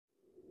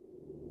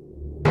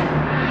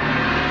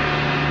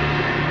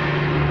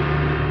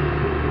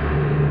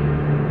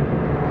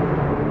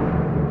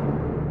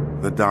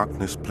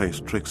darkness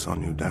plays tricks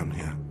on you down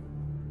here.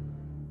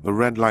 The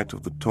red light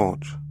of the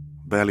torch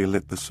barely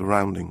lit the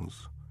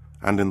surroundings,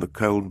 and in the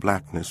cold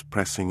blackness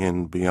pressing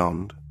in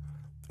beyond,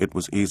 it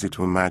was easy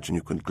to imagine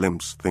you could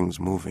glimpse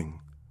things moving.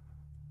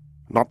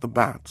 Not the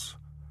bats,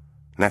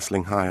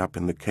 nestling high up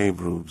in the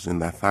cave roofs in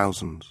their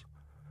thousands,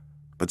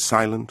 but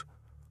silent,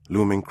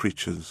 looming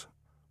creatures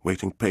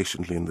waiting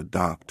patiently in the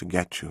dark to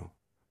get you.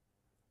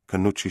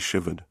 Cannucci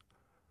shivered,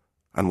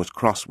 and was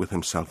cross with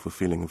himself for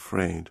feeling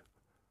afraid.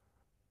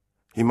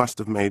 He must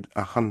have made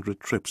 100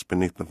 trips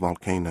beneath the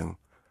volcano,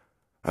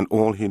 and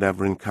all he'd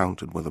ever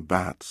encountered were the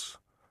bats,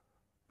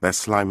 their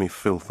slimy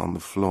filth on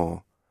the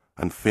floor,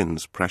 and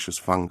Finn's precious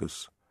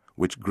fungus,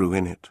 which grew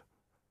in it.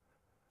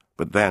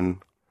 But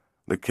then,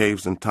 the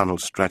caves and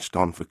tunnels stretched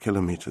on for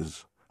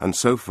kilometers, and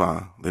so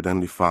far they'd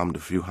only farmed a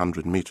few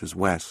 100 meters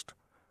west,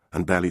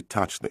 and barely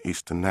touched the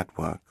eastern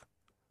network.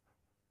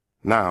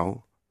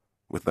 Now,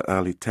 with the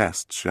early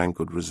tests showing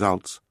good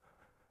results,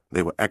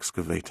 they were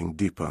excavating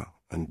deeper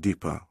and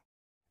deeper.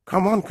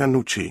 "Come on,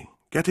 Cannucci,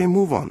 get a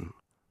move on."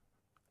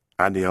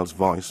 Adiel's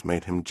voice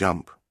made him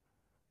jump.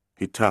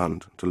 He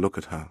turned to look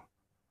at her.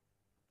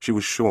 She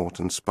was short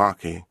and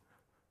sparky,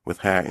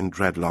 with hair in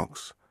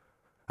dreadlocks,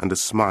 and a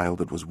smile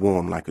that was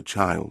warm like a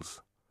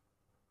child's.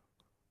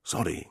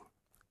 "Sorry,"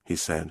 he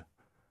said.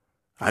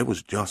 "I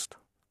was just.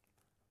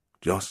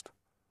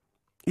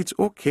 It's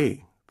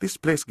okay. This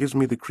place gives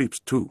me the creeps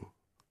too."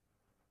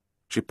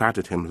 She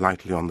patted him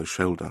lightly on the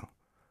shoulder.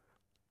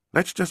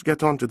 "Let's just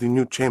get on to the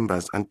new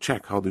chambers and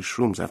check how the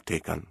shrooms have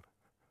taken."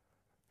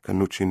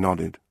 Cannucci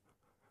nodded.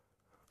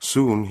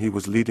 Soon he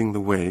was leading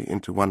the way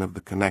into one of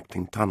the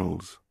connecting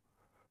tunnels.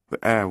 The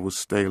air was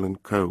stale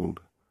and cold,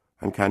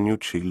 and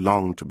Cannucci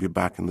longed to be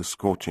back in the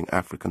scorching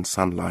African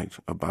sunlight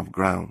above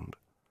ground.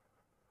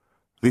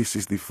 "This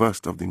is the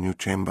first of the new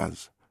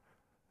chambers."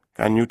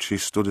 Cannucci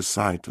stood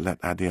aside to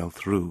let Adiel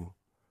through.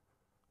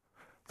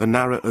 The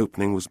narrow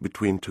opening was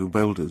between two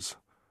boulders.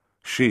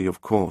 She, of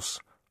course,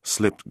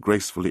 slipped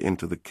gracefully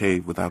into the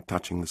cave without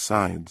touching the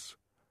sides.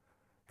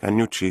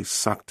 Cannucci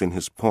sucked in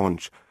his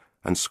paunch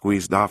and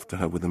squeezed after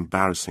her with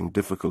embarrassing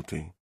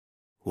difficulty.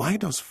 "Why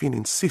does Finn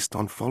insist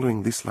on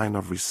following this line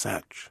of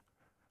research?"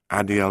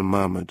 Adiel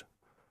murmured,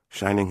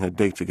 shining her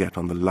dataget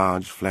on the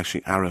large,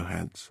 fleshy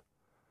arrowheads.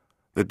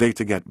 The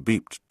dataget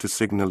beeped to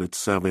signal its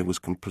survey was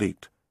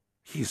complete.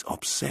 "He's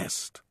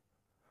obsessed."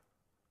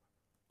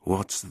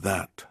 "What's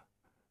that?"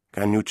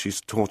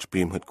 Cannucci's torch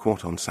beam had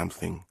caught on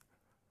something.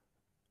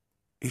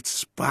 "It's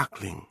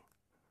sparkling."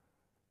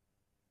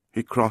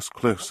 He crossed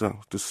closer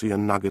to see a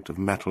nugget of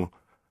metal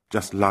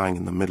just lying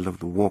in the middle of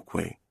the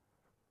walkway.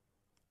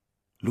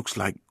 "Looks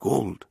like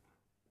gold."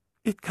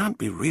 "It can't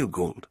be real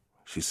gold,"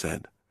 she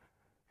said.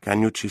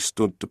 Cannucci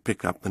stood to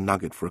pick up the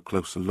nugget for a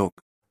closer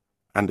look,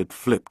 and it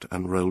flipped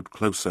and rolled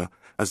closer,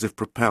 as if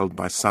propelled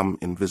by some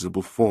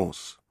invisible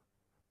force.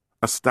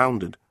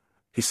 Astounded,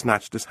 he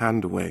snatched his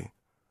hand away,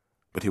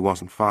 but he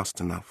wasn't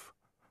fast enough.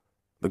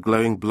 The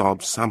glowing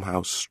blob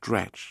somehow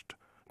stretched,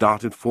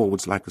 darted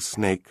forwards like a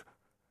snake,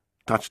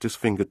 touched his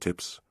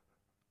fingertips,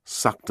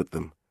 sucked at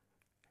them.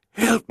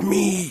 "Help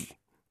me!"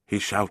 he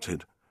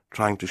shouted,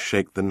 trying to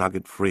shake the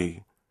nugget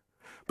free.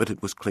 But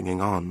it was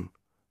clinging on,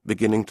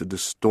 beginning to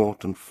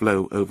distort and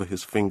flow over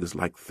his fingers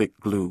like thick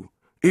glue.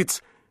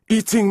 "It's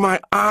eating my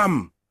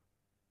arm!"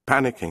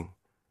 Panicking,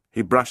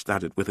 he brushed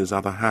at it with his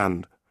other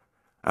hand,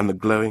 and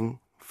the glowing,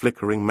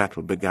 flickering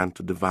metal began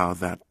to devour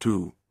that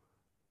too.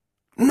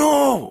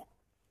 "No!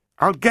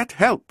 I'll get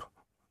help,"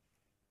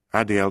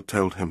 Adiel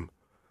told him,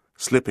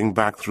 slipping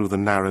back through the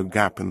narrow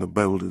gap in the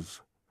boulders.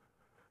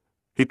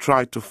 He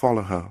tried to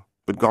follow her,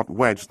 but got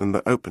wedged in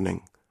the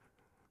opening.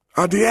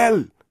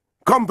 "Adiel,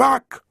 come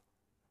back!"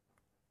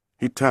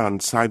 He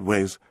turned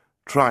sideways,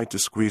 tried to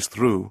squeeze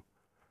through,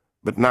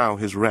 but now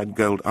his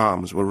red-gold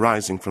arms were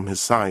rising from his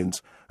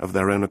sides of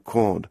their own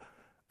accord,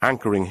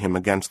 anchoring him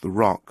against the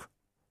rock.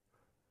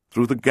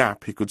 Through the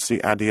gap he could see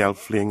Adiel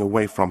fleeing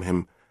away from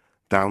him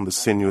down the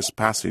sinuous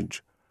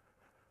passage.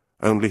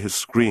 Only his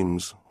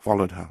screams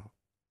followed her.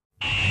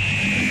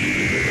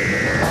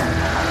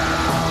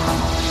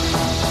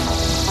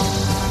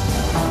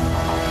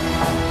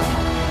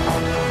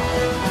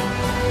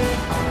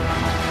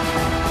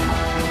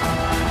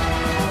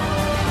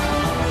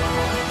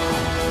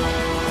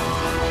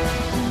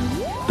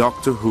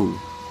 Doctor Who,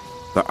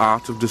 The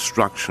Art of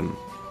Destruction,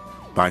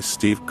 by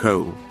Steve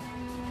Cole.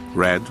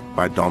 Read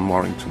by Don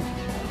Warrington.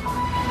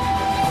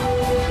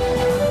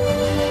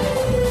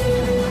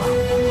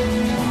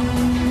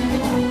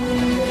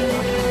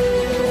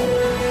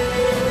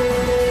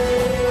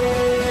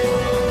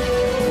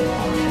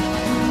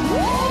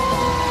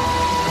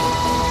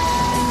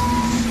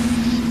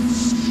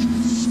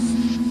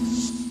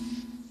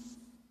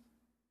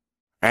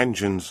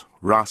 Engines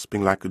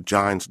rasping like a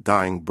giant's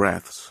dying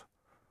breaths,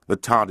 the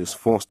TARDIS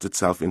forced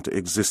itself into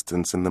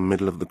existence in the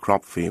middle of the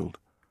crop field.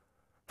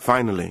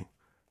 Finally,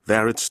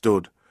 there it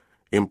stood,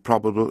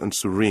 improbable and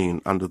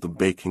serene under the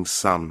baking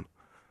sun,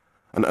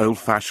 an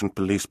old-fashioned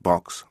police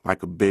box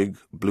like a big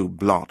blue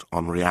blot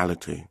on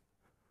reality.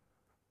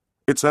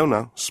 Its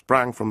owner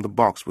sprang from the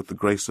box with the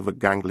grace of a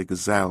gangly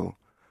gazelle,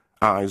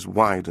 eyes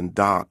wide and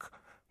dark,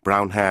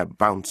 brown hair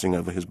bouncing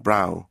over his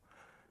brow.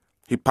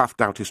 He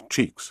puffed out his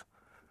cheeks.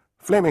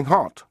 "Flaming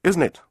hot,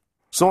 isn't it?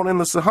 Sawn in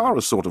the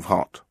Sahara sort of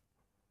hot."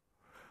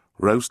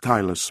 Rose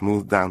Tyler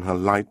smoothed down her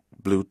light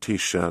blue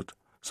T-shirt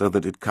so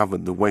that it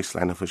covered the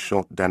waistline of her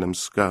short denim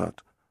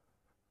skirt.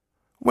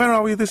 "Where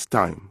are we this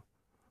time?"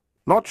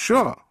 "Not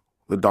sure,"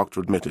 the doctor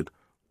admitted.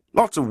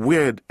 "Lots of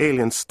weird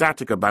alien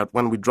static about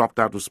when we dropped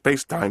out of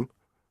space-time.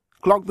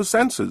 Clogged the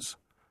sensors."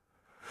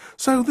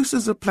 "So this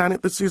is a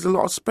planet that sees a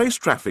lot of space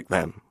traffic,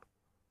 then?"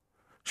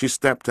 She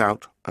stepped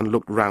out and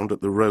looked round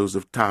at the rows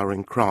of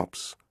towering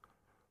crops.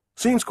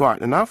 "Seems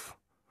quiet enough.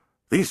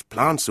 These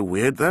plants are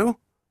weird, though.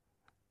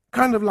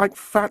 Kind of like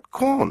fat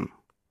corn."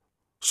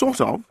 "Sort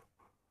of."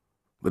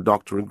 The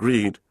doctor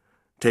agreed,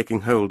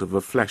 taking hold of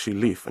a fleshy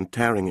leaf and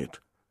tearing it.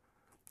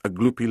 A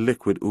gloopy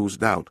liquid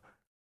oozed out.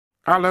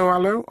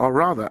 "Aloe, or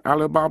rather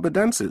Aloe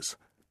barbadensis.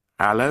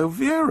 Aloe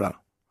vera.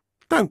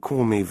 Don't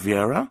call me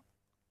Vera."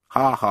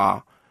 "Ha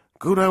ha.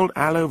 Good old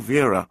aloe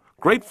vera.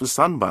 Great for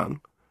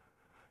sunburn."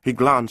 He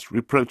glanced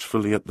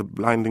reproachfully at the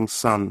blinding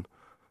sun,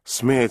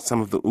 smeared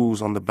some of the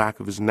ooze on the back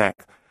of his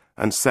neck,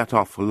 and set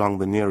off along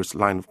the nearest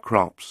line of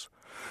crops.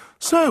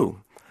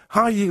 "So,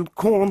 high-yield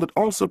corn that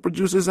also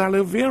produces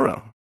aloe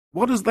vera.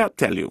 What does that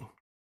tell you?"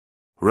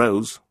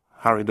 Rose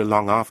hurried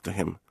along after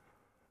him.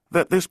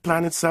 "That this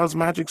planet sells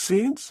magic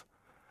seeds?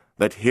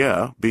 That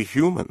here be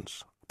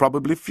humans,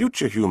 probably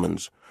future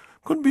humans.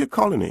 Could be a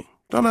colony.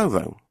 Dunno,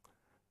 though."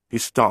 He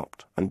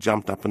stopped and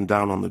jumped up and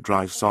down on the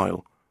dry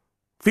soil.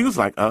 "Feels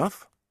like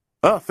Earth.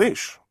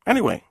 Earth-ish,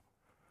 anyway."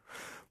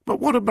 "But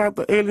what about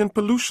the alien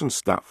pollution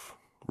stuff?"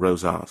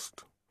 Rose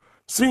asked.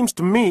 "Seems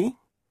to me—"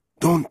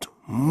 "Don't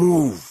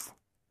move,"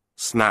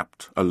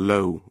 snapped a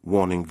low,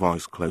 warning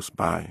voice close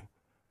by.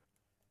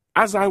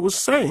 "As I was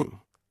saying."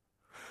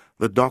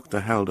 The doctor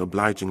held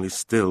obligingly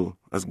still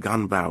as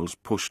gun barrels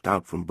pushed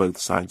out from both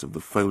sides of the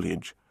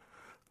foliage.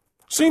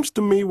 "Seems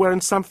to me we're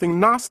in something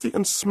nasty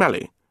and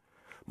smelly,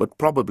 but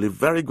probably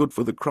very good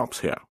for the crops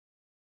here."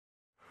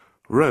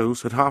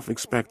 Rose had half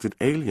expected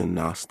alien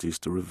nasties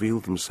to reveal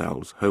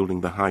themselves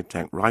holding the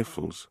high-tech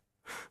rifles,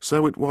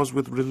 so it was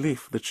with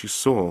relief that she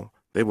saw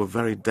they were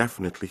very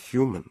definitely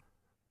human.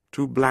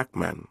 2 black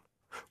men.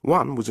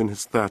 One was in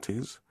his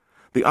 30s,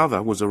 the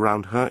other was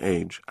around her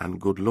age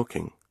and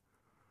good-looking.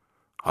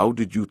 "How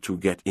did you 2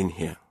 get in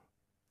here?"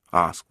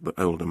 asked the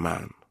older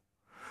man.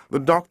 The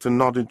doctor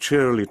nodded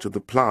cheerily to the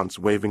plants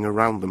waving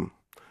around them.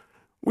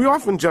 "We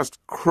often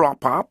just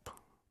crop up."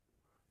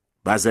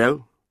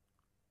 "Bazel,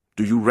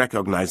 do you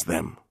recognize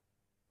them?"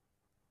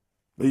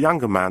 The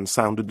younger man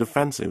sounded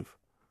defensive.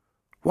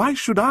 "Why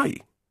should I?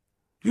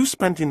 You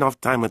spent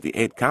enough time at the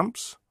 8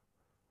 camps."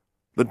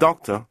 The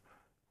doctor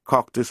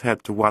cocked his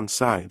head to one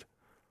side.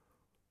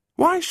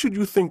 "Why should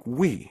you think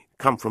we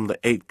come from the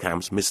 8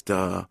 camps,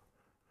 Mr.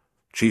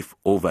 Chief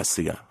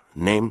Overseer,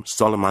 name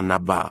Solomon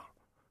Nabar?"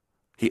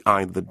 He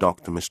eyed the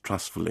doctor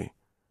mistrustfully.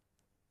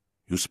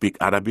 "You speak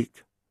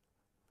Arabic?"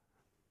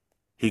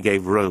 He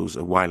gave Rose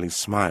a wily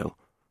smile.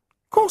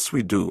 "Course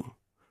we do.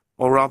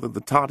 Or rather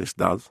the TARDIS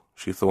does,"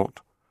 she thought.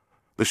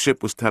 The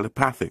ship was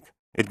telepathic.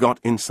 It got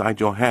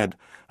inside your head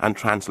and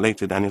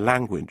translated any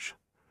language.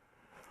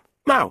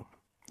 "Now,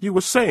 you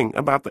were saying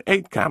about the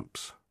 8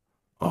 camps."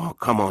 "Oh,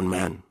 come on,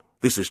 man.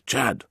 This is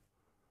Chad."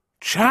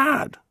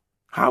 "Chad?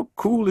 How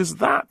cool is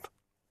that?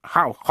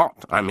 How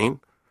hot, I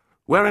mean.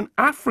 We're in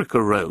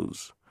Africa,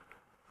 Rose.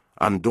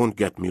 And don't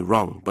get me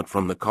wrong, but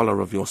from the color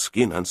of your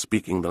skin and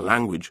speaking the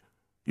language,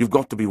 you've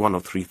got to be one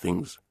of 3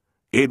 things.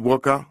 Aid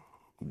worker,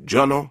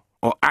 journal,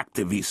 or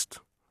activist."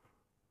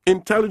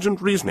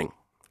 "Intelligent reasoning.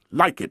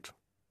 Like it."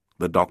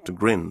 The doctor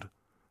grinned.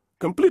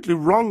 "Completely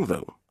wrong,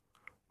 though.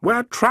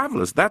 We're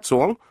travelers, that's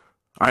all.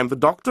 I'm the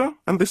doctor,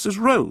 and this is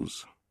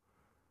Rose."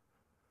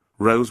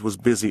 Rose was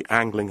busy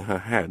angling her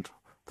head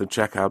to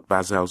check out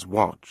Bazel's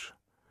watch.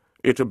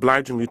 It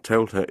obligingly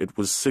told her it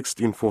was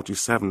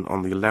 16:47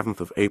 on the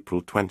 11th of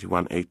April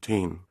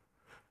 2118.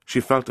 She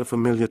felt a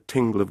familiar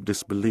tingle of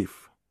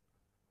disbelief.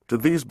 To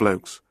these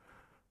blokes,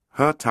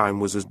 her time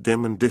was as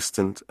dim and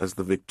distant as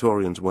the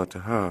Victorians were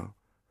to her.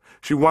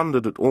 She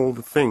wondered at all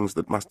the things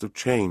that must have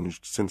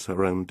changed since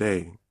her own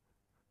day.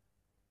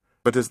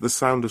 But as the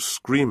sound of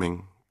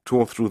screaming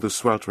tore through the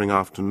sweltering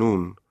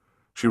afternoon,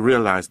 she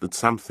realized that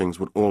some things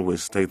would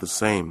always stay the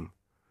same.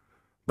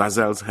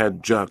 Bazel's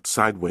head jerked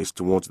sideways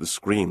towards the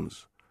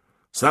screams.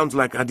 "Sounds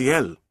like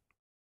Adiel."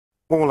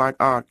 "Or like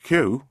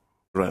RQ,"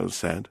 Rose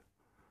said.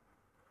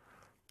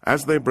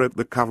 As they broke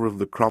the cover of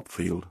the crop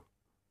field,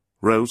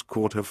 Rose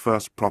caught her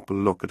first proper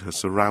look at her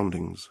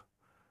surroundings.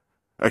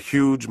 A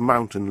huge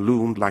mountain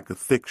loomed like a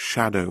thick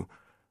shadow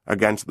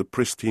against the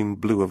pristine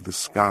blue of the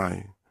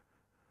sky.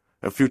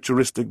 A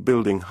futuristic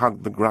building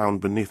hugged the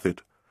ground beneath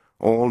it,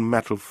 all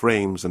metal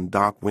frames and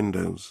dark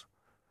windows.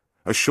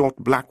 A short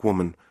black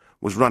woman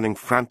was running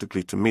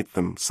frantically to meet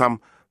them,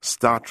 some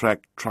Star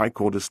Trek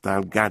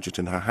tricorder-style gadget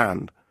in her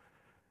hand.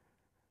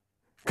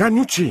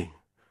 "Canucci,"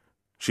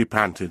 she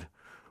panted,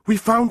 "we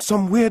found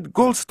some weird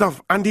gold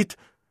stuff and it—"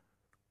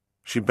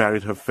 She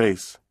buried her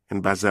face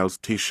in Bazel's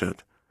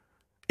T-shirt.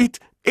 "It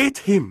ate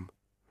him!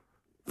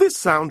 This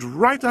sounds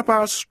right up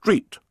our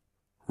street,"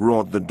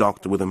 roared the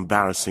doctor with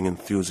embarrassing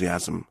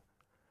enthusiasm.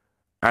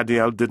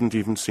 Adiel didn't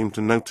even seem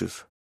to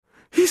notice.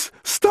 "He's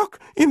stuck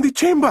in the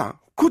chamber!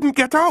 Couldn't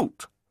get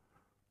out!"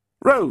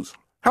 "Rose,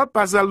 help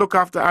Bazel look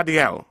after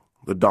Adiel,"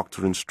 the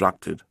doctor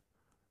instructed.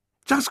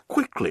 "Just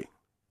quickly."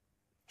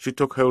 She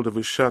took hold of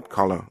his shirt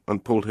collar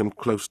and pulled him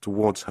close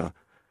towards her.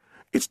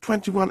 "It's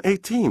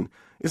 2118.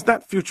 Is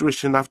that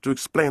futurish enough to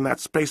explain that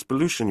space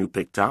pollution you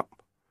picked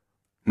up?"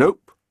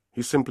 "Nope,"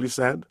 he simply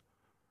said.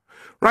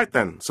 "Right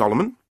then,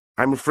 Solomon.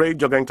 I'm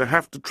afraid you're going to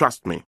have to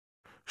trust me.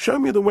 Show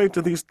me the way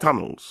to these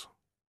tunnels."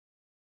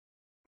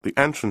 The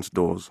entrance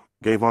doors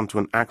gave onto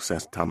an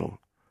access tunnel.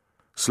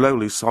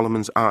 Slowly,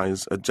 Solomon's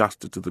eyes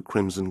adjusted to the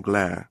crimson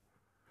glare.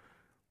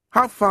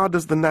 "How far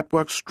does the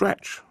network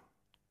stretch?"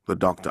 the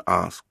doctor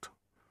asked.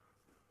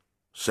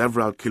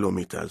 "Several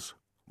kilometers.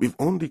 We've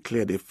only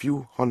cleared a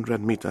few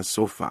 100 meters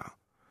so far.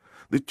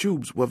 The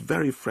tubes were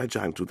very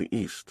fragile to the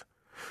east.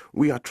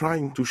 We are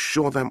trying to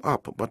shore them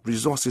up, but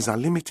resources are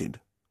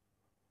limited."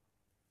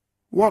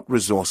 "What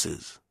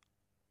resources?"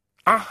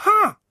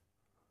 "Aha!"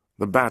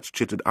 The bats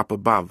chittered up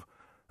above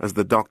as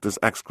the doctor's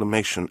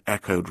exclamation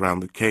echoed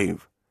round the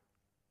cave.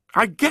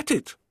 "I get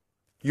it!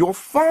 You're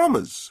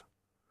farmers!"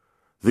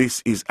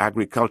 "This is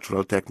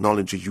Agricultural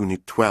Technology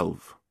Unit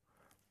 12.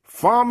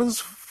 Farmers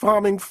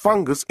farming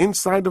fungus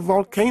inside a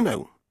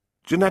volcano.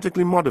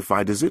 Genetically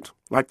modified, is it,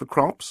 like the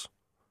crops?"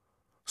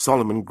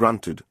 Solomon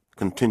grunted,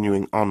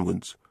 continuing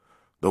onwards.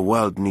 "The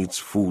world needs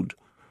food,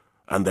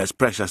 and there's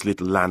precious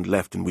little land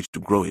left in which to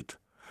grow it."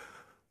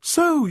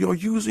 "So you're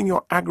using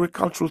your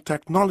agricultural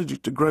technology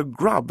to grow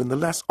grub in the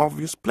less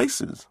obvious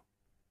places?"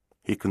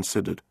 He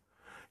considered.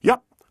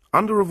 "Yup,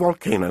 under a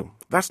volcano.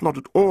 That's not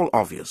at all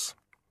obvious.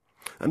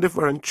 And if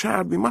we're in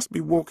Chad, we must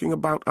be walking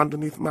about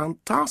underneath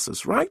Mount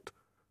Tarsus, right?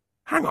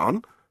 Hang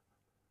on.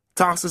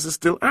 Tarsus is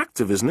still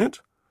active, isn't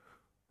it?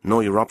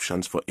 No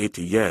eruptions for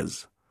 80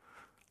 years.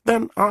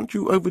 Then aren't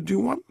you overdue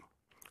one?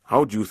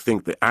 How do you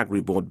think the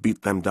Agri Board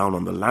beat them down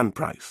on the land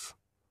price?"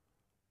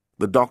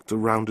 The doctor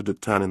rounded a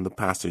turn in the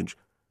passage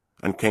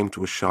and came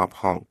to a sharp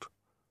halt.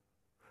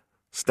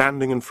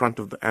 Standing in front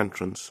of the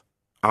entrance,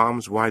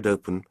 arms wide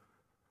open,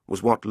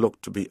 was what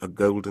looked to be a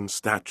golden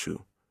statue.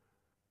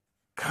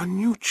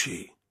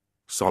 "Canucci,"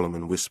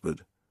 Solomon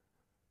whispered.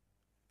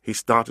 He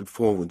started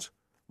forwards,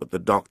 but the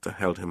doctor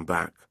held him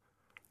back.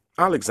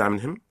 "I'll examine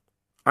him.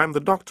 I'm the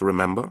doctor,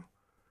 remember?"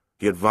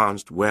 He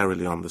advanced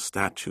warily on the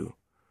statue.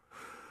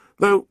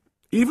 "Though,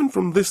 even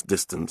from this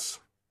distance,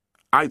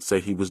 I'd say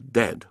he was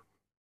dead."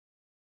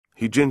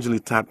 He gingerly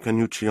tapped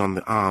Canucci on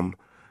the arm,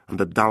 and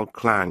a dull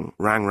clang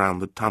rang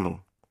round the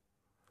tunnel.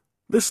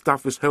 "This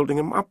stuff is holding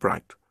him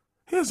upright.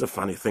 Here's a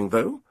funny thing,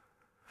 though.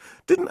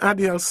 Didn't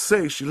Adiel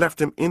say she left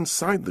him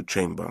inside the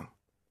chamber?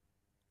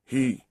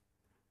 He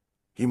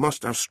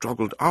must have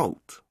struggled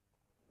out.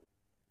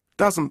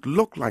 Doesn't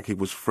look like he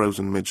was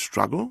frozen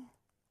mid-struggle.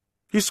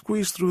 He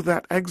squeezed through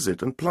that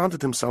exit and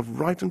planted himself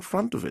right in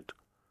front of it,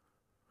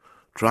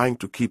 trying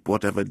to keep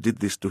whatever did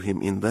this to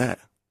him in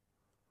there,"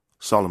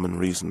 Solomon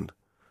reasoned.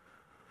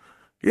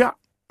 "Yeah,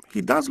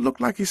 he does look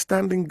like he's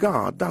standing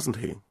guard, doesn't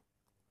he?"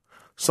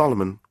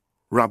 Solomon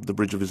rubbed the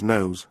bridge of his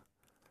nose.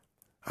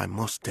 "I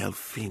must tell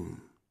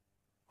Finn."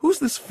 "Who's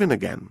this Finn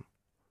again?"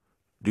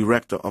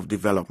 "Director of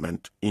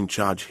Development, in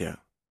charge here."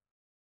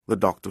 The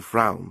doctor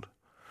frowned.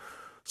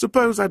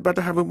 "Suppose I'd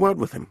better have a word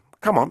with him.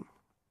 Come on."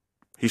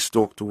 He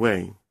stalked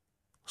away.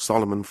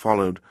 Solomon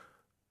followed,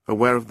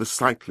 aware of the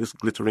sightless,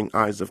 glittering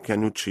eyes of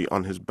Canucci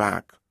on his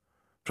back,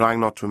 trying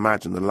not to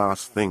imagine the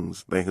last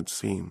things they had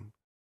seen.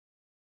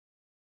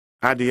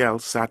 Adiel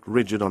sat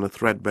rigid on a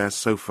threadbare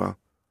sofa,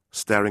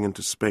 staring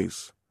into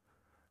space.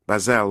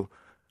 Bazel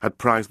had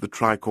prized the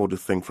tricorder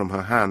thing from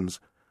her hands,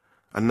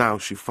 and now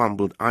she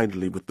fumbled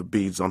idly with the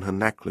beads on her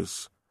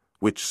necklace,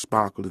 which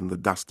sparkled in the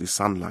dusty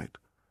sunlight.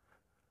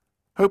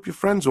 "Hope your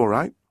friend's all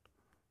right,"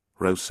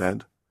 Rose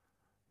said.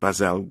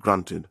 Bazel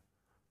grunted.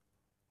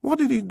 "What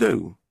did he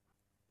do?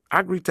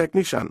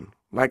 Agri-technician,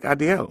 like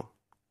Adiel?"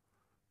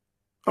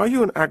 "Are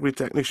you an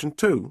agri-technician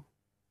too?"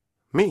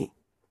 "Me?"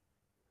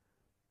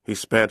 He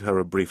spared her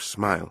a brief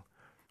smile.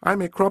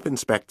 "I'm a crop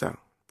inspector.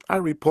 I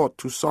report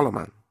to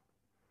Solomon."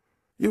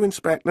 "You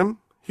inspect them?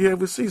 He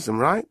oversees them,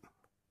 right?"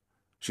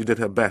 She did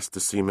her best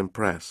to seem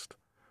impressed.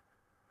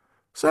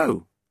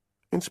 "So,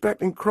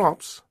 inspecting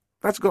crops,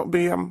 that's got to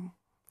be,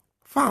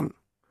 fun."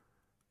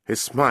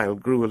 His smile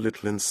grew a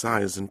little in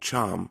size and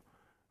charm.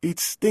 "It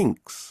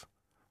stinks."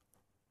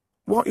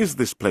 "What is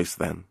this place,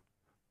 then?"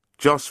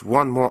 "Just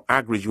one more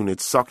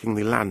agri-unit sucking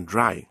the land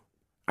dry.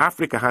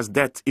 Africa has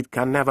debts it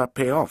can never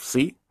pay off,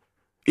 see?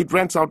 It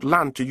rents out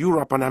land to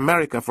Europe and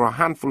America for a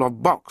handful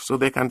of bucks so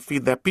they can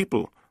feed their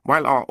people,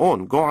 while our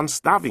own go on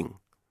starving."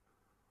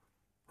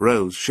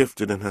 Rose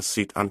shifted in her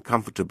seat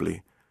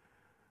uncomfortably.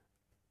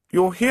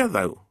 "You're here,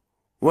 though,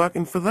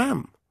 working for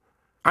them."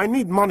 "I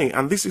need money,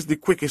 and this is the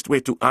quickest way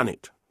to earn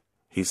it,"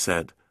 he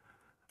said.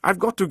 "I've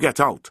got to get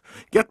out,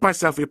 get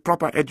myself a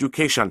proper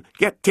education,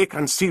 get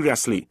taken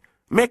seriously.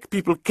 Make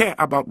people care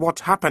about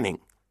what's happening.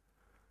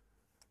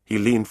 He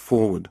leaned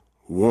forward,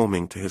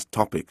 warming to his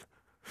topic.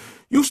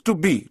 Used to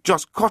be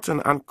just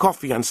cotton and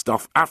coffee and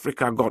stuff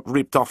Africa got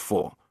ripped off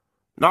for.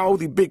 Now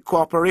the big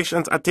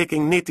corporations are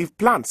taking native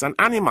plants and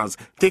animals,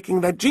 taking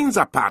their genes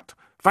apart,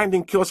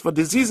 finding cures for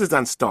diseases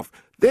and stuff.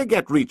 They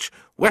get rich,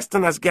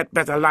 Westerners get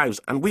better lives,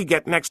 and we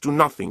get next to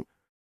nothing.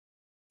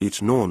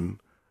 It's known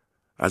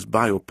as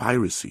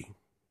biopiracy.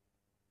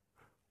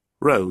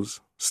 Rose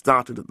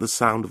started at the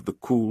sound of the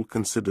cool,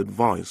 considered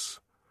voice,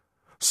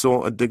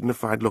 saw a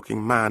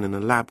dignified-looking man in a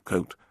lab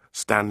coat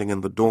standing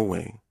in the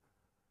doorway.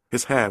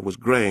 His hair was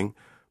greying,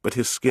 but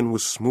his skin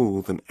was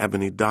smooth and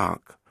ebony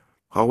dark.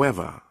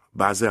 However,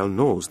 Basel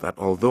knows that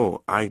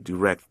although I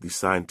direct the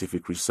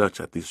scientific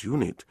research at this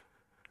unit,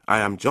 I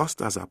am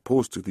just as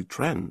opposed to the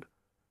trend.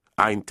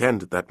 I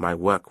intend that my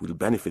work will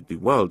benefit the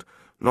world,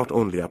 not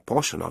only a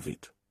portion of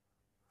it.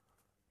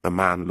 The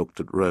man looked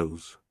at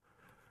Rose.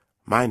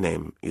 My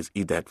name is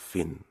Edith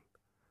Finn.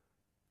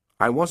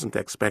 I wasn't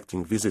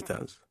expecting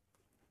visitors.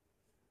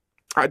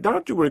 I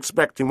doubt you were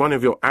expecting one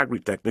of your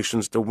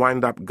agri-technicians to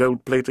wind up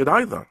gold-plated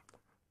either,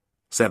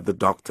 said the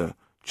doctor,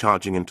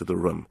 charging into the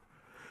room.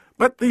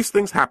 But these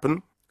things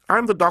happen.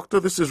 I'm the doctor.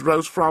 This is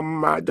Rose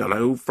from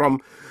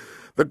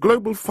the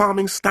Global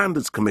Farming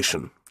Standards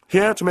Commission,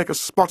 here to make a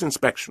spot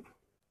inspection.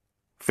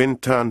 Finn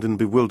turned in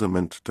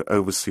bewilderment to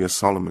Overseer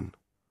Solomon.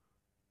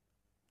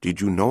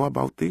 Did you know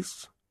about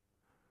this?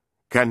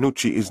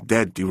 Canucci is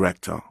dead,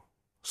 Director,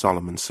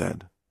 Solomon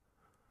said.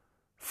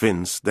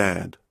 Finn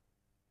stared.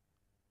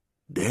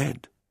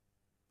 Dead?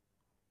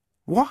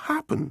 What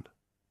happened?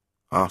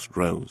 Asked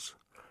Rose.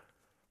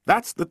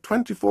 That's the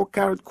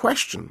 24-carat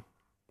question.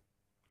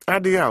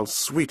 Adiel,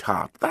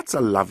 sweetheart, that's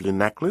a lovely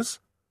necklace.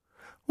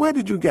 Where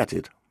did you get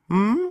it,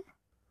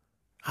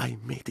 I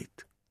made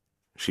it,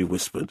 she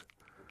whispered.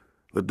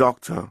 The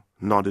doctor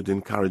nodded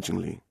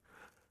encouragingly.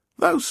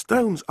 Those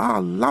stones are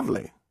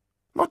lovely.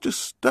 Not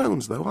just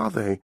stones, though, are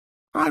they?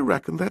 I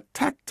reckon they're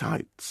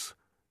tektites.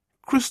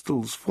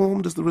 Crystals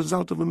formed as the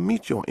result of a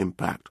meteor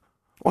impact,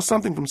 or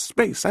something from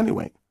space,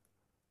 anyway.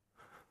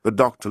 The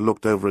doctor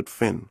looked over at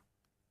Finn.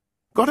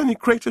 Got any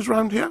craters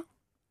round here?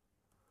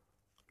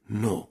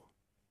 No.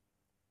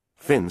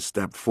 Finn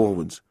stepped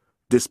forwards,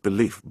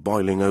 disbelief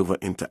boiling over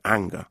into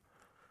anger.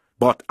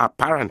 But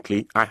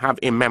apparently I have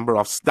a member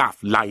of staff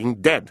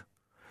lying dead.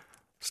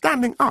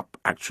 Standing up,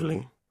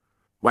 actually,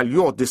 while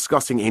you're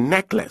discussing a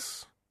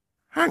necklace.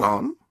 Hang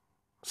on,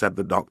 said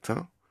the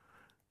doctor.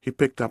 He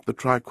picked up the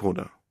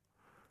tricorder.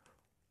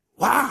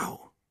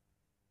 Wow!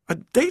 A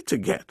data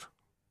get.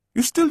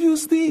 You still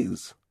use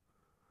these?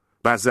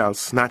 Basel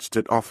snatched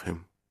it off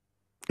him.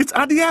 It's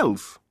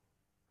Adiel's.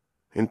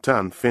 In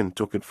turn, Finn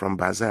took it from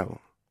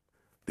Basel.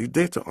 The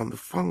data on the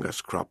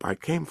fungus crop I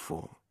came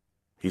for,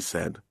 he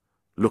said,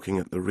 looking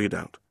at the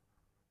readout.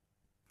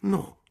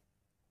 No,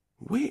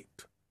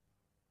 wait.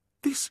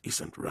 This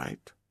isn't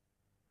right.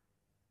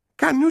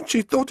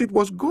 Canucci thought it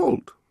was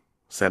gold,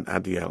 said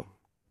Adiel.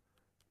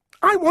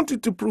 I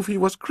wanted to prove he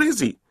was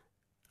crazy.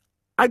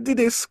 I did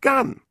a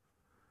scan.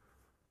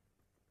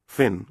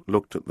 Finn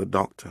looked at the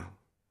doctor.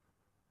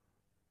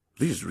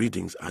 These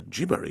readings are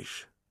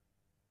gibberish.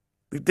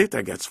 The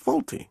data gets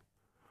faulty.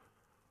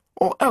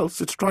 Or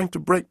else it's trying to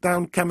break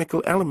down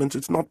chemical elements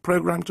it's not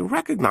programmed to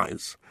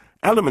recognize,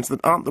 elements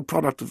that aren't the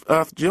product of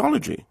Earth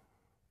geology.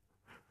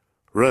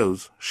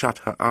 Rose shut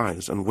her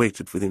eyes and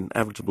waited for the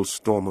inevitable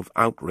storm of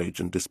outrage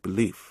and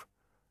disbelief,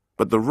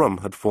 but the room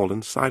had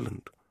fallen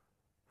silent.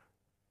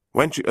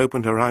 When she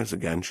opened her eyes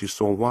again, she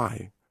saw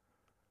why.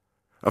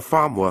 A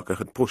farm worker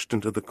had pushed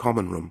into the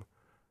common room.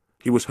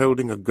 He was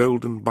holding a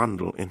golden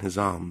bundle in his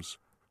arms.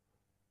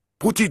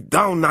 "Put it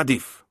down,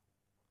 Nadif!"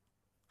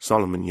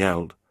 Solomon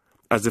yelled,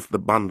 as if the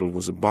bundle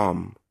was a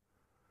bomb.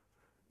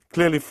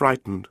 Clearly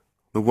frightened,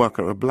 the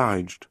worker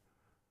obliged.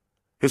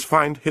 His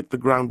find hit the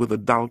ground with a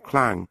dull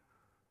clang.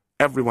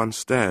 Everyone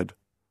stared.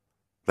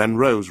 Then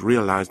Rose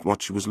realized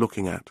what she was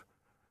looking at.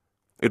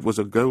 It was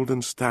a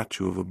golden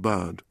statue of a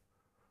bird.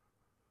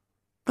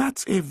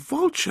 "That's a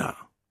vulture,"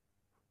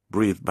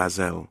 breathed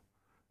Basel.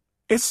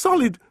 "A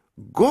solid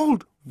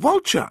gold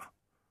vulture."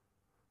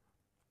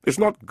 "It's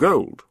not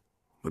gold,"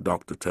 the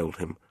doctor told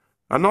him,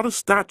 "and not a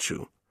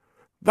statue.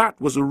 That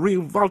was a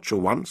real vulture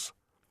once,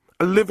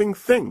 a living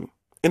thing,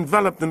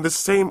 enveloped in the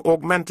same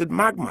augmented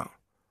magma."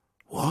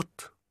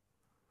 "What?"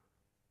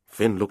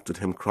 Finn looked at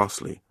him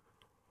crossly.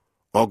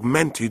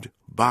 "Augmented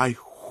by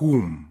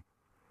whom?"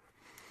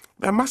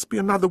 "There must be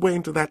another way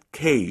into that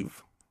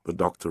cave," the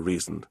doctor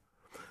reasoned.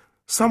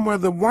 "Somewhere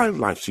the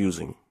wildlife's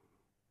using."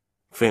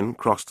 Finn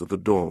crossed to the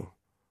door.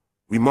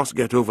 "We must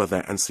get over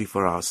there and see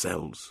for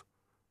ourselves."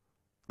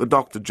 The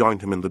doctor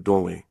joined him in the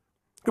doorway.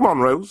 "Come on,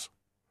 Rose."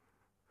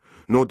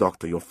 "No,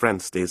 Doctor, your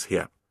friend stays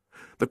here.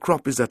 The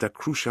crop is at a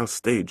crucial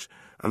stage,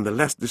 and the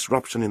less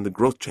disruption in the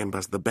growth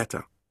chambers, the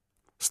better.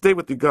 Stay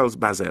with the girls,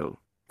 Basel,"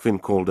 Finn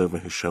called over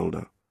his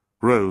shoulder.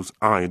 Rose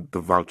eyed the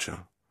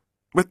vulture.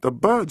 "With the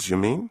birds, you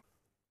mean?"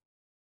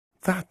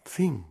 "That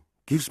thing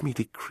gives me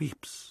the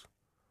creeps,"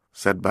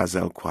 said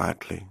Basel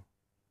quietly.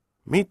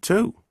 "Me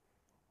too,"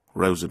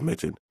 Rose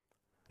admitted.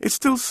 It's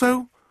still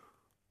sort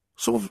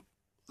of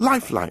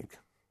lifelike.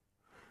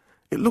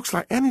 It looks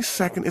like any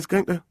second it's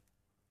going to...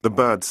 The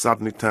bird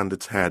suddenly turned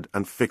its head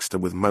and fixed her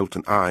with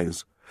molten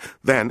eyes.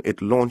 Then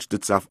it launched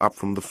itself up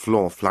from the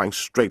floor, flying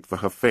straight for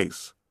her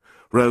face.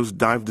 Rose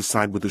dived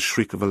aside with a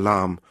shriek of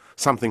alarm.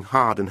 Something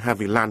hard and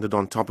heavy landed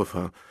on top of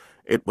her.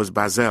 It was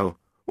Bazel.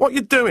 "What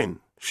you doing?"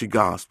 she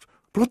gasped.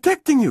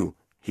 "Protecting you,"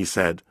 he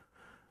said.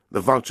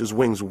 The vulture's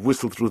wings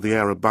whistled through the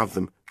air above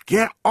them.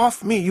 "Get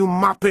off me, you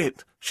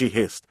muppet," she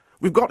hissed.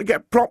 "We've got to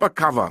get proper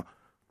cover."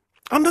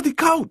 "Under the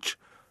couch,"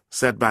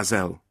 said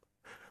Bazel.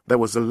 There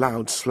was a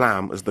loud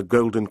slam as the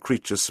golden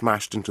creature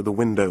smashed into the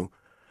window.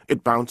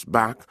 It bounced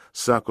back,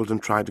 circled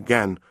and tried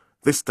again.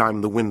 This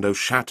time the window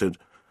shattered.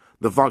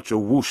 The vulture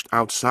whooshed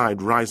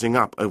outside, rising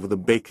up over the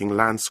baking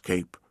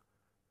landscape.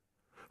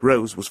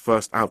 Rose was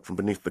first out from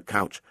beneath the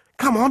couch.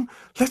 "Come on,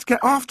 let's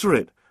get after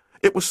it.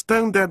 It was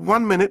stone dead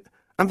 1 minute,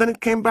 and then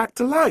it came back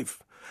to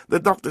life. The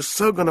doctor's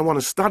so going to want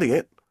to study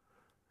it."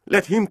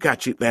 "Let him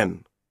catch it,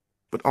 then."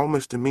 But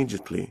almost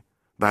immediately,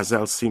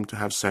 Bazel seemed to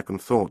have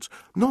second thoughts.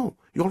 "No,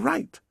 you're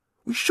right.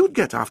 We should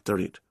get after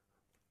it."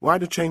 Why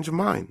the change of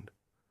mind?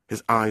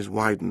 His eyes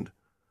widened.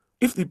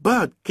 "If the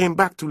bird came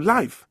back to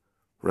life..."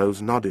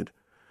 Rose nodded.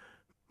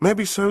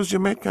 "Maybe so's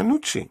your mate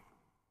Canucci."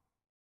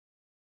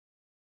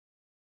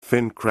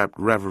 Finn crept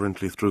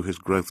reverently through his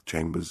growth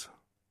chambers.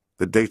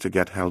 The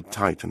data-get held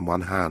tight in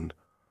one hand.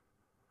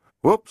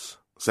 "Whoops,"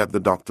 said the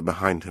doctor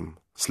behind him,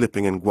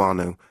 slipping in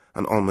guano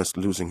and almost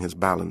losing his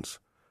balance.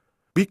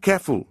 "Be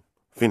careful,"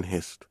 Finn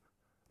hissed.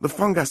 "The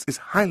fungus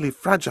is highly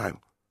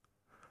fragile."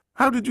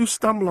 "How did you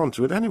stumble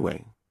onto it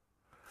anyway?"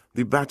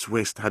 "The bat's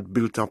waste had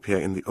built up here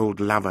in the old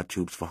lava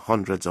tubes for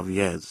hundreds of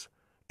years.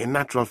 A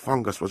natural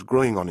fungus was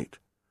growing on it."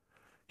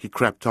 He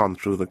crept on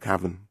through the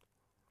cavern.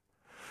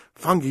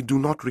 "Fungi do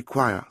not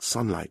require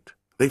sunlight.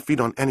 They feed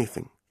on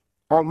anything."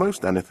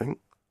 "Almost anything,"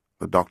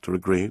 the doctor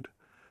agreed.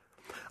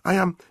 "I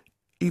am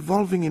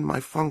evolving in my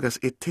fungus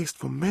a taste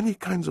for many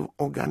kinds of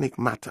organic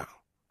matter,"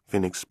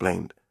 Finn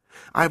explained.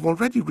 "I have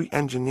already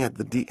re-engineered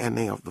the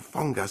DNA of the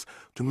fungus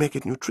to make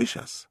it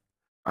nutritious.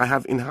 I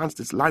have enhanced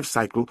its life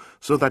cycle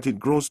so that it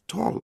grows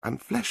tall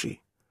and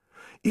fleshy.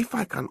 If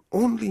I can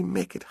only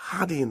make it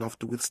hardy enough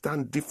to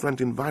withstand different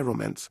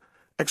environments,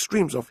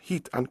 extremes of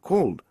heat and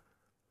cold,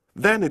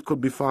 then it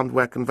could be farmed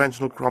where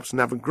conventional crops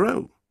never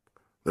grow,"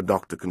 the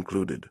doctor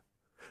concluded.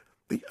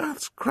 "The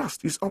Earth's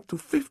crust is up to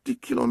 50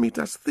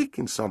 kilometers thick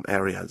in some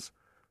areas,"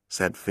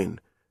 said Finn.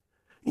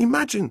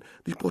 "Imagine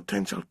the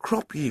potential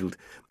crop yield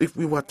if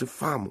we were to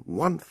farm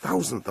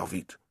 1,000th of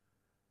it."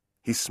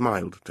 He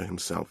smiled to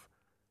himself.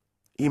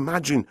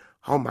 "Imagine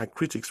how my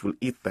critics will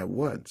eat their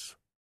words.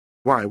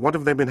 Why, what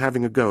have they been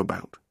having a go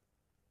about?"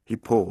 He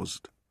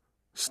paused,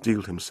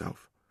 steeled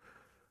himself.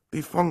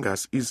 "The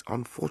fungus is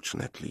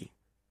unfortunately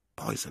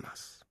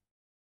poisonous."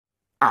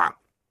 "Ah!"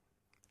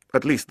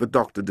 At least the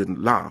doctor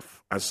didn't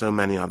laugh, as so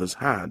many others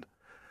had.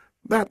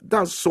 "That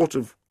does sort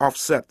of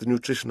offset the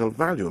nutritional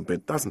value a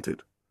bit, doesn't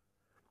it?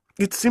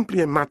 It's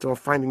simply a matter of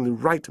finding the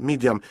right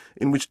medium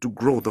in which to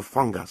grow the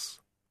fungus."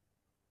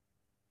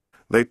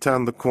 They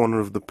turned the corner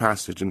of the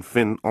passage, and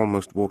Finn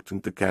almost walked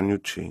into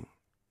Canucci,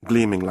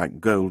 gleaming like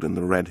gold in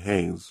the red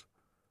haze.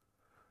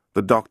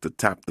 The doctor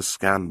tapped the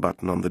scan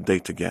button on the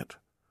data-get.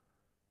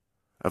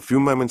 A few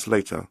moments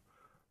later,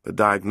 the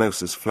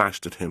diagnosis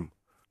flashed at him.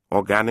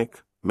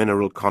 Organic,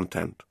 mineral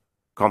content.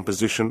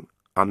 Composition,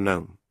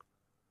 unknown.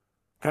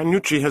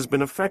 Canucci has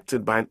been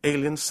affected by an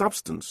alien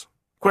substance.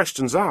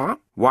 Questions are,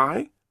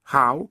 why,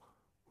 how,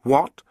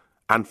 what,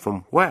 and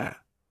from where?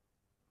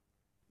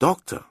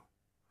 "Doctor."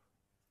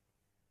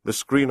 The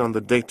screen on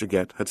the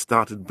data-get had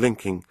started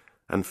blinking,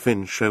 and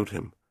Finn showed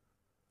him.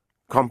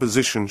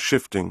 Composition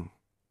shifting.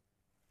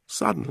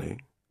 Suddenly,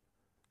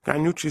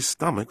 Canucci's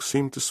stomach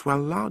seemed to swell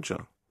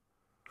larger.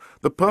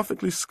 The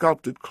perfectly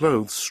sculpted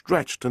clothes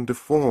stretched and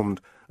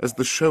deformed as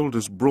the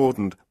shoulders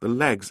broadened, the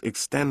legs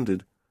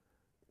extended.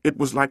 It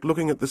was like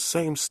looking at the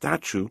same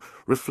statue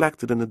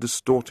reflected in a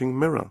distorting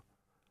mirror.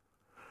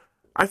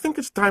 "I think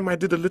it's time I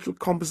did a little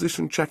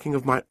composition checking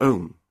of my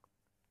own,"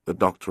 the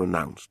doctor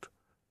announced.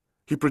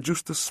 He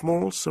produced a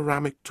small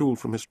ceramic tool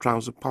from his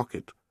trouser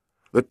pocket.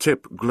 The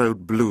tip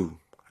glowed blue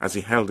as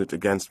he held it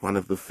against one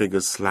of the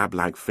figure's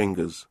slab-like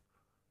fingers.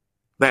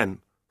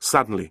 Then,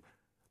 suddenly,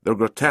 the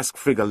grotesque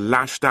figure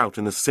lashed out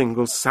in a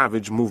single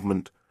savage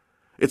movement.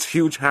 Its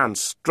huge hand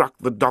struck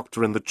the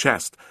doctor in the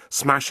chest,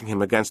 smashing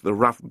him against the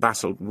rough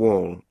basalt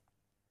wall.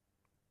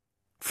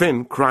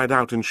 Finn cried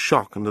out in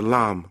shock and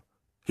alarm.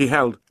 He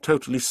held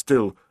totally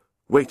still,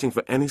 waiting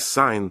for any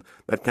sign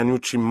that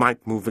Canucci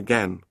might move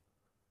again.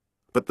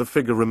 But the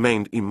figure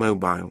remained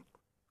immobile.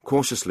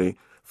 Cautiously,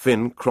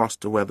 Finn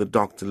crossed to where the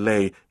doctor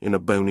lay in a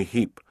bony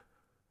heap.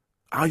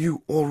 "Are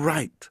you all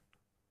right?"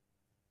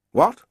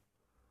 "What?"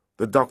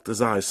 The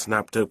doctor's eyes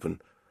snapped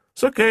open.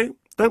 "It's okay,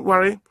 don't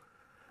worry.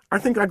 I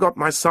think I got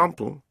my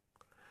sample."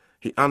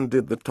 He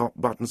undid the top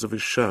buttons of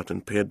his shirt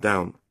and peered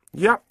down.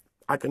 "Yep,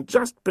 I can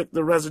just pick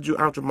the residue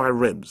out of my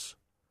ribs."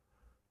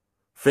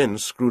 Finn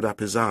screwed up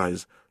his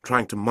eyes,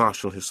 trying to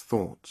marshal his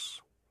thoughts.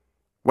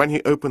 When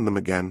he opened them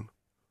again,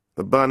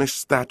 the burnished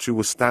statue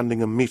was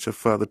standing a meter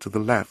further to the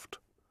left,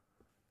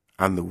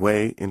 and the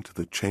way into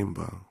the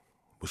chamber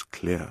was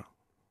clear.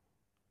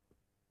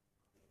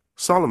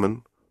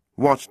 Solomon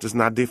watched as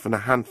Nadif and a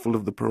handful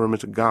of the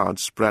perimeter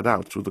guards spread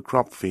out through the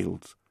crop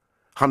fields,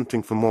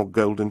 hunting for more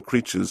golden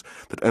creatures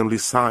that only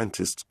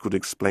scientists could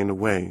explain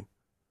away.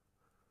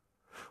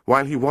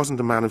 While he wasn't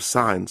a man of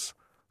science,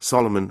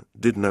 Solomon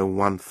did know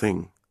one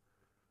thing.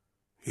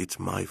 "It's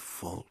my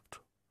fault,"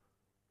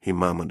 he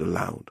murmured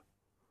aloud.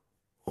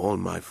 "All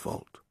my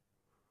fault.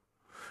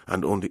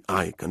 And only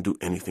I can do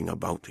anything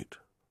about it."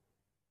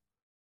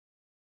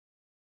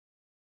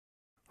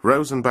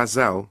 Rose and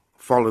Bazel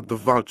followed the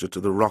vulture to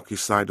the rocky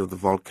side of the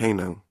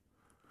volcano.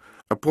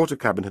 A porter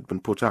cabin had been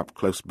put up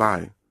close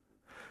by.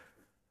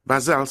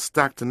 Bazel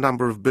stacked a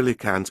number of billy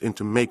cans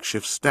into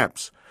makeshift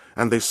steps,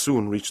 and they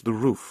soon reached the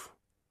roof.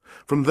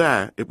 From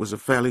there it was a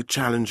fairly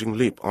challenging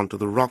leap onto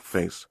the rock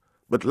face,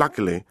 but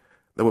luckily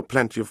there were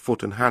plenty of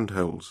foot and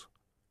handholds.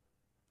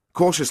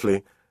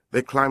 Cautiously,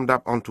 they climbed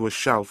up onto a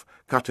shelf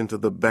cut into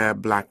the bare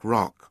black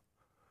rock.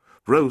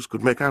 Rose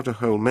could make out a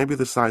hole maybe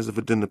the size of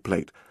a dinner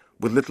plate,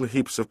 with little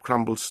heaps of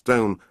crumbled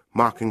stone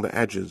marking the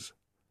edges.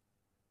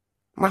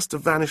 "Must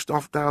have vanished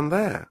off down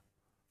there,"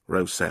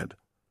 Rose said.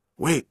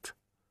 "Wait."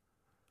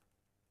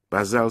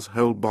 Bazel's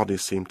whole body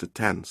seemed to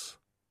tense.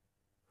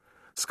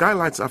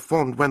 "Skylights are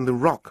formed when the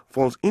rock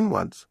falls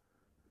inwards.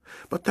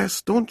 But there's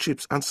stone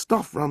chips and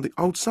stuff round the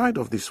outside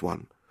of this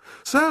one.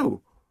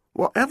 So,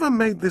 whatever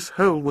made this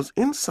hole was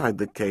inside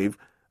the cave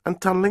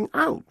and tunneling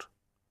out."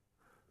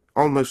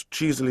 Almost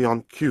cheesily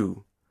on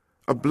cue,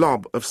 a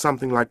blob of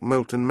something like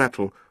molten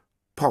metal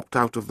popped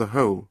out of the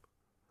hole.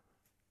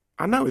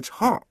 "I know it's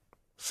hot,"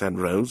 said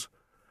Rose,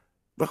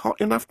 "but hot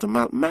enough to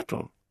melt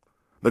metal."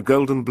 The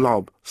golden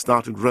blob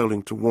started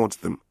rolling towards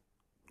them.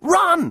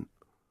 "Run!"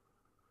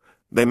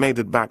 They made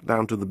it back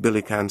down to the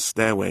billy can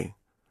stairway.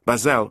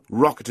 Bazel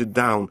rocketed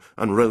down,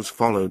 and Rose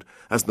followed,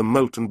 as the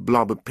molten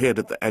blob appeared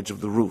at the edge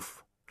of the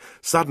roof.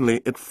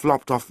 Suddenly it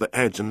flopped off the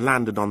edge and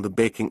landed on the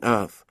baking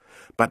earth.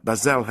 But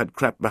Bazel had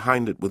crept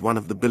behind it with one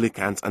of the billy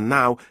cans, and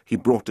now he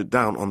brought it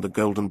down on the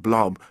golden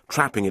blob,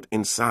 trapping it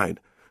inside.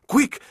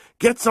 "Quick!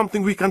 Get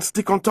something we can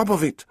stick on top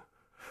of it!"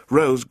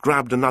 Rose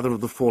grabbed another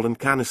of the fallen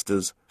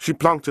canisters. She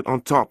plunked it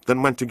on top,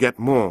 then went to get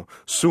more.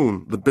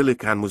 Soon the billy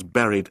can was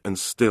buried and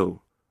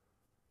still.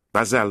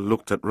 Bazel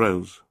looked at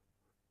Rose.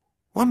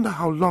 "Wonder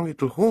how long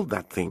it'll hold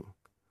that thing."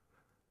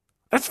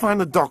 "Let's find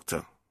the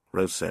doctor,"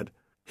 Rose said.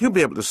 "He'll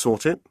be able to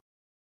sort it."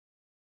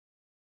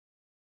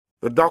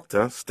 The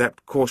doctor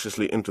stepped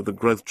cautiously into the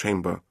growth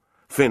chamber.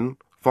 Finn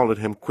followed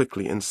him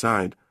quickly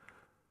inside.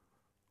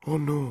 "Oh,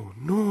 no,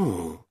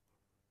 no."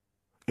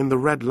 In the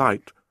red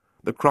light,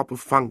 the crop of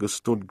fungus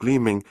stood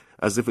gleaming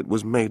as if it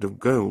was made of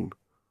gold.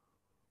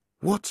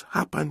 "What's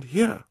happened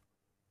here?"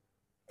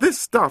 "This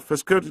stuff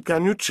has coated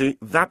Canucci,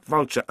 that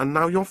vulture, and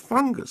now your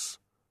fungus."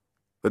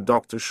 The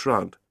doctor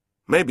shrugged.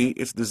 "Maybe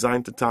it's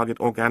designed to target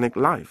organic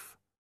life."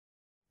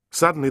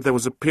 Suddenly there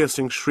was a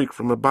piercing shriek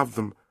from above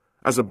them,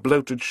 as a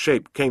bloated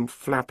shape came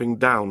flapping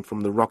down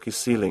from the rocky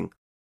ceiling.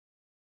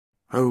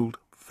 "Hold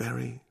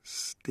very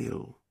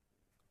still,"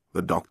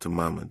 the doctor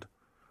murmured.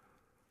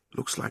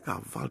 "Looks like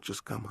our vulture's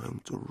come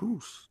home to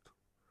roost."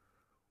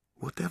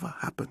 "Whatever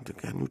happened to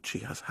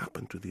Canucci has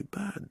happened to the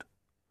bird,"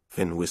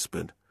 Finn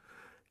whispered.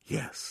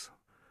 "Yes,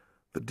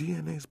 the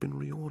DNA's been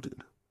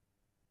reordered."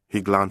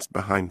 He glanced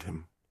behind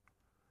him.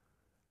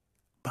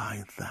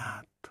 "By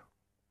that."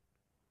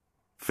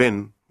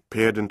 Finn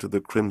peered into the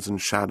crimson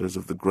shadows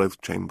of the growth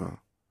chamber.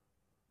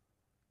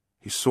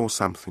 He saw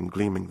something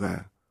gleaming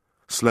there,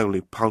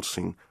 slowly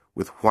pulsing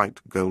with white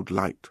gold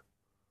light,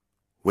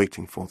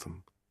 waiting for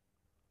them.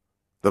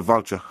 The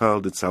vulture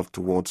hurled itself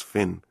towards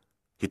Finn.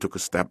 He took a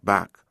step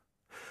back,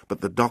 but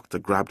the doctor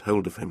grabbed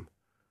hold of him.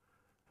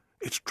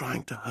 "It's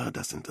trying to herd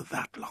us into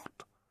that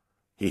lot,"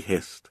 he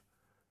hissed.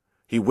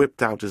 He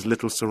whipped out his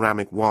little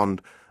ceramic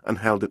wand and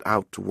held it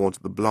out towards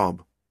the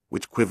blob,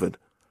 which quivered.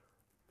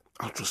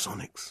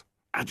 "Ultrasonics.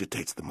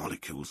 Agitates the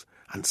molecules,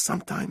 and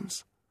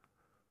sometimes—"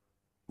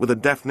 With a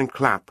deafening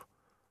clap,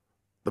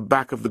 the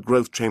back of the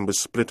growth chamber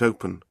split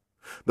open.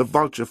 The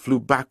vulture flew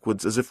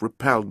backwards as if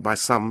repelled by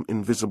some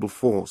invisible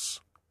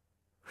force.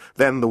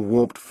 Then the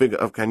warped figure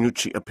of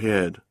Canucci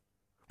appeared.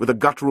 With a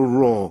guttural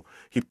roar,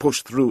 he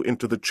pushed through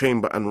into the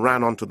chamber and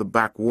ran onto the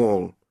back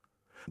wall.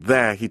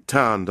 There he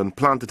turned and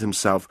planted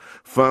himself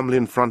firmly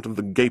in front of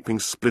the gaping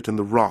split in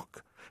the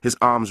rock, his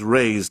arms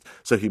raised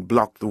so he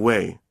blocked the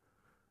way.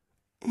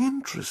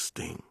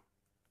 "Interesting."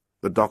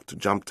 The doctor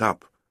jumped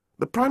up.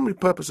 "The primary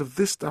purpose of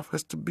this stuff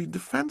has to be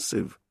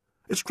defensive.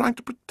 It's trying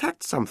to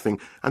protect something,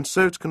 and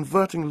so it's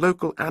converting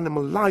local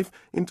animal life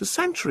into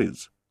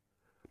sanctuaries.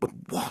 But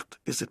what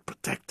is it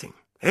protecting,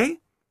 eh?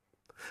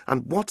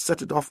 And what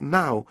set it off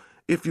now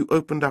if you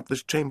opened up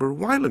this chamber a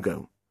while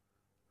ago?"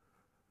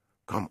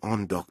 "Come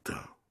on,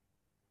 Doctor."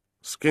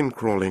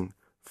 Skin-crawling,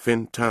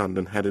 Finn turned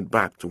and headed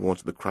back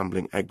towards the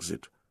crumbling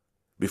exit,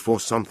 before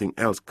something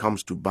else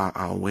comes to bar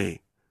our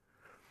way.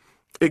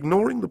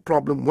 "Ignoring the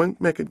problem won't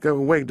make it go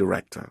away,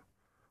 Director,"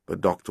 the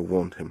doctor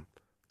warned him.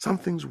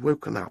 Something's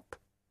woken up.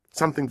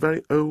 Something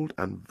very old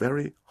and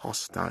very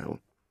hostile.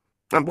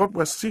 And what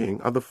we're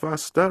seeing are the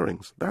first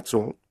stirrings, that's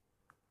all.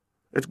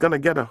 It's going to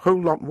get a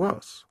whole lot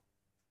worse.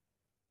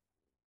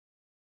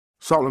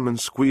 Solomon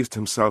squeezed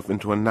himself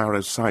into a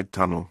narrow side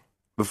tunnel.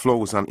 The floor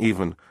was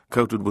uneven,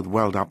 coated with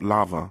welled-up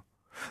lava.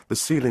 The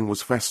ceiling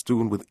was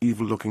festooned with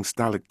evil-looking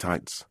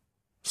stalactites.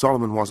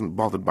 Solomon wasn't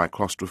bothered by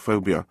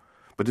claustrophobia,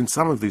 but in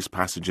some of these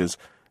passages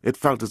it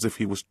felt as if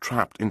he was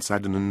trapped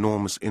inside an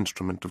enormous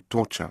instrument of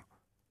torture.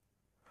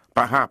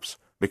 Perhaps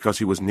because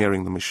he was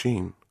nearing the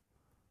machine.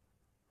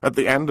 At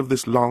the end of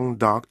this long,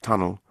 dark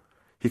tunnel,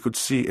 he could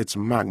see its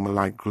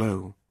magma-like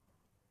glow.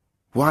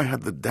 Why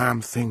had the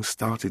damn thing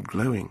started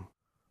glowing?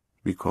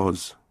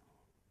 Because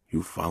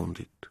you found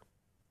it,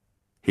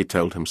 he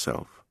told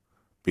himself.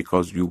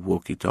 Because you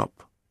woke it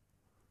up.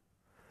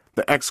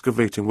 The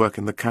excavating work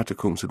in the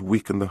catacombs had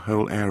weakened the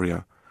whole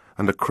area,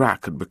 and a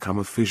crack had become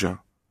a fissure.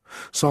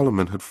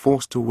 Solomon had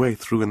forced a way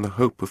through in the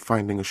hope of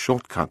finding a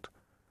shortcut.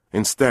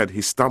 Instead,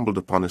 he stumbled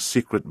upon a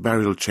secret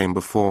burial chamber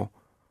for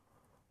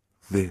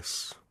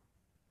this.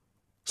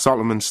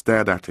 Solomon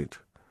stared at it,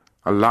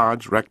 a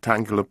large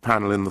rectangular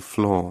panel in the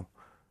floor,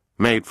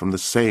 made from the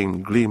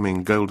same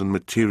gleaming golden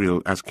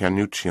material as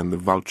Canucci and the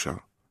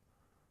vulture.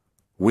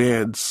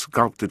 Weird,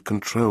 sculpted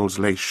controls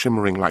lay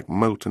shimmering like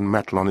molten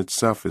metal on its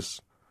surface.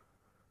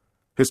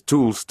 His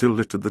tools still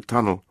littered the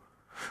tunnel.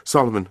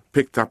 Solomon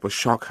picked up a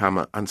shock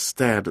hammer and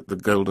stared at the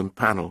golden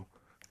panel.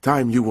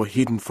 "Time you were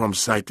hidden from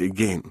sight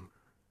again,"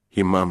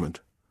 he murmured.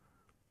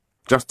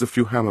 Just a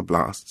few hammer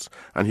blasts,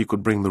 and he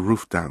could bring the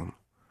roof down.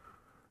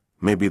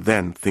 Maybe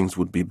then things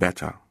would be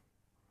better.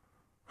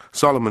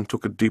 Solomon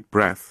took a deep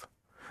breath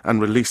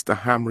and released a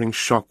hammering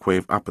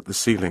shockwave up at the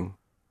ceiling.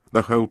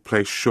 The whole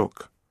place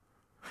shook.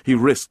 He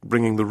risked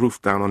bringing the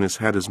roof down on his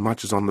head as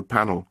much as on the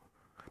panel,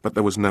 but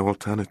there was no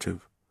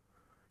alternative.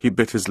 He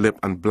bit his lip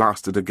and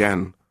blasted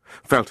again,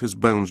 felt his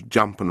bones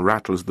jump and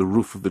rattle as the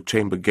roof of the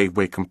chamber gave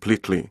way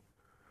completely.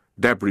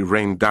 Debris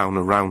rained down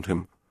around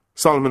him.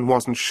 Solomon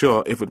wasn't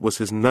sure if it was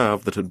his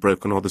nerve that had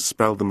broken or the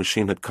spell the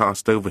machine had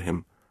cast over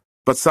him,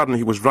 but suddenly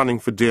he was running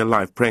for dear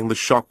life, praying the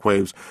shock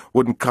waves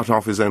wouldn't cut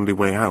off his only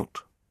way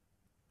out.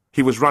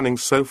 He was running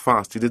so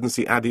fast he didn't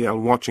see Adiel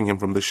watching him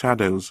from the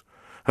shadows,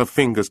 her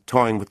fingers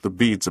toying with the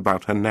beads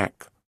about her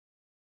neck.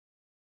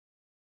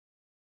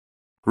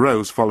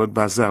 Rose followed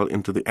Bazel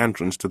into the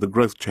entrance to the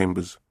growth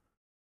chambers.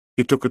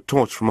 He took a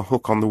torch from a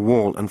hook on the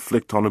wall and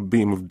flicked on a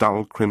beam of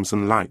dull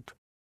crimson light.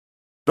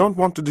 "Don't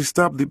want to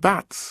disturb the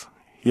bats,"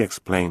 he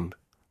explained.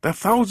 "There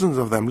are thousands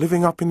of them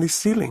living up in the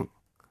ceiling."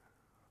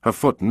 Her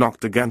foot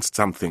knocked against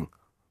something.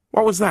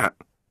 "What was that?"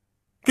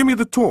 "Give me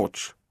the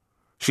torch."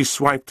 She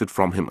swiped it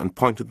from him and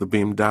pointed the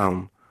beam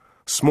down.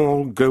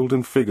 Small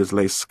golden figures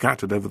lay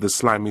scattered over the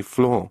slimy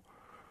floor.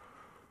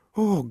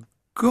 "Oh,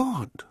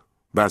 God,"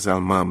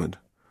 Bazel murmured.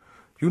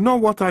 "You know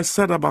what I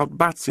said about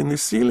bats in the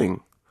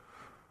ceiling?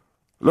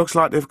 Looks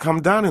like they've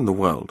come down in the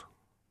world."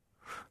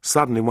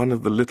 Suddenly one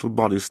of the little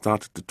bodies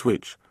started to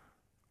twitch.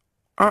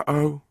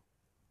 "Uh-oh."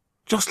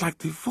 "Just like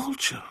the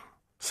vulture,"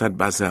 said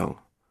Bazel.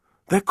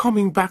 "They're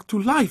coming back to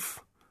life.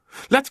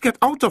 Let's get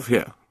out of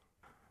here."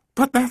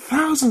 "But there are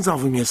thousands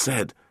of them, you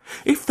said.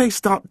 If they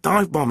start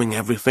dive-bombing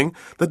everything,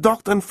 the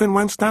Doctor and Finn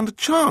won't stand a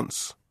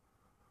chance."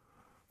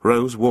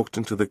 Rose walked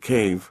into the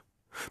cave,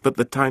 but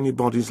the tiny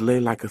bodies lay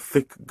like a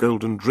thick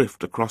golden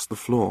drift across the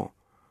floor.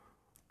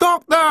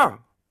 "Doctor!"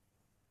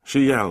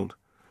 she yelled.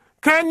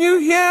 "Can you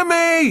hear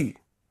me?"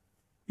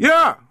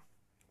 "Yeah,"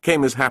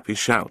 came his happy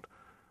shout.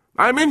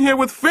 "I'm in here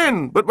with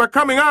Finn, but we're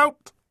coming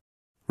out."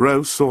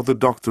 Rose saw the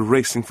Doctor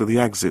racing for the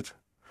exit.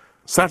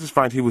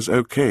 Satisfied he was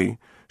okay,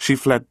 she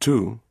fled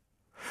too.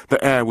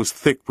 The air was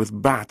thick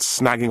with bats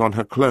snagging on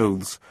her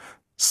clothes,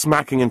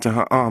 smacking into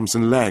her arms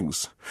and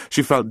legs.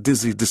 She felt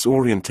dizzy,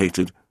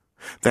 disorientated.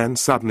 Then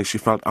suddenly she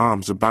felt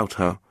arms about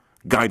her,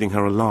 guiding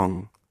her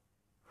along.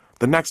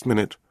 The next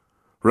minute,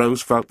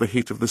 Rose felt the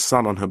heat of the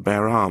sun on her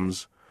bare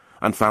arms,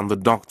 and found the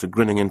Doctor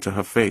grinning into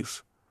her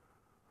face.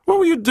 "What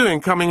were you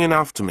doing coming in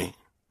after me?"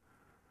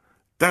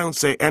 "Don't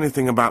say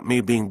anything about me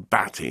being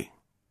batty,"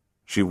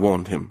 she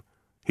warned him.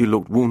 He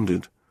looked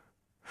wounded.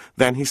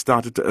 Then he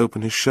started to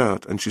open his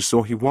shirt, and she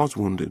saw he was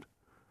wounded.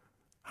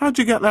 "How'd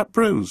you get that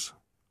bruise?"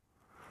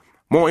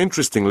 "More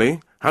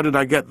interestingly, how did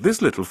I get this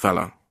little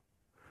fella?"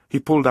 He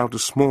pulled out a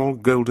small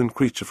golden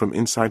creature from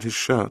inside his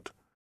shirt.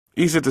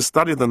 "Easier to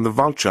study than the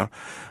vulture,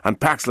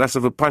 and packs less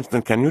of a punch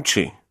than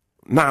Canucci.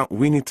 Now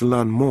we need to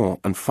learn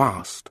more, and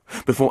fast,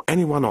 before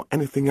anyone or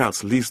anything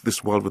else leaves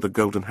this world with a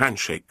golden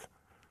handshake."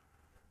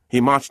 He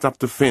marched up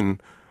to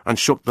Finn and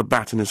shook the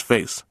bat in his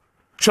face.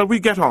 "Shall we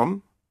get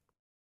on?"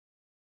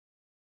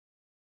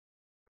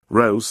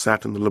 Rose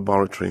sat in the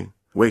laboratory,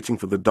 waiting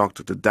for the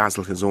Doctor to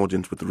dazzle his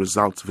audience with the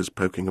results of his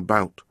poking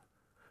about.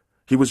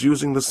 He was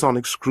using the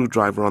sonic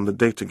screwdriver on the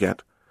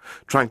data-get,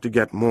 trying to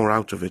get more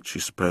out of it, she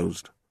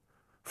supposed.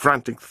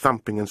 Frantic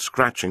thumping and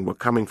scratching were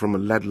coming from a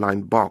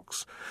lead-lined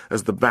box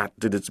as the bat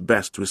did its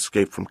best to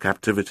escape from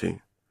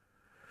captivity.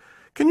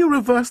 "Can you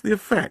reverse the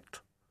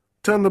effect?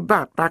 Turn the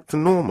bat back to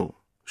normal?"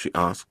 she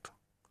asked.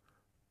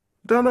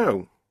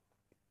 "Dunno,"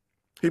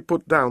 He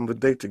put down the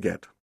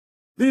dataget.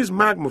 These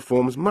magma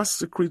forms must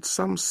secrete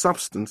some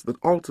substance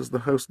that alters the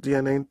host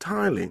DNA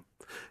entirely,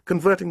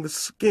 converting the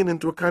skin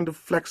into a kind of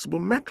flexible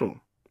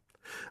metal.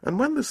 And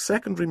when the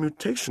secondary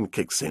mutation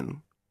kicks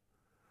in...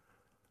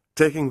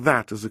 Taking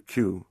that as a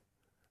cue,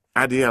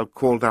 Adiel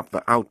called up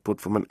the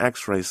output from an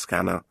X-ray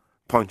scanner,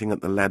 pointing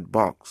at the lead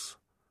box.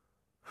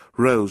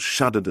 Rose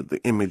shuddered at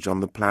the image on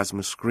the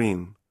plasma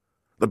screen.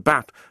 The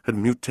bat had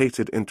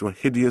mutated into a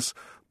hideous,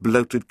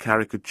 bloated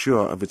caricature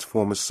of its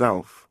former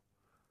self.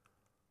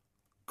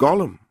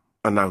 "Gollum,"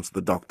 announced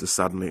the doctor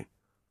suddenly.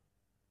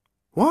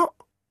 "What?"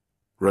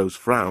 Rose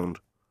frowned.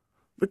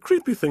 "The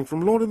creepy thing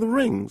from Lord of the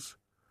Rings."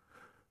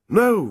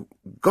 "No,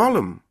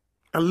 Gollum,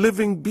 a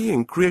living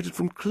being created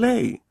from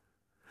clay."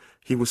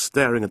 He was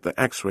staring at the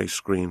X-ray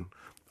screen.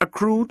 "A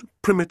crude,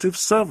 primitive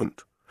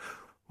servant.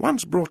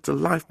 Once brought to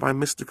life by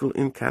mystical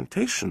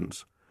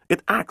incantations,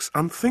 it acts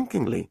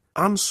unthinkingly,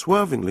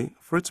 unswervingly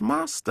for its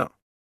master."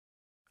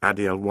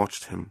 Adiel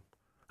watched him,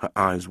 her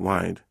eyes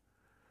wide.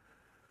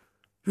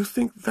 "You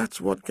think that's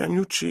what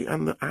Ganucci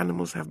and the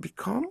animals have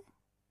become?"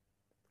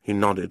 He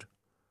nodded.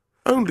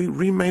 "Only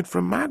remade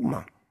from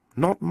magma,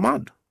 not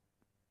mud."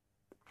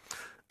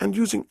 "And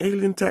using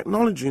alien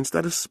technology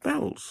instead of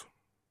spells,"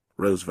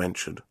 Rose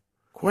ventured.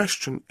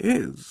 "Question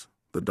is,"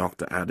 the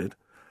doctor added,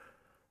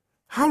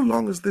 "how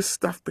long has this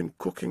stuff been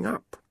cooking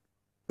up?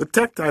 The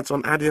tektites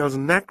on Adiel's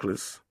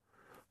necklace,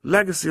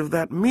 legacy of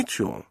that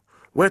meteor.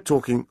 We're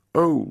talking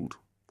old,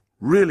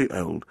 really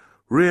old,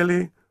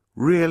 really,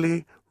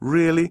 really,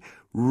 really,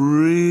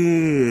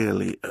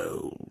 really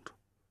old."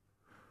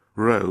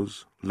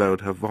 Rose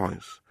lowered her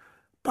voice.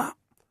 "But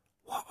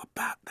what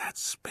about that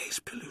space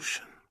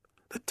pollution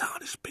the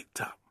TARDIS picked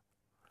up?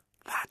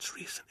 That's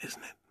recent,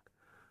 isn't it?"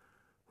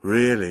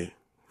 "Really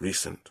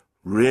recent.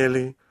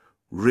 Really,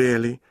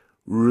 really,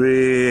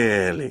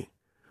 really.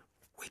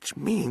 Which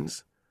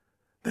means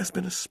there's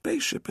been a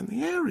spaceship in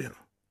the area."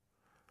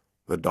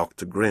 The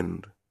doctor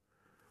grinned.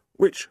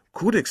 "Which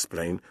could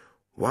explain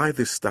why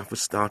this stuff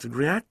has started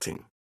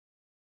reacting."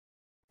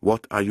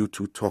 "What are you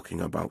two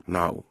talking about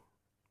now?"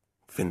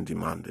 Finn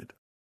demanded.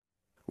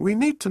 "We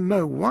need to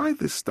know why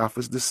this stuff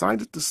has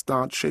decided to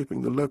start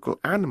shaping the local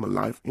animal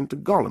life into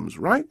golems,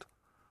 right?"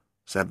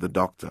 said the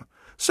doctor.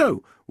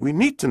 "So, we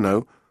need to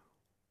know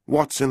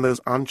what's in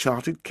those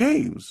uncharted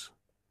caves."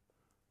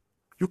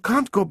 "You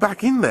can't go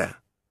back in there,"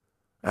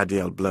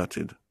 Adiel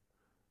blurted.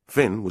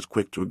 Finn was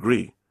quick to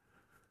agree.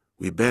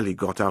 "We barely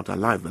got out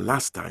alive the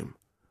last time."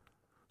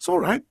 "It's all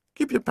right.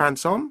 Keep your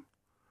pants on."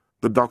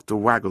 The doctor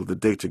waggled the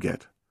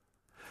dataget.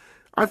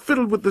 "I've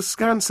fiddled with the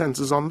scan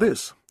sensors on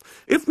this.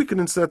 If we can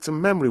insert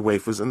some memory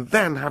wafers and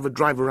then have a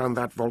drive around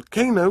that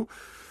volcano,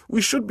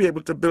 we should be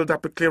able to build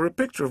up a clearer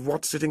picture of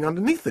what's sitting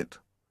underneath it."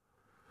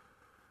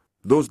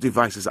 "Those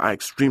devices are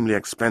extremely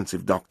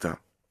expensive, Doctor,"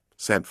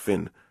 said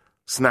Finn,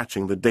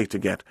 snatching the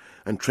dataget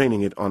and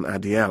training it on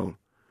Adiel.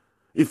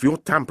 "If your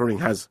tampering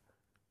has—"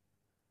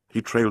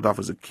 He trailed off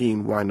as a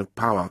keen whine of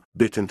power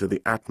bit into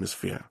the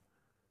atmosphere.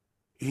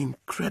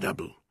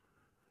 "Incredible.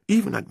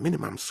 Even at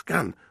minimum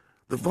scan,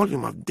 the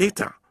volume of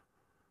data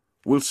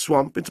will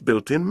swamp its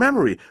built-in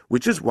memory,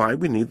 which is why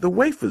we need the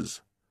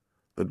wafers."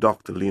 The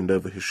doctor leaned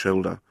over his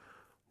shoulder.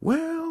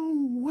 Well,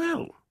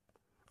 well.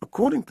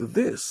 According to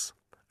this,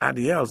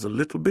 Adiel's a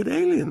little bit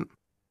alien."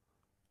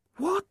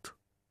 "What?"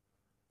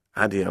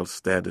 Adiel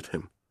stared at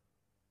him.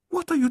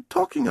 "What are you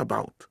talking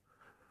about?"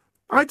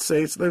 "I'd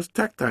say it's those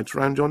tektites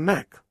round your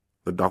neck,"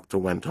 the doctor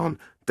went on,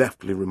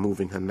 deftly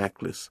removing her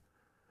necklace.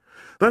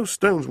 "Those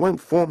stones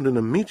weren't formed in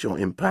a meteor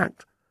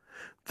impact.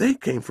 They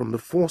came from the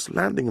forced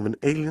landing of an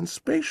alien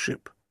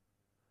spaceship."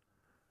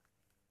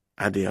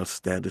 Adiel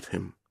stared at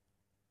him,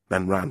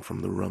 then ran from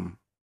the room.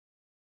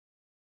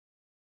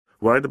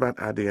 Worried about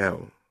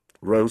Adiel,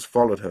 Rose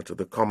followed her to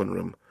the common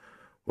room,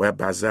 where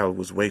Bazel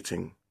was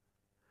waiting.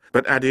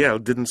 But Adiel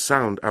didn't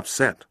sound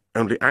upset,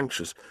 only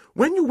anxious.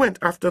 "When you went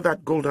after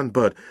that golden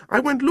bird,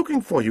 I went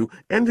looking for you,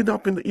 ended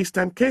up in the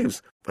eastern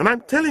caves. And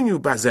I'm telling you,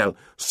 Bazel,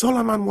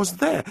 Solomon was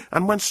there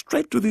and went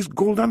straight to this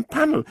golden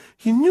panel.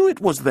 He knew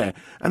it was there,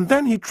 and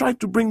then he tried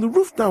to bring the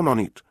roof down on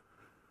it."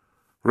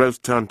 Rose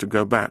turned to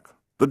go back.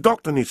 "The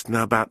doctor needs to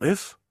know about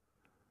this."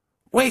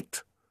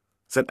 "Wait,"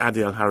 said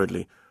Adiel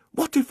hurriedly.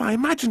 "What if I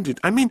imagined it?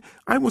 I mean,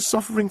 I was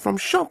suffering from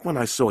shock when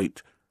I saw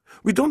it.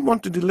 We don't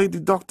want to delay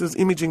the doctors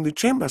imaging the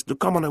chambers to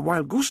come on a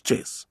wild goose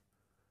chase."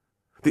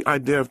 The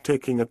idea of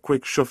taking a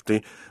quick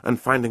shufti and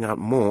finding out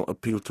more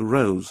appealed to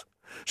Rose.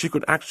 She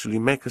could actually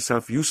make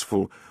herself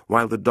useful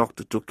while the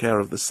doctor took care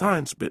of the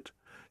science bit.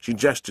 She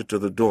gestured to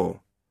the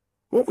door.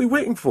 "What are we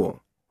waiting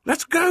for?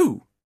 Let's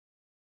go!"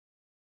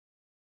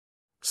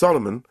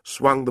 Solomon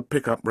swung the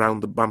pickup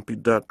round the bumpy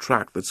dirt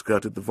track that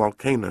skirted the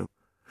volcano.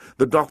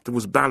 The doctor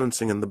was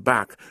balancing in the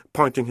back,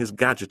 pointing his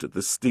gadget at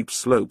the steep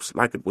slopes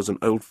like it was an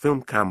old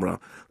film camera,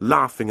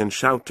 laughing and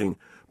shouting,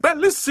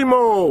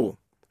 "Bellissimo!"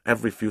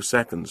 every few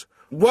seconds.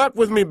 "Work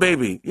with me,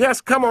 baby. Yes,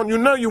 come on, you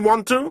know you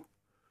want to."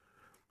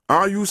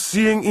 "Are you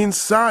seeing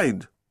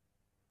inside?"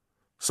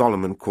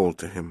 Solomon called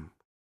to him.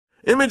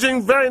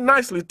 "Imaging very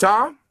nicely,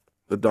 Tar,"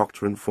 the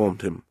doctor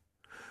informed him.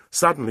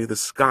 Suddenly the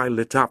sky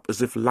lit up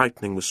as if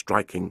lightning was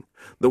striking.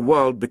 The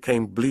world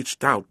became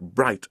bleached out,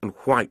 bright and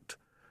white.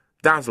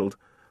 Dazzled,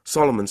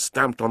 Solomon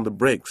stamped on the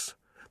brakes.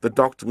 The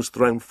doctor was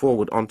thrown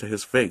forward onto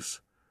his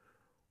face.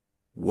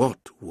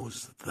 "What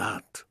was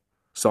that?"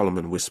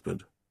 Solomon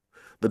whispered.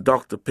 The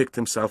doctor picked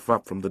himself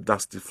up from the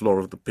dusty floor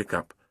of the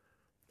pickup.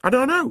 "I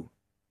don't know,"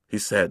 he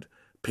said,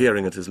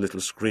 peering at his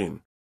little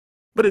screen.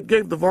 "But it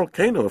gave the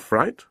volcano a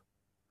fright."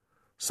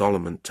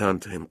 Solomon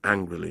turned to him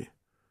angrily.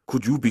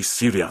 "Could you be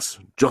serious,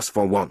 just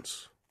for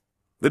once?"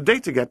 "The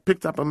data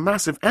picked up a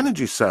massive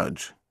energy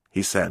surge,"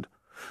 he said.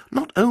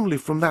 "Not only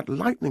from that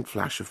lightning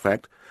flash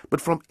effect,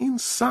 but from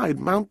inside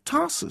Mount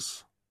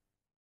Tarsus."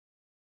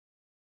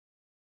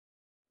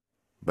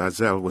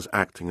 Bazel was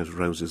acting as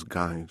Rose's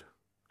guide.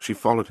 She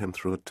followed him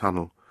through a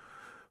tunnel,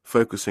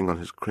 focusing on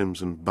his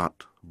crimson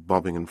butt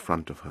bobbing in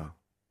front of her.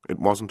 It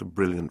wasn't a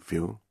brilliant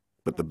view,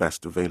 but the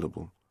best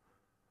available.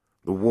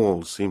 The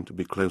walls seemed to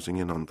be closing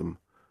in on them,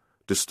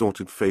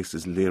 distorted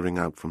faces leering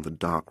out from the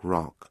dark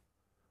rock.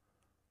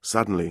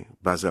 Suddenly,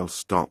 Bazel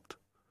stopped.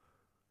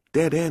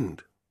 "Dead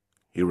end,"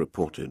 he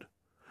reported.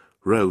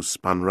 Rose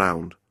spun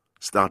round,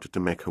 started to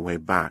make her way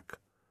back,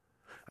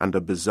 and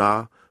a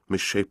bizarre,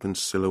 misshapen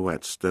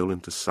silhouette stole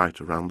into sight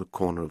around the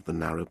corner of the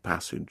narrow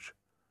passage.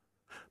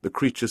 The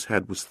creature's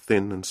head was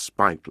thin and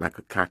spiked like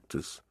a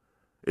cactus.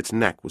 Its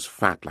neck was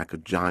fat like a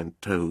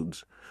giant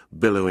toad's,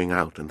 billowing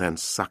out and then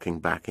sucking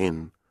back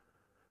in.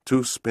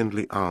 Two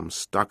spindly arms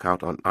stuck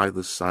out on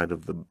either side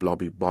of the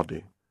blobby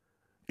body,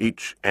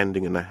 each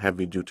ending in a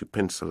heavy-duty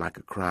pincer like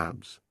a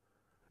crab's.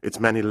 Its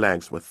many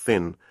legs were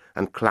thin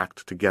and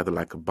clacked together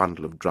like a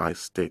bundle of dry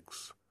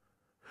sticks.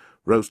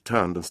 Rose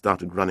turned and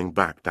started running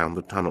back down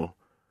the tunnel.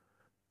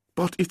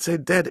 "But it's a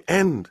dead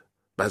end,"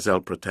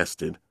 Bazel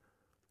protested.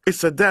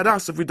 "It's a dead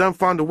us if we don't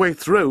find a way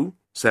through,"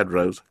 said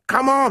Rose.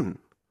 "Come on!"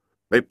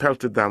 They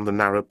pelted down the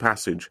narrow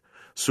passage.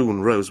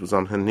 Soon Rose was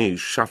on her knees,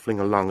 shuffling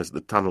along as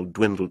the tunnel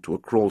dwindled to a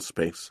crawl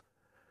space.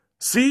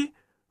 "See?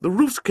 The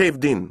roof's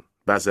caved in,"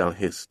 Bazel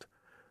hissed.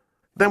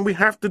 "Then we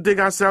have to dig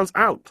ourselves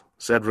out,"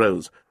 said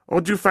Rose. "Or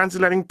do you fancy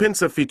letting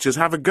pincer features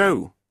have a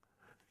go?"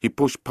 He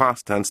pushed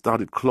past her and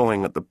started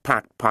clawing at the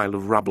packed pile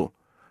of rubble,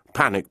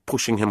 panic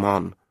pushing him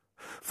on.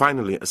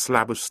 Finally, a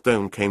slab of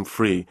stone came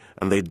free,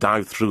 and they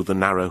dived through the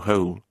narrow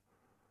hole.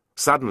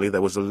 Suddenly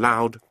there was a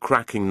loud,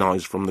 cracking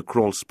noise from the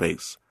crawl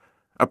space.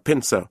 A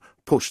pincer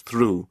pushed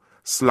through,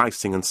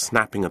 slicing and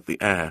snapping at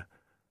the air.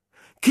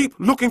 "Keep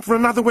looking for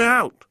another way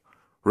out,"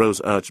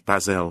 Rose urged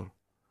Bazel.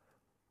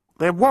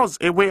 "There was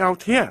a way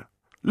out here.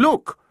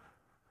 Look,"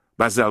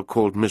 Bazel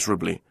called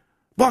miserably.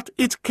 "But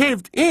it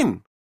caved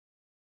in."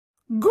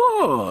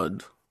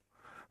 "Good.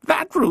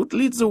 That route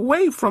leads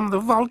away from the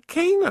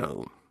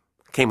volcano,"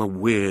 came a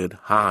weird,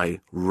 high,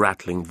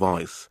 rattling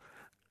voice.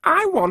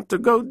 "I want to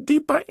go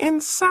deeper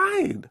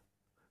inside."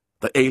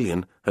 The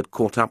alien had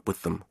caught up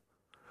with them.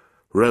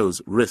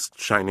 Rose risked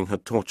shining her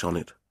torch on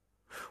it.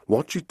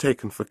 What she'd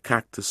taken for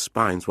cactus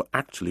spines were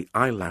actually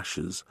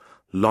eyelashes,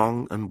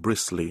 long and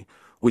bristly,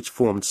 which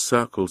formed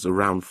circles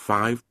around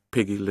 5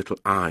 piggy little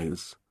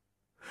eyes.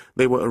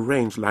 They were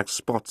arranged like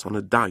spots on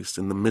a dice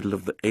in the middle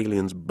of the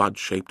alien's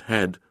bud-shaped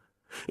head.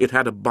 It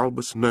had a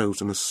bulbous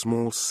nose and a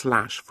small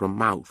slash for a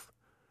mouth.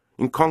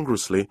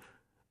 Incongruously,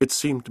 it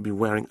seemed to be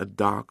wearing a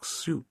dark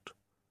suit.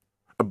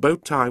 A bow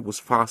tie was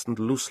fastened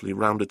loosely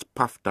round its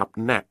puffed-up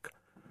neck,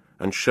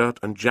 and shirt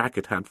and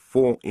jacket had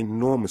 4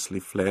 enormously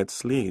flared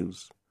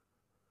sleeves.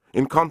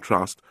 In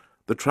contrast,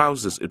 the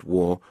trousers it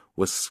wore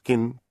were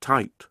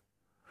skin-tight.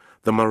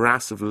 The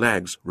morass of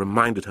legs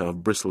reminded her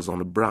of bristles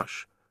on a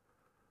brush.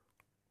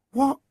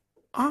 "What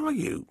are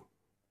you?"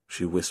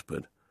 she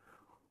whispered.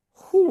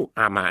 "Who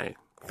am I?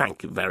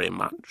 Thank you very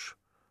much,"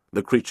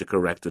 the creature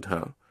corrected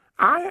her.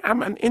 "I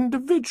am an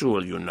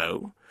individual, you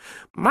know.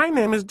 My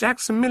name is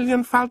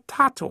Jacksonmillion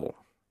Faltato."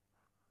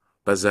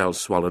 Bazel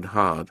swallowed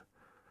hard.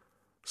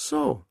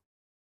 "So,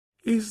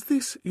 is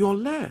this your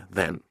lair,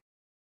 then?"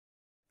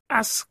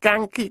 "A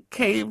skanky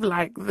cave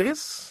like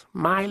this,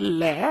 my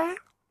lair?"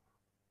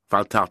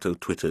 Faltato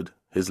twittered,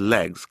 his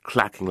legs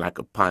clacking like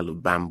a pile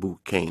of bamboo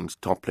canes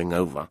toppling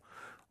over.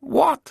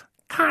 "What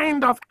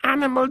kind of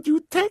animal do you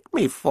take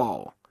me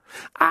for?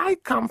 I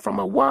come from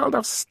a world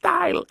of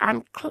style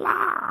and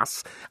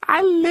class.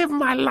 I live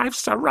my life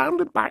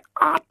surrounded by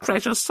art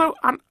treasures so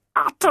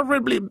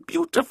unutterably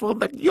beautiful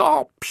that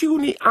your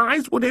puny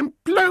eyes would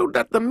implode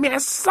at the mere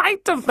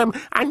sight of them,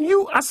 and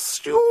you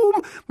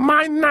assume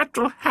my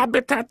natural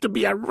habitat to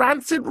be a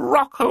rancid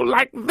rock-hole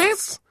like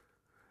this?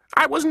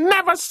 I was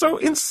never so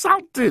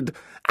insulted,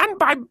 and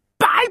by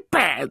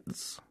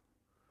bipeds!"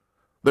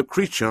 The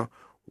creature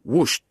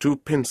whooshed 2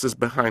 pincers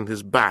behind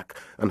his back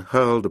and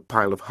hurled a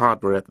pile of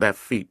hardware at their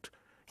feet.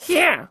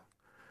 "Here!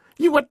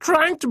 You were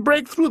trying to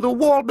break through the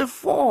wall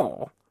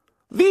before.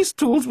 These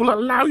tools will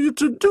allow you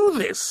to do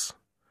this."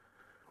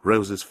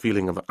 Rose's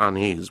feeling of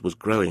unease was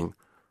growing.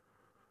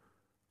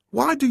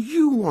 "Why do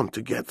you want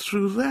to get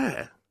through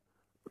there?"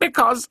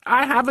 "Because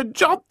I have a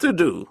job to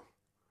do."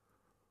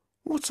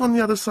 "What's on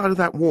the other side of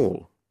that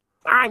wall?"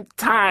 "I'm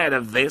tired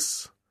of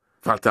this."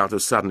 Faltato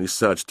suddenly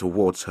surged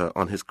towards her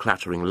on his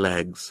clattering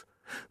legs.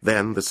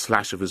 Then the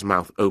slash of his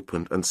mouth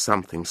opened and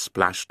something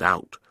splashed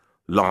out,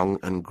 long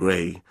and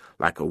grey,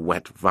 like a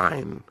wet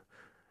vine.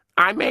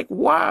 "I make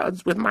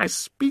words with my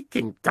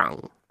speaking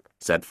tongue,"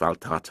 said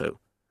Faltato.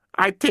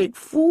 "I take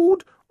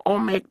food or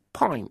make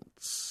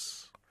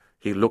points."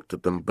 He looked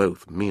at them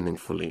both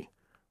meaningfully.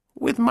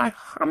 "With my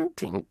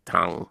hunting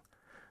tongue.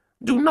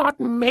 Do not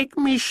make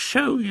me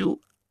show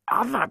you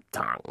other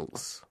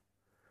tongues."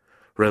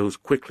 Rose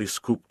quickly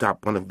scooped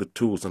up one of the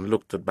tools and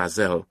looked at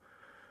Bazel.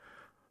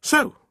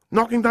 "So,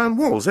 knocking down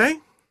walls, eh?"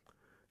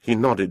 He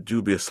nodded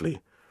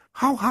dubiously.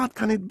 "How hard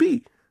can it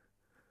be?"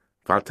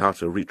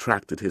 Faltato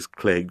retracted his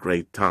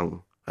clay-grey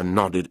tongue and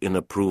nodded in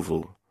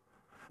approval.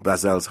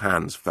 Bazel's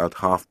hands felt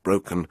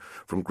half-broken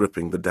from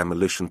gripping the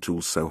demolition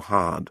tool so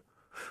hard.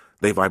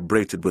 They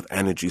vibrated with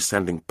energy,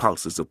 sending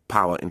pulses of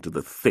power into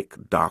the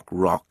thick, dark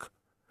rock.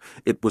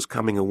 It was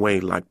coming away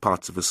like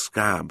parts of a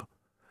scab,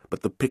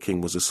 but the picking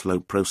was a slow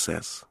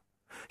process.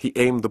 He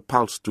aimed the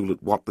pulse tool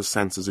at what the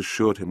senses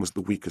assured him was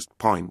the weakest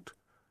point,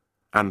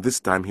 and this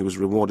time he was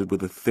rewarded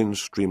with a thin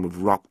stream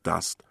of rock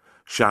dust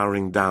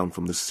showering down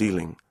from the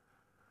ceiling.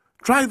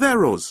 "Try there,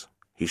 Rose,"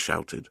 he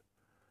shouted.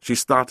 She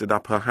started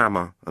up her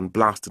hammer and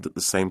blasted at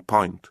the same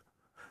point.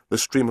 The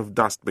stream of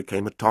dust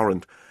became a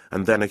torrent,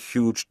 and then a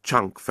huge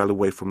chunk fell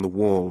away from the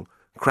wall,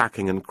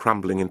 cracking and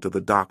crumbling into the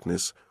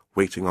darkness,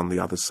 waiting on the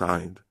other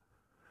side.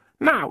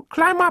 "Now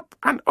climb up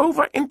and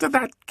over into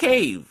that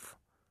cave,"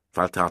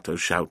 Faltato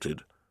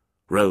shouted.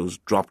 Rose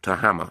dropped her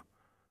hammer.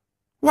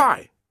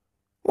 "Why?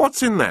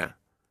 What's in there?"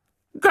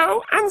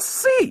 "Go and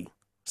see,"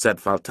 said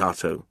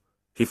Faltato.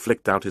 He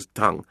flicked out his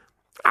tongue.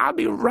 "I'll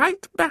be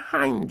right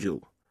behind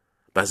you."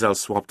 Bazel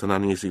swapped an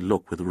uneasy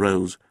look with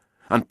Rose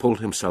and pulled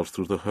himself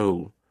through the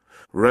hole.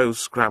 Rose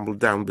scrambled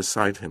down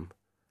beside him.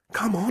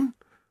 "Come on,"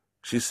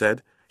 she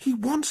said. "He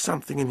wants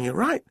something in here,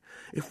 right?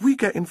 If we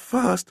get in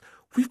first,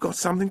 we've got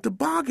something to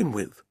bargain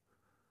with."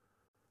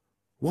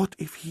 "What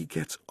if he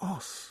gets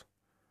us?"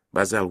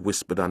 Bazel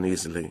whispered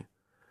uneasily.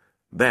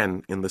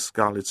 Then, in the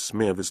scarlet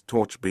smear of his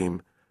torch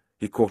beam,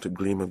 he caught a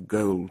gleam of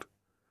gold.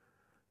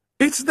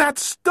 "It's that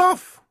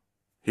stuff!"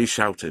 he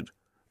shouted.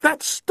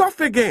 "That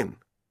stuff again!"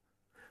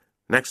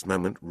 Next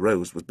moment,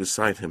 Rose was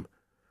beside him.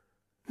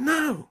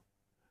 "No,"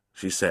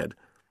 she said.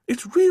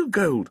 "It's real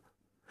gold,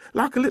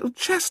 like a little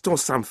chest or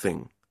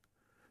something."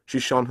 She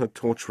shone her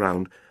torch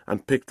round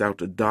and picked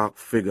out a dark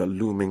figure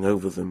looming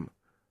over them.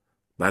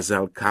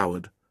 Bazel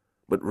cowered,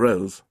 but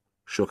Rose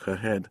shook her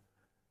head.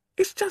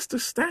 "It's just a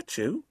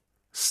statue."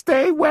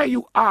 "Stay where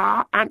you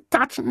are and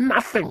touch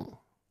nothing,"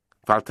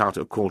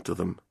 Faltato called to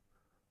them.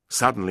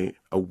 Suddenly,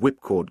 a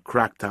whipcord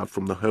cracked out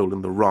from the hole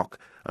in the rock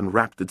and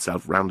wrapped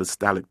itself round a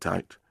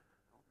stalactite.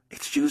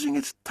 "It's using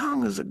its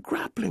tongue as a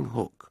grappling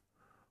hook,"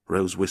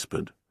 Rose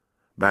whispered.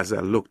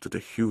 Bazel looked at a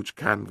huge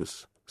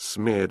canvas,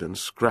 smeared and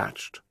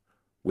scratched,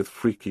 with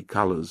freaky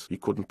colours he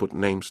couldn't put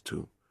names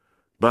to,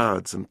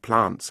 birds and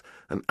plants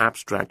and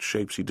abstract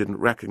shapes he didn't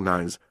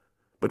recognize,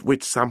 but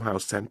which somehow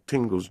sent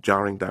tingles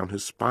jarring down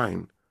his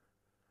spine.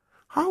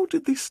 "How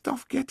did this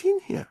stuff get in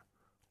here,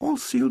 all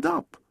sealed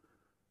up?"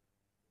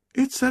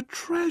 "It's a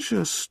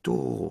treasure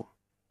store,"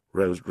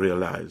 Rose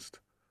realized.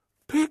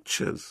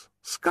 "Pictures,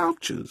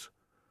 sculptures."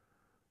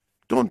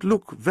 "Don't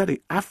look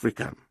very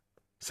African,"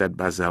 said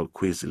Bazel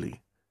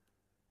queasily.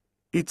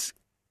 "It's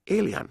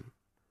alien,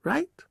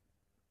 right?"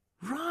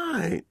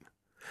 "Right.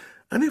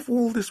 And if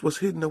all this was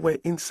hidden away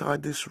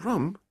inside this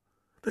room,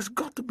 there's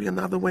got to be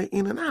another way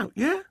in and out,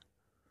 yeah?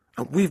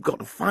 And we've got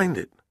to find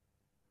it."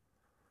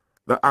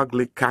 The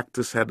ugly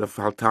cactus head of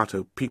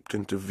Faltato peeped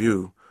into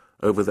view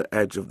over the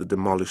edge of the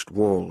demolished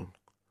wall.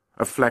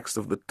 A flex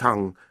of the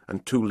tongue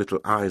and two little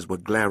eyes were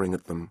glaring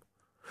at them.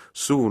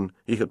 Soon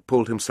he had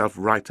pulled himself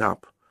right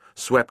up,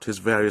 swept his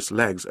various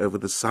legs over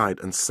the side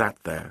and sat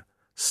there,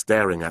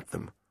 staring at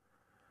them.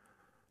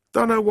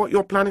 "Don't know what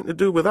you're planning to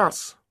do with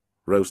us,"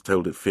 Rose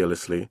told it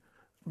fearlessly,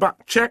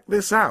 "but check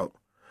this out.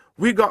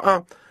 We got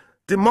a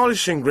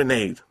demolishing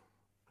grenade."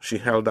 She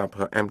held up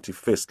her empty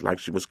fist like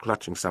she was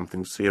clutching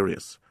something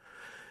serious.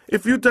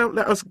 "If you don't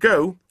let us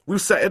go, we'll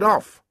set it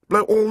off,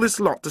 blow all this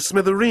lot to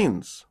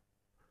smithereens."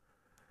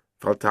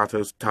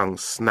 Faltato's tongue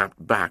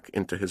snapped back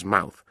into his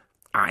mouth.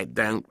 "I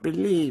don't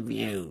believe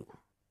you,"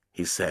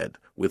 he said,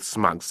 with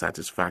smug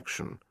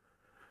satisfaction.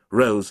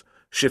 Rose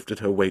shifted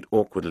her weight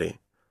awkwardly.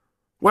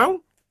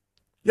 "Well,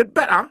 you'd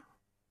better."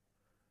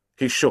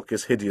 He shook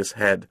his hideous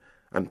head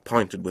and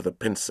pointed with a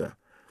pincer.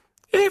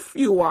 "If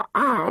you were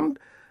armed,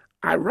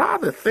 I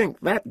rather think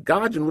that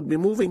guardian would be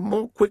moving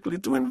more quickly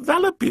to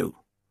envelop you."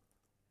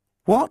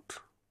 "What?"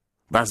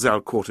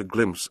 Bazel caught a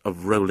glimpse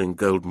of rolling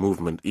gold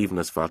movement even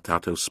as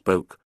Faltato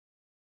spoke.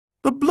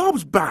 "The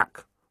blob's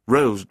back!"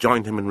 Rose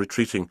joined him in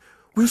retreating.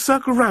 "We'll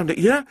circle round it,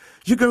 yeah?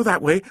 You go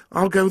that way,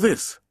 I'll go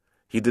this."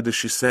 He did as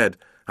she said,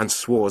 and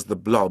swore as the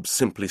blob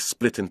simply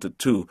split into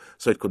two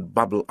so it could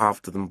bubble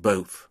after them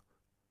both.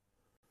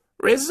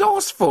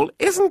 "Resourceful,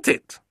 isn't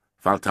it?"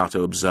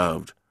 Faltato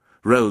observed.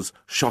 Rose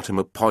shot him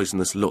a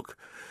poisonous look.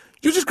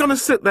 "You just gonna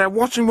sit there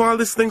watching while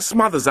this thing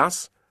smothers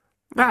us?"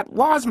 That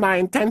was my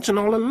intention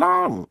all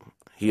along,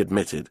 he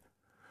admitted.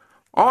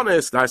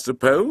 Honest, I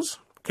suppose,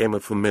 came a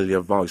familiar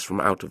voice from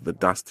out of the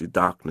dusty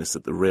darkness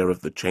at the rear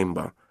of the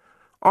chamber.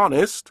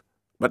 Honest,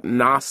 but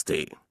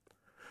nasty.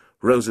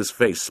 Rose's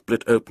face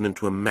split open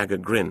into a mega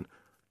grin.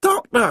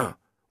 Doctor,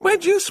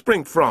 where'd you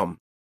spring from?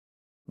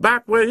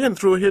 Back way in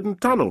through a hidden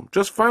tunnel.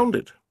 Just found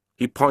it.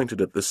 He pointed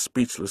at the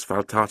speechless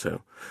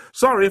Faltato.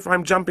 Sorry if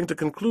I'm jumping to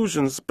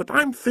conclusions, but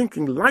I'm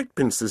thinking light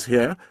pincers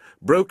here.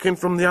 Broke in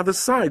from the other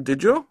side,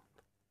 did you?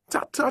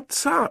 Tut, tut,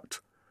 tut.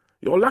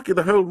 You're lucky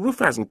the whole roof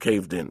hasn't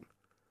caved in.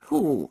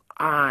 Who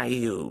are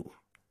you?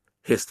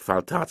 Hissed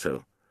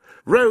Faltato.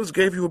 Rose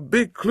gave you a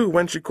big clue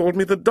when she called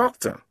me the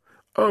doctor.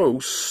 Oh,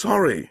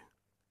 sorry.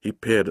 He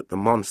peered at the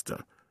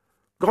monster.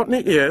 Got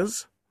any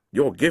ears?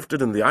 You're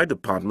gifted in the eye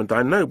department,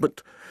 I know,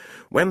 but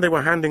when they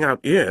were handing out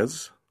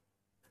ears...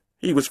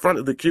 He was front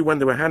of the queue when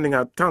they were handing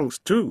out tongues,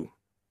 too,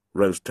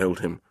 Rose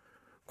told him.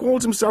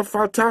 Calls himself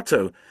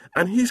Faltato,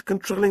 and he's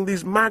controlling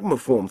these magma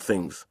form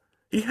things.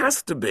 He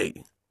has to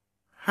be.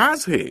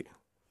 Has he?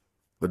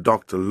 The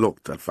doctor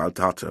looked at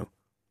Faltato.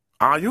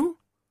 Are you?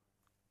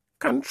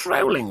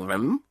 Controlling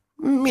them?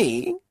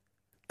 Me?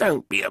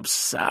 Don't be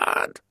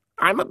absurd.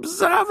 I'm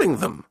observing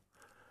them.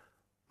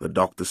 The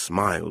doctor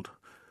smiled.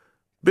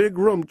 Big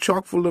room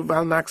chock full of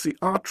Valnaxi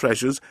art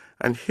treasures,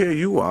 and here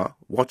you are,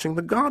 watching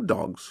the guard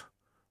dogs.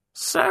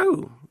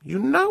 So, you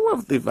know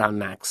of the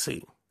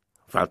Valnaxi,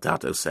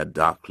 Faltato said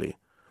darkly.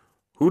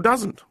 Who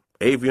doesn't?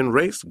 Avian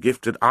race,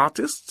 gifted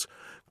artists,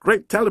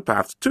 great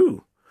telepaths,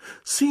 too.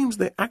 Seems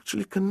they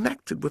actually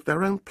connected with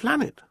their own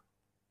planet.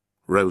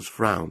 Rose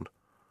frowned.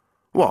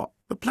 What,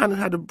 the planet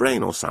had a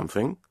brain or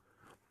something?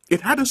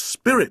 It had a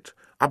spirit,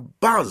 a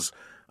buzz,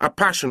 a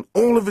passion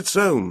all of its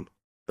own.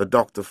 The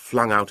doctor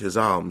flung out his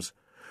arms.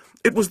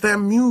 It was their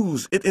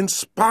muse. It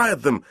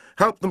inspired them,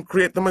 helped them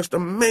create the most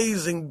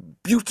amazing,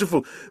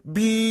 beautiful,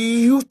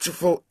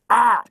 beautiful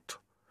art.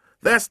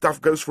 Their stuff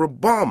goes for a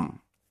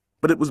bomb.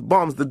 But it was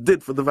bombs that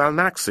did for the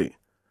Valnaxi.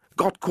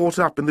 Got caught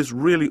up in this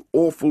really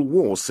awful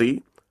war,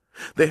 see?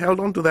 They held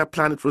on to their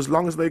planet for as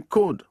long as they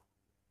could.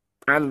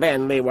 And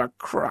then they were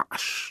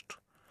crushed,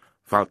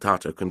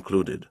 Faltato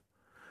concluded.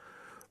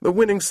 The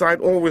winning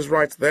side always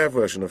writes their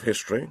version of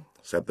history,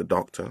 said the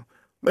doctor.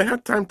 They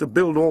had time to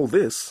build all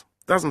this.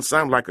 Doesn't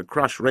sound like a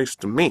crush race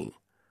to me.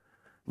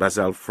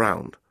 Bazel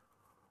frowned.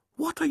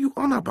 What are you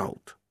on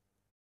about?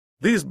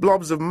 These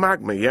blobs of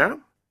magma, yeah?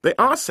 They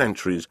are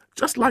sentries,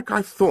 just like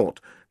I thought,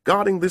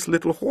 guarding this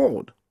little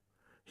horde.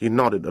 He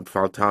nodded at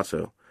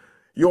Faltato.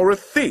 You're a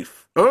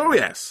thief. Oh,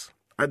 yes.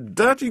 A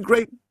dirty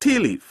great tea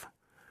leaf.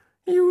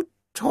 You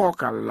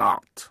talk a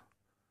lot,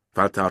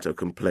 Faltato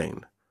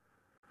complained.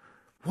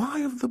 Why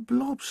have the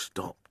blobs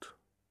stopped?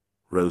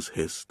 Rose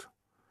hissed.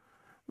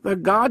 The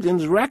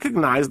Guardians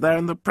recognize they're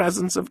in the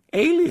presence of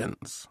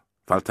aliens,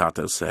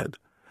 Faltato said.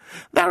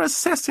 They're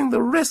assessing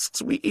the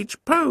risks we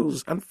each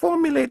pose and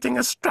formulating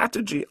a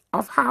strategy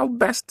of how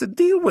best to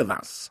deal with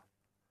us.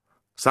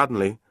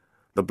 Suddenly,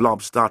 the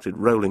blob started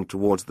rolling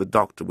towards the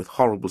doctor with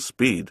horrible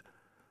speed.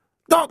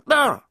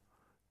 Doctor!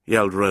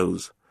 Yelled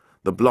Rose.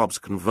 The blobs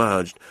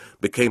converged,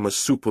 became a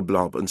super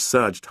blob, and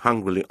surged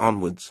hungrily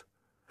onwards.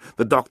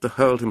 The doctor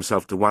hurled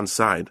himself to one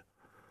side.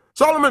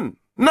 Solomon!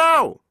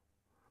 Now!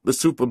 The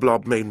super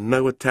blob made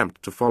no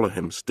attempt to follow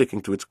him,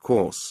 sticking to its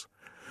course.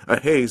 A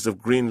haze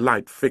of green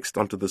light fixed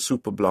onto the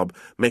super blob,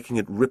 making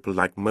it ripple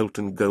like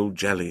molten gold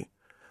jelly.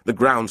 The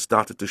ground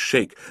started to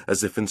shake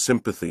as if in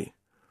sympathy.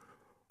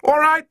 All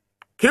right,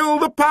 kill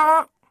the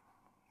power,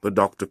 the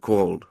doctor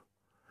called.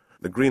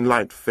 The green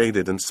light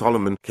faded and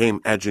Solomon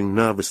came edging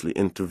nervously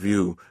into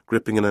view,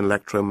 gripping an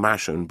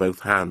electro-masher in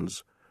both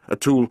hands, a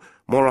tool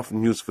more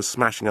often used for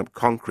smashing up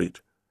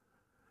concrete.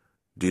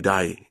 Did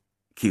I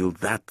kill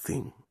that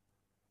thing?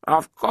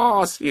 Of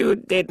course you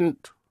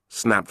didn't,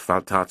 snapped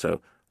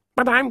Faltato.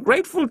 But I'm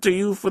grateful to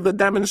you for the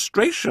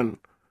demonstration.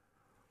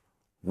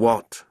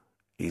 What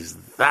is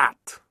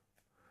that?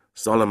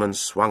 Solomon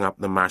swung up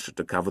the masher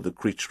to cover the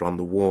creature on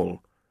the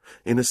wall.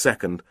 In a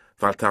second,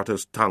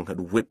 Faltato's tongue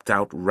had whipped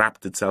out,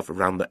 wrapped itself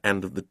around the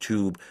end of the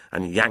tube,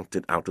 and yanked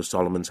it out of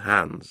Solomon's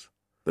hands.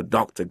 The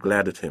doctor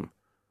glared at him.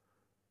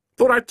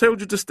 Thought I told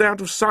you to stay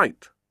out of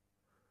sight.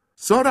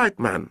 It's all right,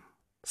 man,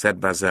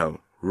 said Bazel,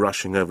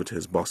 rushing over to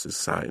his boss's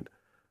side.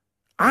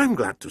 I'm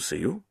glad to see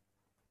you.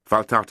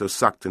 Faltato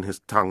sucked in his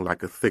tongue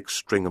like a thick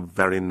string of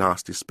very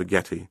nasty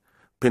spaghetti,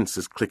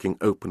 pincers clicking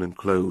open and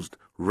closed,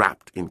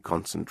 wrapped in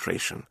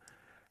concentration.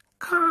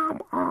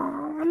 Come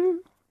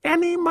on,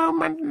 any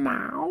moment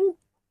now.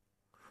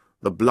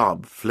 The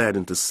blob flared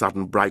into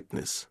sudden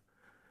brightness.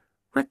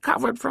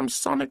 Recovered from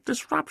sonic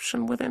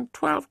disruption within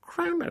 12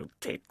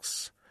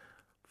 chronoticks,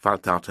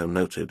 Faltato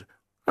noted.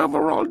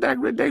 Overall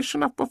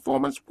degradation of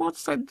performance would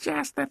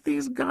suggest that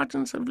these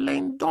guardians have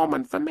lain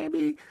dormant for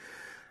maybe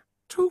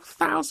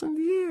 2,000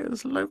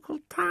 years local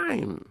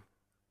time.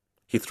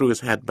 He threw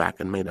his head back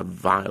and made a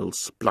vile,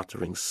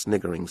 spluttering,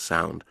 sniggering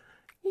sound.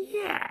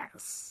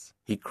 Yes,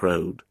 he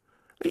crowed.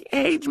 The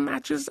age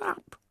matches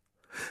up.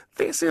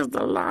 This is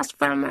the last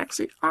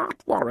Valnaxi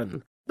art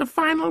warren, The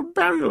final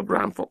burial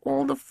ground for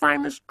all the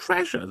finest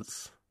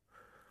treasures.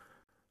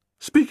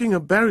 Speaking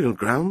of burial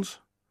grounds,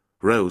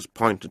 Rose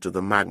pointed to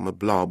the magma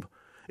blob.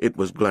 It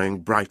was glowing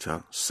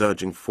brighter,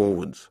 surging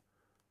forwards.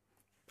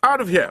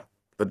 Out of here!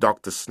 The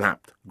doctor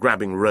snapped,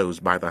 grabbing Rose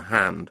by the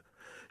hand.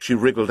 She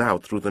wriggled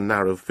out through the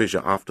narrow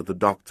fissure after the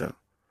doctor.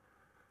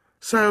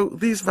 So,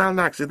 these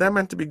Valnaxi, they're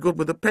meant to be good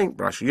with a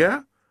paintbrush,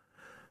 yeah?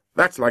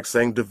 That's like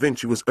saying Da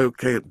Vinci was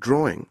okay at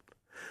drawing.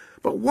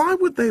 But why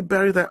would they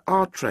bury their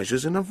art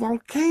treasures in a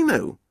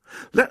volcano,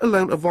 let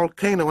alone a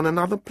volcano on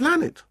another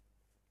planet?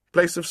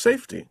 Place of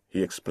safety,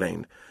 he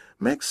explained.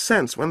 Makes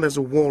sense when there's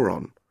a war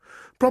on.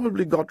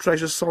 Probably got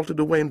treasures salted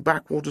away in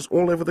backwaters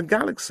all over the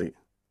galaxy.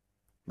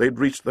 They'd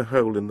reached the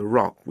hole in the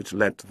rock which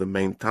led to the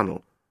main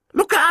tunnel.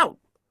 Look out!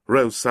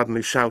 Rose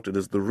suddenly shouted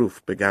as the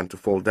roof began to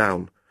fall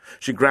down.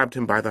 She grabbed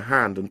him by the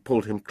hand and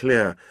pulled him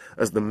clear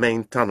as the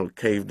main tunnel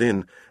caved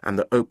in and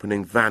the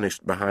opening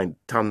vanished behind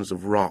tons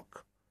of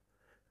rock.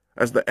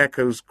 As the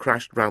echoes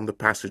crashed round the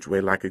passageway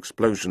like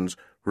explosions,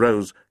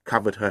 Rose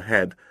covered her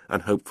head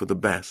and hoped for the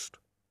best.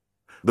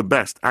 The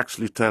best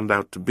actually turned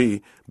out to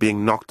be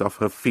being knocked off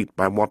her feet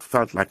by what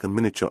felt like a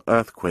miniature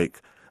earthquake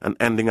and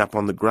ending up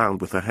on the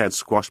ground with her head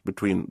squashed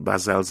between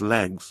Bazel's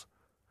legs.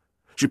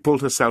 She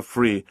pulled herself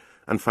free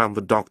and found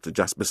the doctor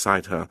just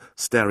beside her,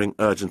 staring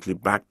urgently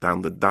back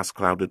down the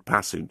dust-clouded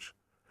passage.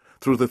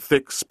 Through the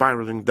thick,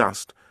 spiraling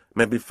dust,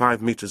 maybe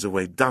 5 meters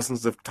away,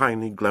 dozens of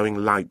tiny, glowing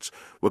lights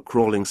were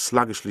crawling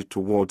sluggishly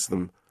towards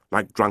them,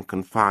 like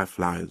drunken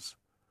fireflies.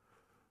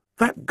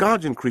 That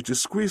guardian creature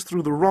squeezed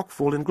through the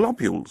rockfall in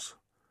globules.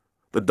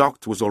 The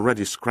doctor was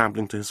already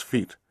scrambling to his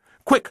feet.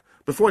 Quick,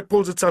 before it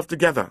pulls itself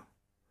together!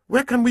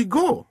 Where can we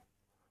go?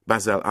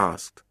 Bazel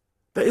asked.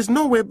 There is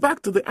no way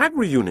back to the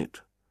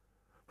Agri-unit.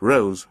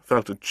 Rose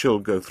felt a chill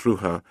go through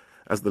her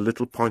as the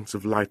little points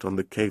of light on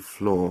the cave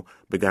floor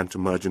began to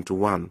merge into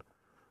one.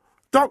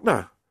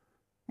 Doctor,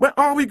 where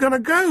are we going to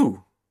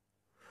go?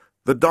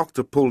 The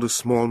doctor pulled a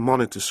small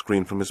monitor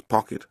screen from his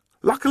pocket.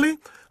 Luckily,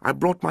 I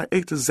brought my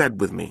A to Z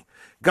with me,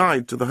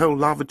 guide to the whole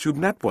lava tube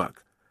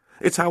network.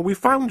 It's how we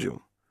found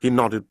you. He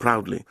nodded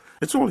proudly.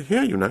 It's all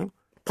here, you know.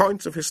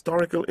 Points of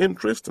historical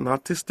interest and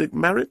artistic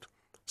merit,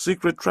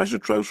 secret treasure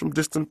troves from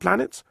distant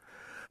planets.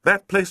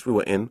 That place we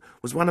were in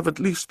was one of at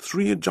least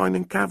 3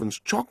 adjoining caverns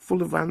chock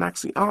full of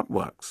Valnaxi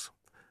artworks.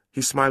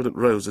 He smiled at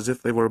Rose as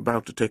if they were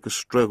about to take a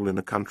stroll in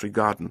a country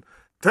garden.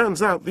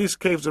 Turns out these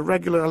caves are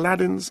regular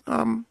Aladdin's,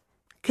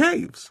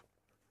 caves.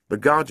 The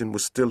Guardian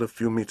was still a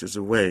few meters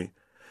away,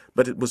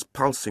 but it was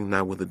pulsing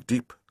now with a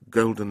deep,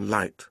 golden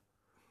light.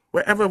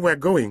 Wherever we're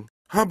going,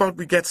 how about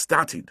we get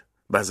started?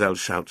 Bazel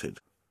shouted.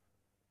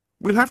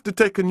 We'll have to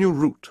take a new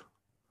route.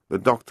 The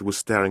doctor was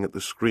staring at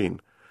the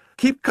screen.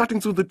 Keep cutting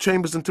through the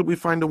chambers until we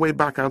find a way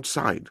back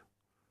outside.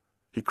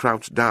 He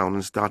crouched down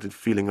and started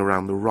feeling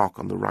around the rock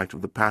on the right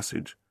of the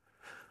passage.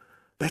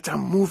 Better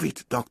move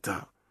it,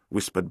 Doctor,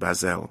 whispered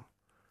Bazel.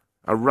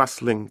 A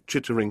rustling,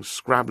 chittering,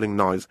 scrabbling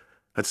noise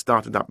had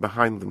started up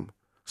behind them,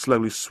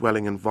 slowly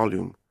swelling in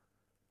volume.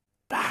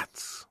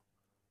 Bats!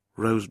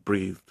 Rose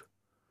breathed.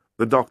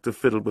 The doctor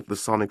fiddled with the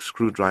sonic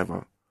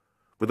screwdriver.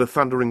 With a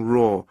thundering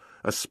roar,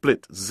 a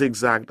split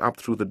zigzagged up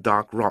through the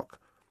dark rock.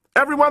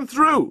 Everyone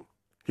through!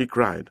 He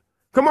cried.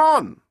 Come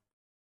on!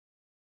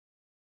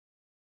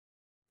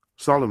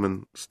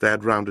 Solomon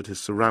stared round at his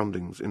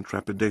surroundings in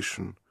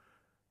trepidation.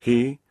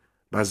 He,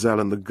 Bazel,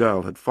 and the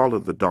girl had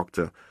followed the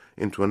doctor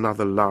into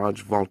another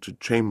large vaulted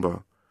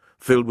chamber,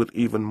 filled with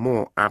even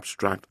more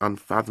abstract,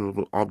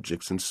 unfathomable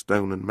objects in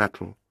stone and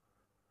metal.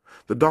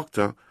 The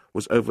doctor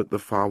was over at the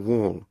far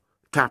wall,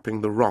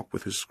 tapping the rock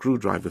with his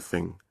screwdriver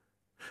thing.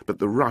 But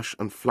the rush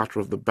and flutter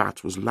of the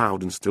bats was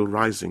loud and still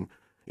rising.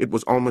 It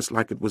was almost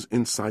like it was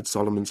inside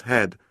Solomon's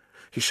head.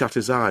 He shut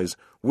his eyes,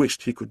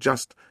 wished he could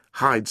just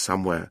hide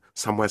somewhere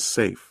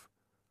safe.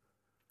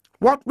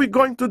 "What we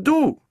going to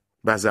do?"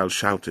 Bazel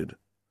shouted.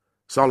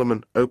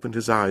 Solomon opened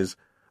his eyes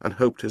and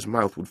hoped his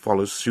mouth would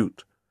follow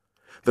suit,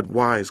 that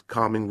wise,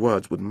 calming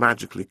words would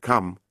magically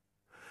come.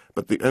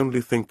 But the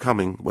only thing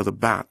coming were the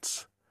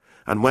bats,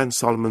 and when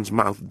Solomon's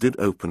mouth did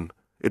open,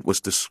 it was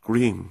to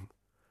scream.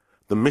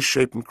 The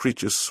misshapen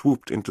creatures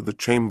swooped into the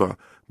chamber,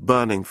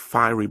 burning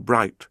fiery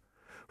bright.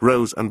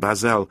 Rose and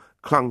Bazel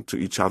clung to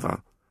each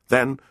other,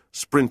 then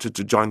sprinted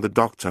to join the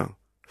doctor.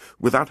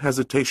 Without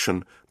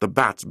hesitation, the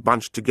bats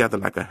bunched together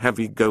like a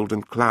heavy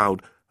golden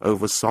cloud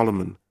over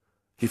Solomon.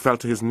 He fell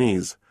to his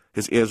knees.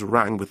 His ears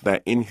rang with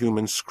their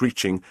inhuman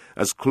screeching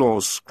as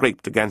claws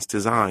scraped against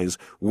his eyes,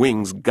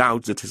 wings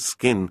gouged at his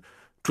skin,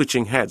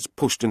 twitching heads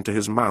pushed into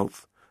his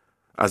mouth,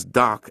 as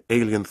dark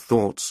alien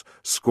thoughts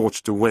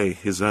scorched away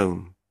his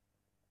own.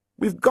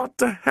 "We've got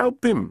to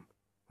help him,"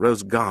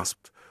 Rose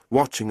gasped,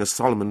 watching as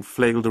Solomon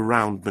flailed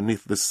around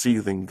beneath the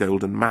seething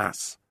golden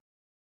mass.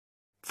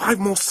 5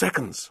 more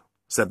seconds,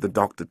 said the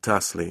doctor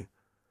tersely.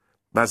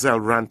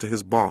 Bazel ran to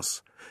his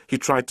boss. He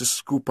tried to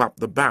scoop up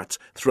the bats,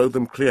 throw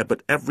them clear,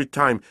 but every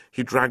time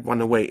he dragged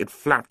one away, it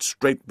flapped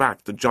straight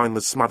back to join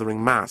the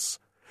smothering mass.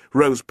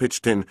 Rose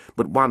pitched in,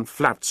 but one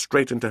flapped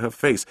straight into her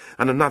face,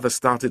 and another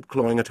started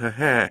clawing at her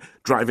hair,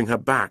 driving her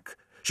back.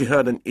 She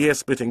heard an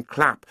ear-splitting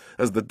clap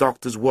as the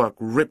doctor's work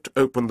ripped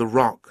open the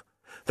rock.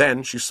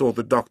 Then she saw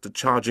the doctor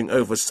charging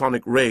over,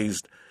 sonic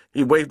raised.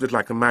 He waved it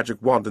like a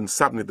magic wand, and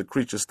suddenly the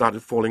creature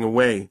started falling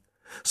away.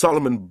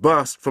 Solomon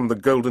burst from the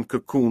golden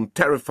cocoon,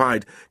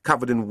 terrified,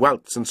 covered in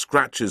welts and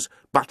scratches,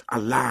 but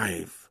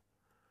alive.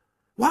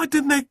 "Why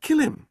didn't they kill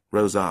him?"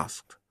 Rose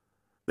asked.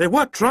 "They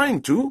were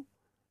trying to,"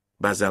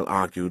 Bazel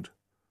argued.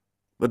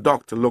 The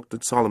doctor looked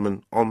at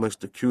Solomon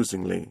almost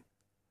accusingly.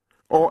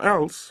 "Or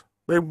else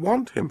they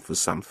want him for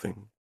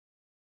something."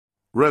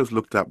 Rose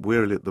looked up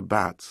wearily at the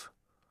bats.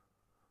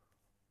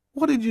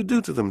 "What did you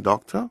do to them,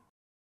 Doctor?"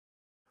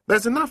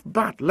 "There's enough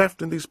bat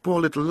left in these poor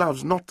little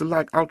loves not to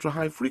like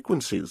ultra-high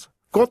frequencies.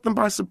 Caught them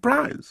by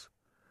surprise."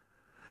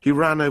 He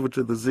ran over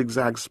to the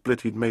zigzag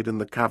split he'd made in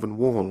the cavern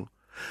wall.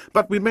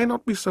 "But we may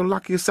not be so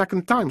lucky a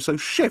second time, so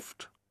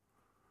shift."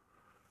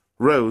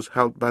 Rose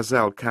helped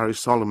Bazel carry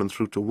Solomon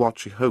through to what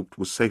she hoped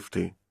was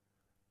safety.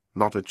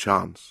 Not a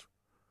chance.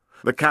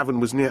 The cavern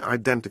was near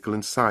identical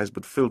in size,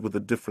 but filled with a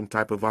different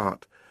type of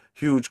art,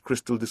 huge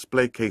crystal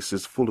display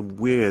cases full of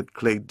weird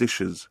clay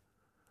dishes.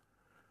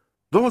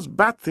 "Those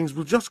bat things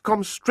will just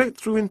come straight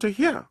through into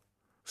here,"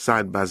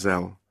 sighed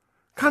Bazel.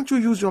 "Can't you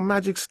use your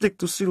magic stick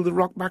to seal the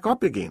rock back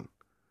up again?"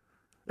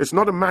 "It's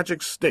not a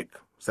magic stick,"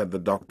 said the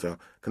doctor,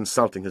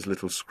 consulting his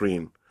little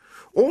screen.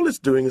 "All it's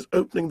doing is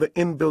opening the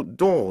inbuilt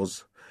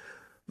doors.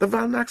 The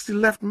Valnaxi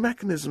left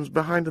mechanisms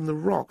behind in the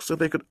rock so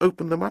they could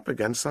open them up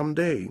again some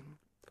day."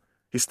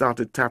 He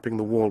started tapping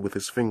the wall with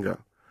his finger.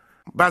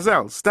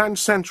 "Bazel, stand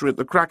sentry at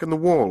the crack in the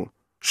wall.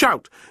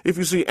 Shout if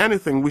you see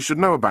anything we should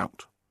know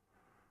about."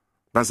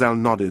 Bazel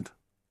nodded,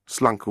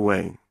 slunk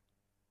away.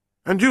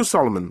 "And you,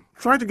 Solomon,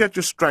 try to get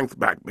your strength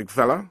back, big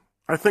fella.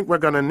 I think we're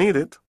going to need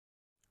it."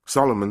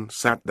 Solomon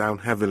sat down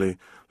heavily,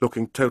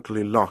 looking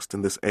totally lost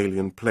in this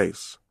alien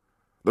place.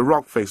 The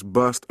rock face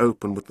burst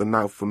open with the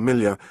now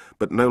familiar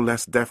but no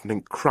less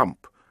deafening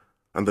crump,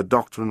 and the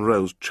doctor and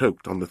Rose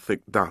choked on the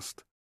thick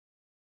dust.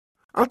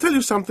 "I'll tell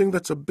you something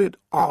that's a bit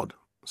odd,"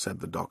 said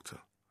the doctor.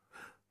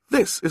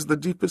 "This is the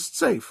deepest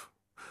safe.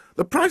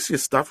 The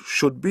priciest stuff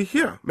should be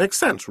here. Makes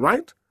sense,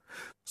 right?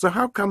 So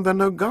how come there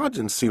are no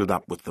guardians sealed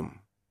up with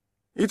them?"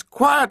 "It's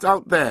quiet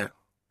out there,"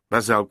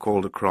 Bazel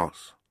called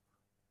across.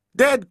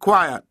 "Dead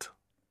quiet."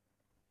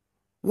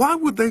 "Why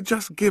would they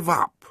just give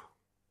up?"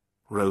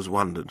 Rose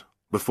wondered,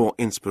 before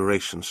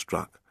inspiration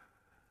struck.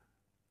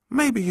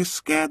 "Maybe you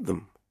scared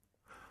them.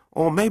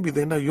 Or maybe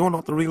they know you're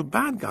not the real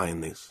bad guy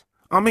in this.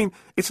 I mean,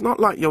 it's not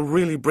like you're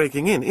really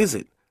breaking in, is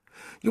it?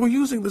 You're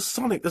using the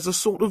sonic as a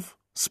sort of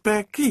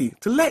spare key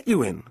to let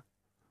you in."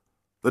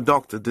 The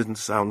doctor didn't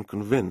sound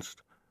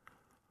convinced.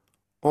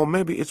 "Or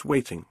maybe it's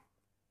waiting.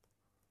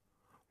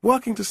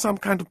 Working to some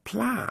kind of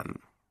plan."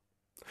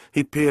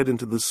 He peered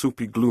into the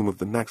soupy gloom of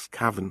the next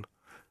cavern.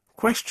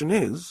 "Question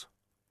is,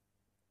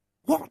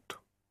 what?"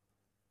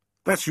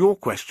 "That's your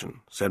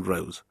question," said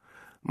Rose.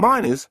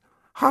 "Mine is,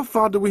 how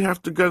far do we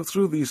have to go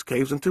through these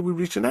caves until we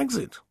reach an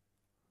exit?"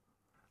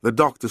 The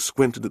doctor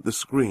squinted at the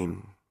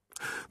screen.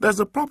 "There's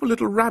a proper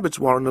little rabbit's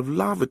warren of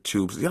lava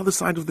tubes the other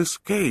side of this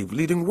cave,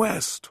 leading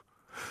west.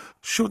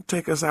 Should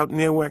take us out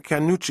near where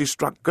Canucci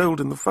struck gold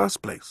in the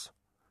first place.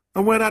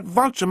 And where that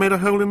vulture made a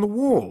hole in the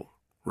wall,"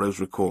 Rose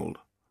recalled.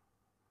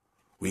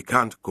 "We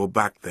can't go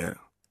back there,"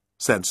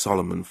 said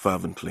Solomon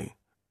fervently.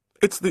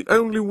 "It's the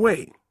only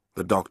way,"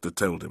 the doctor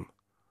told him.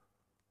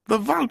 "The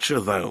vulture,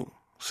 though,"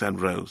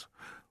 said Rose.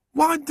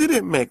 "Why did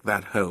it make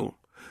that hole?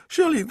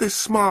 Surely this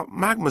smart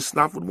magma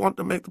snuff would want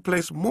to make the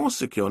place more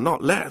secure,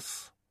 not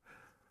less."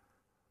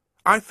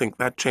 "I think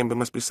that chamber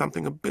must be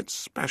something a bit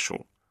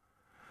special."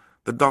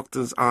 The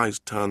doctor's eyes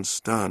turned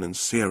stern and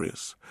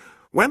serious.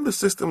 "When the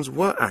systems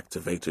were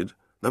activated,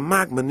 the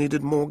magma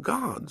needed more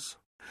guards.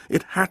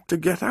 It had to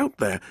get out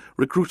there,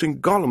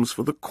 recruiting golems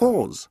for the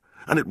cause,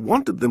 and it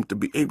wanted them to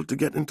be able to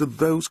get into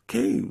those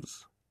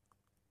caves."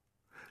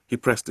 He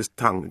pressed his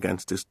tongue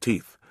against his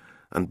teeth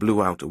and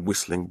blew out a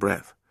whistling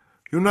breath.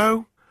 "You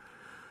know,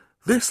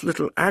 this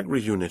little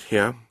agri-unit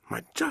here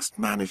might just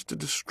manage to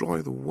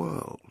destroy the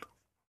world."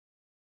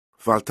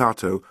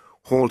 Valtato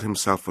hauled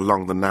himself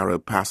along the narrow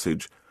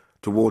passage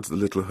towards the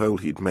little hole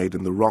he'd made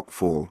in the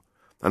rockfall,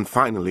 and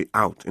finally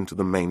out into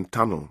the main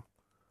tunnel.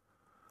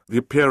 The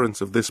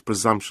appearance of this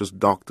presumptuous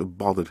doctor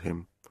bothered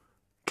him.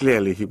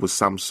 Clearly he was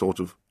some sort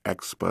of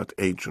expert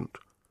agent.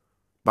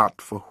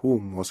 But for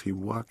whom was he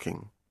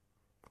working?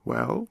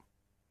 Well,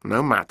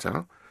 no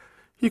matter.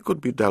 He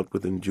could be dealt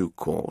with in due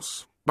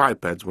course.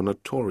 Bipeds were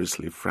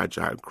notoriously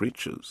fragile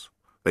creatures.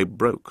 They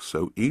broke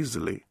so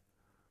easily.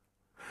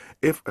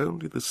 If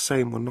only the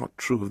same were not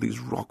true of these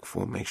rock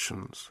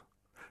formations.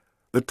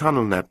 The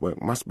tunnel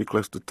network must be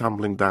close to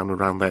tumbling down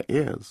around their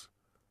ears.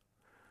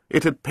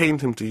 It had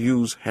pained him to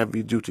use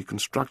heavy-duty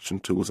construction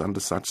tools under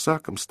such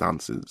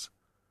circumstances.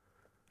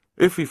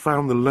 If he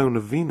found the Lone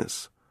of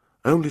Venus,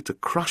 only to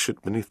crush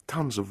it beneath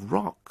tons of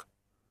rock.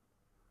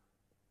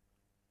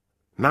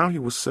 Now he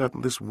was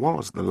certain this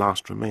was the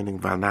last remaining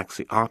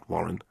Valnaxi art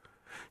warren.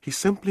 He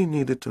simply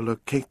needed to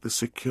locate the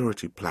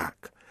security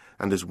plaque,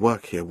 and his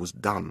work here was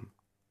done.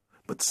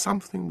 But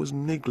something was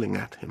niggling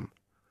at him.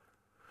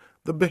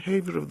 The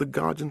behavior of the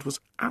guardians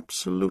was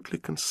absolutely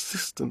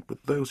consistent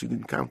with those he'd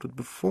encountered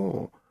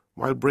before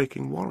while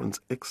breaking warrants,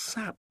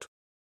 except...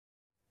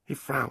 He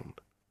frowned.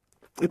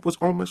 It was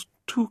almost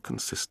too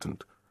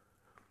consistent,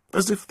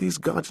 as if these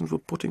guardians were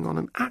putting on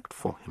an act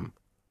for him.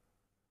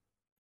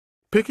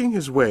 Picking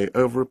his way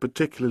over a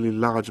particularly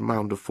large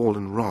mound of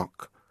fallen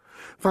rock,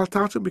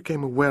 Valtata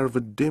became aware of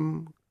a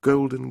dim,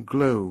 golden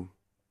glow.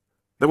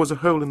 There was a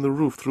hole in the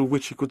roof through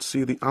which he could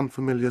see the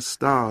unfamiliar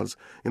stars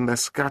in their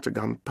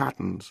scattergun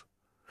patterns,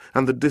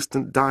 and the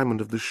distant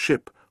diamond of the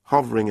ship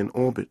hovering in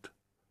orbit.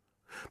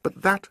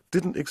 But that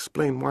didn't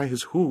explain why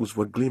his hooves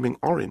were gleaming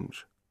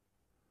orange.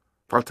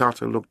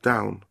 Valtata looked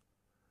down.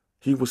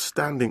 He was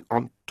standing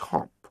on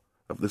top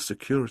of the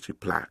security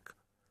plaque,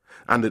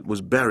 and it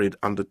was buried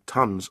under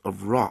tons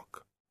of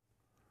rock.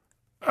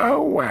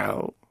 "Oh,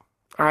 well,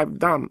 I've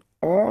done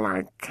all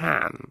I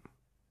can,"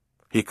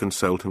 he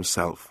consoled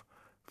himself,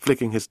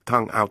 flicking his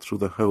tongue out through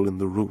the hole in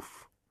the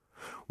roof.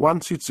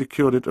 Once he'd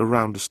secured it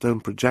around a stone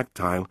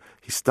projectile,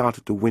 he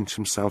started to winch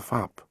himself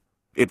up.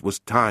 It was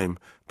time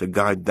to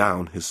guide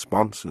down his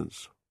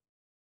sponsors.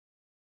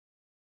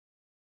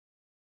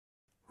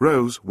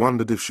 Rose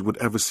wondered if she would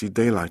ever see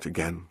daylight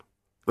again.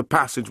 The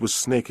passage was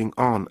snaking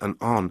on,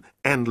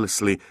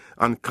 endlessly,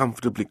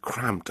 uncomfortably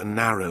cramped and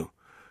narrow.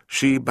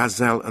 She,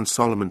 Bazel, and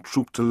Solomon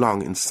trooped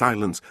along in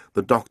silence,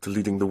 the doctor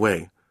leading the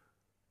way.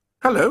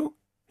 "Hello,"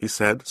 he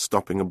said,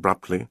 stopping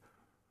abruptly.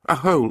 A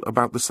hole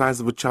about the size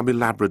of a chubby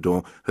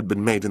Labrador had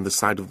been made in the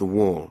side of the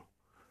wall.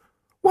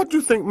 "What do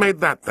you think made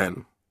that,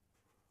 then?"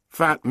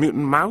 "Fat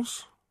mutant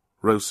mouse?"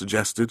 Rose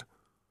suggested.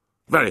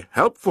 "Very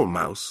helpful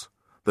mouse."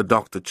 The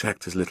doctor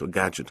checked his little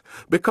gadget.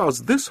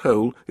 "Because this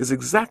hole is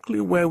exactly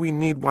where we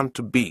need one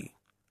to be."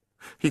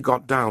 He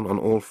got down on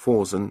all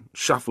fours and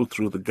shuffled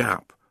through the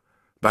gap.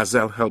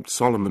 Bazel helped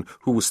Solomon,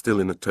 who was still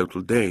in a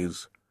total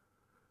daze.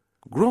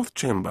 "Growth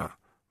chamber,"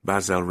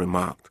 Bazel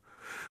remarked.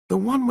 "The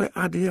one where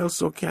Adiel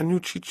saw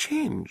Chianucci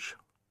change."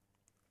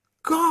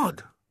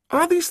 "God,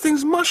 are these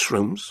things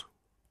mushrooms?"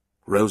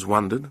 Rose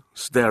wondered,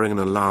 staring in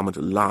alarm at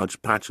a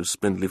large patch of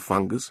spindly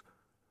fungus.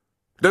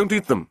 "Don't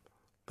eat them,"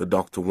 the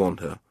doctor warned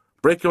her.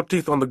 "Break your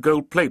teeth on the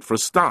gold plate for a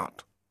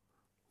start."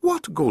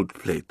 "What gold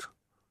plate?"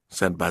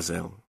 said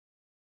Bazel.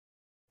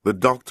 The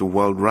doctor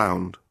whirled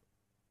round.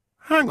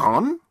 "Hang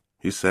on,"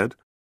 he said.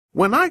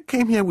 "When I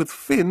came here with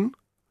Finn,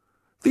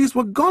 these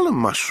were golem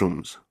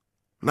mushrooms.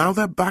 Now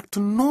they're back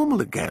to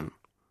normal again."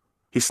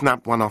 He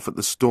snapped one off at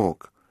the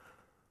stalk.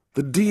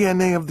 "The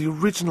DNA of the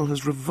original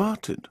has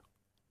reverted."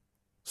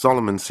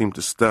 Solomon seemed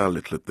to stir a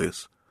little at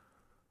this.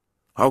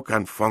 "How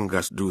can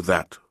fungus do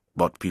that,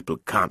 but people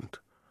can't?"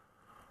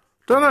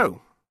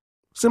 "Dunno.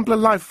 Simpler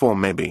life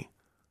form, maybe."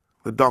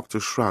 The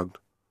doctor shrugged.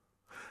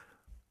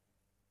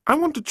 "I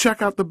want to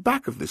check out the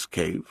back of this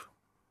cave."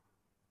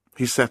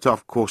 He set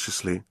off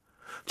cautiously,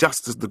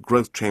 just as the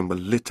growth chamber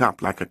lit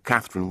up like a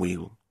Catherine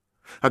wheel.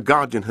 A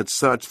guardian had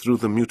surged through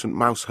the mutant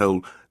mouse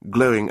hole,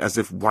 glowing as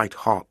if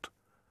white-hot.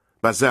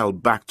 Bazel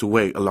backed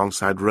away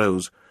alongside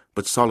Rose,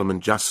 but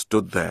Solomon just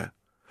stood there.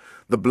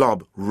 The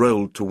blob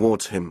rolled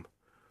towards him.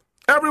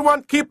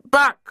 "Everyone keep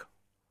back!"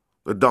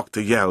 the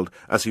doctor yelled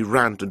as he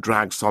ran to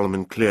drag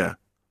Solomon clear.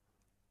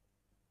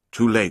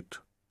 Too late.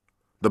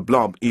 The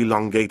blob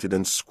elongated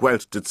and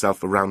squelched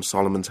itself around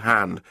Solomon's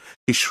hand.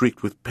 He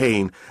shrieked with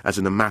pain as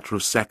in a matter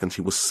of seconds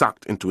he was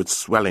sucked into its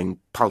swelling,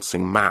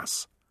 pulsing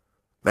mass.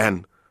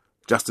 Then,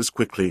 just as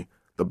quickly,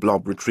 the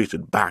blob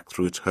retreated back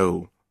through its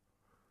hole.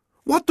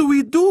 "What do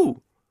we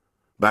do?"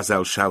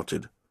 Bazel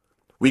shouted.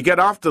 "We get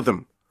after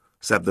them,"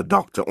 said the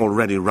doctor,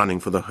 already running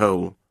for the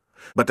hole.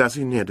 But as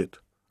he neared it,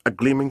 a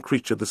gleaming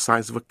creature the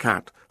size of a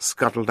cat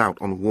scuttled out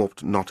on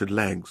warped, knotted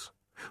legs.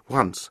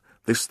 Once,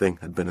 this thing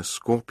had been a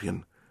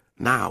scorpion.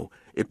 Now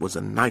it was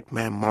a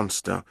nightmare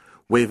monster,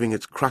 waving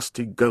its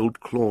crusty gold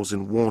claws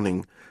in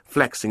warning,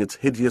 flexing its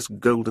hideous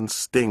golden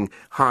sting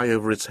high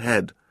over its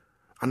head.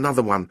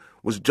 Another one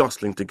was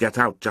jostling to get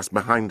out just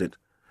behind it.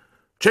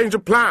 "Change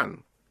of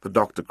plan!" the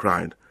doctor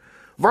cried.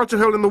 "Vulture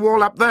hole in the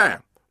wall up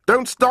there!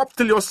 Don't stop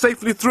till you're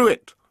safely through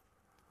it!"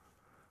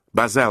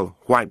 Bazel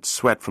wiped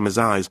sweat from his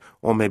eyes,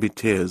 or maybe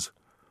tears.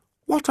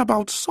 "What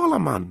about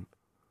Solomon?"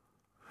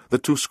 The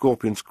two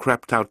scorpions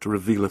crept out to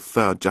reveal a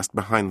third just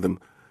behind them.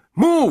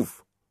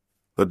 "Move!"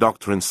 the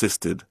doctor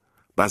insisted.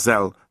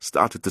 Bazel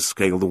started to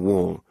scale the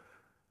wall.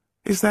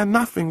 "Is there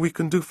nothing we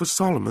can do for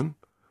Solomon?"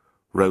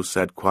 Rose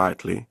said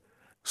quietly.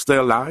 "Stay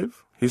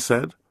alive," he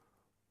said,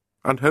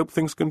 "and hope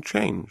things can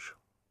change."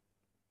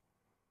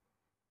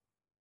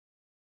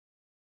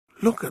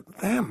 "Look at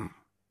them,"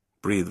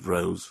 breathed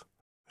Rose.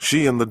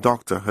 She and the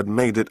doctor had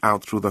made it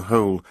out through the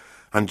hole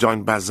and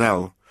joined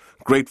Bazel,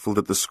 grateful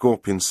that the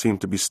scorpions seemed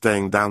to be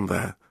staying down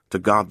there to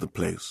guard the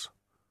place.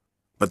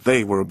 But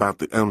they were about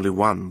the only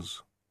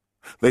ones.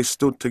 They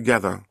stood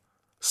together,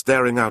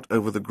 staring out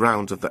over the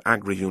grounds of the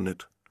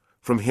Agri-unit.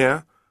 From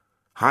here,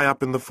 high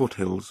up in the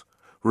foothills,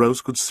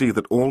 Rose could see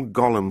that all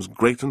golems,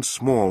 great and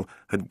small,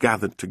 had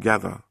gathered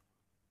together.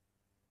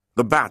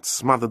 The bats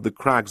smothered the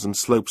crags and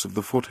slopes of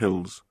the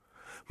foothills.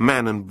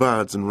 Men and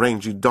birds and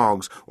rangy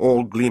dogs,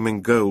 all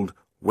gleaming gold,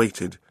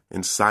 waited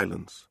in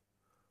silence.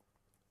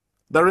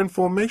 "They're in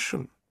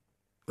formation,"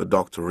 the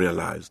doctor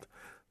realized.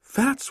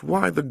 "That's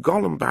why the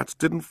golem bats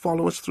didn't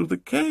follow us through the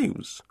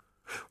caves.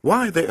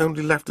 Why they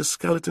only left a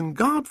skeleton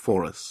guard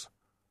for us.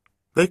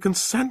 They can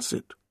sense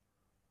it."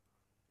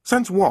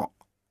 "Sense what?"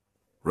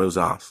 Rose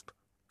asked.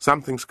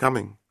 "Something's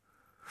coming.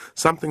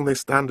 Something they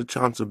stand a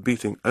chance of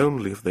beating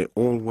only if they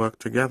all work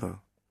together."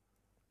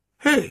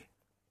 "Hey,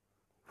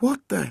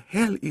 what the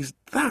hell is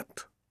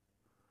that?"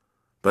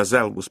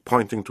 Bazel was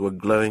pointing to a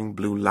glowing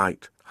blue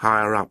light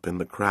higher up in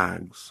the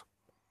crags.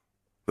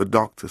 The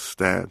doctor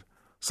stared.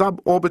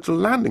 "Suborbital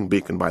landing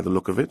beacon by the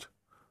look of it."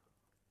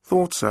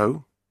 "Thought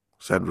so,"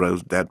 said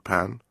Rose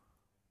deadpan.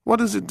 "What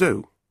does it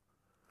do?"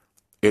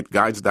 "It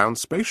guides down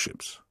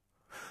spaceships."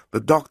 The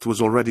doctor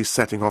was already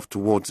setting off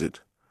towards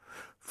it.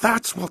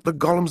 "That's what the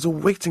golems are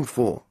waiting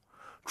for.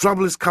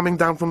 Trouble is coming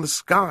down from the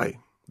sky.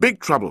 Big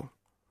trouble."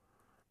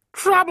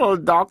 "Trouble,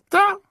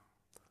 Doctor?"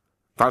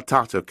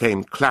 Faltato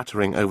came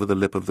clattering over the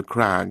lip of the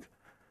crag.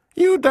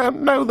 "You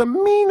don't know the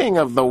meaning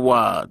of the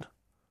word."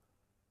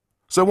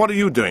 "So what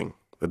are you doing?"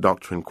 the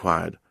doctor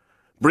inquired.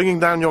 "Bringing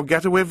down your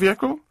getaway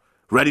vehicle?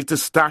 Ready to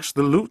stash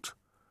the loot?"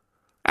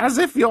 "As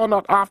if you're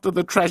not after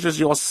the treasures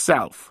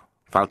yourself,"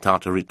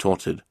 Faltato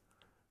retorted.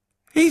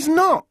 "He's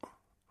not,"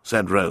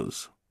 said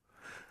Rose.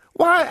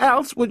 "Why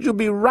else would you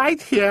be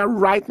right here,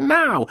 right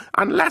now,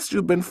 unless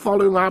you've been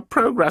following our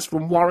progress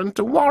from warren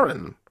to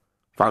warren?"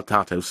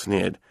 Faltato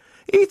sneered.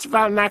 "Each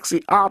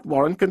Valnaxi art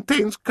warren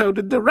contains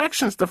coded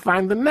directions to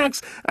find the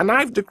next, and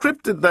I've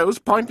decrypted those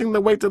pointing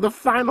the way to the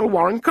final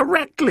warren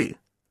correctly."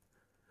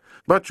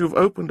 "But you've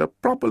opened a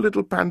proper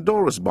little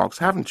Pandora's box,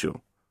 haven't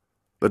you?"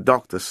 The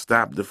doctor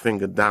stabbed a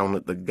finger down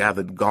at the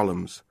gathered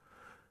golems.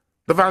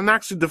 "The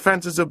Valnaxi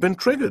defenses have been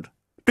triggered.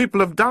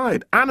 People have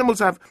died. Animals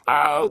have—"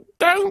 "Oh,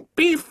 don't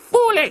be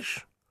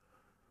foolish!"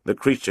 The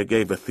creature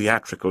gave a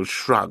theatrical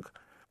shrug.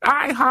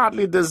 "I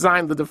hardly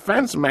designed the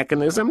defense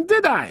mechanism,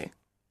 did I?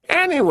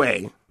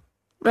 Anyway,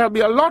 there'll be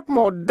a lot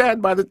more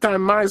dead by the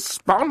time my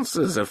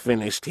sponsors are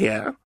finished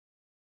here."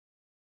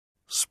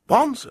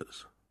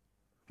 "Sponsors?"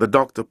 The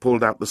doctor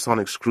pulled out the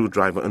sonic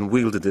screwdriver and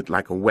wielded it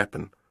like a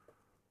weapon.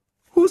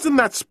 "Who's in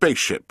that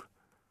spaceship?"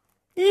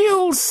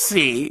 "You'll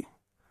see."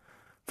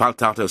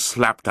 Faltato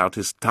slapped out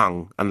his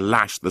tongue and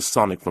lashed the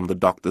sonic from the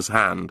doctor's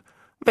hand.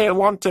 "They'll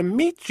want to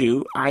meet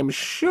you, I'm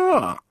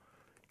sure."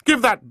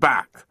 "Give that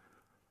back!"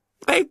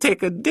 "They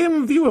take a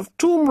dim view of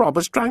tomb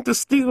robbers trying to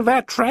steal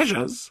their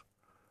treasures."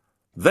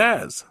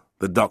 "Theirs,"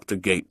 the doctor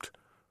gaped.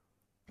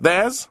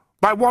 "Theirs?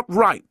 By what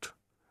right?"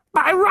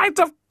 "By right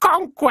of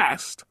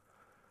conquest."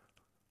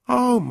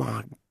 "Oh,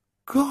 my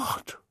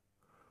God!"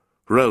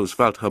 Rose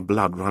felt her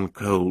blood run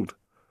cold.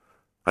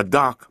 A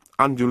dark,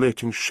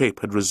 undulating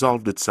shape had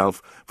resolved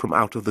itself from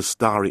out of the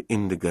starry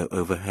indigo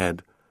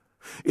overhead.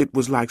 It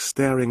was like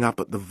staring up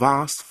at the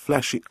vast,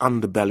 fleshy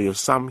underbelly of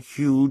some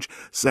huge,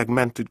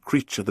 segmented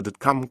creature that had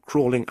come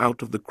crawling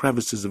out of the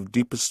crevices of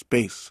deeper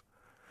space,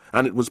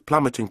 and it was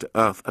plummeting to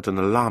Earth at an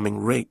alarming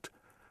rate.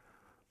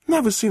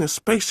 "Never seen a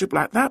spaceship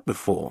like that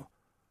before."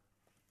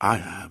 "I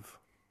have."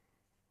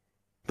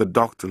 The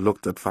doctor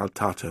looked at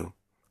Faltato,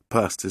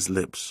 pursed his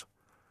lips.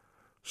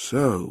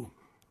 "So,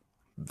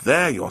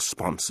 they're your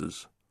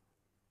sponsors.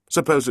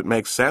 Suppose it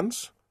makes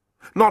sense?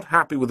 Not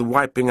happy with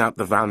wiping out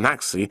the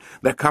Valnaxi,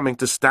 they're coming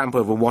to stamp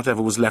over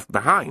whatever was left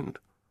behind."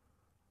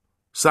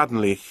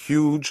 Suddenly,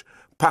 huge,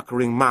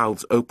 puckering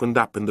mouths opened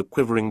up in the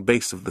quivering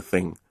base of the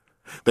thing.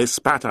 They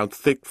spat out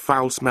thick,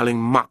 foul-smelling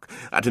muck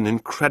at an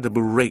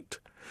incredible rate,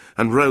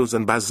 and Rose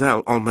and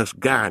Bazel almost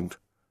gagged.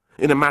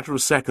 In a matter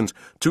of seconds,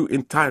 2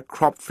 entire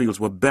crop fields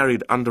were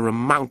buried under a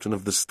mountain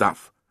of the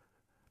stuff.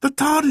 "The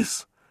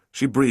TARDIS!"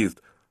 she breathed.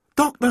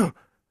 "Doctor,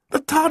 the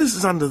TARDIS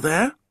is under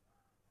there!"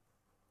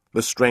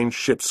 The strange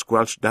ship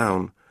squelched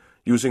down,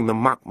 using the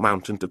muck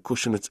mountain to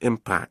cushion its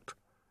impact.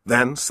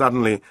 Then,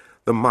 suddenly,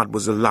 the mud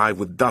was alive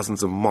with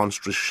dozens of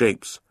monstrous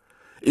shapes.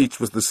 Each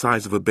was the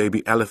size of a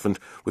baby elephant,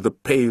 with a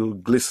pale,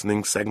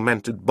 glistening,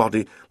 segmented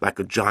body like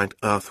a giant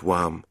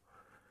earthworm.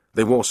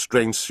 They wore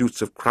strange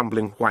suits of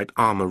crumbling white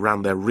armor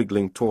round their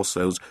wriggling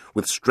torsos,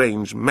 with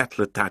strange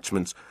metal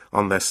attachments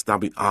on their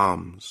stubby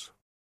arms.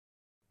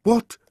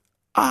 "What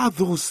are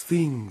those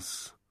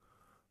things?"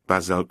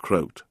 Bazel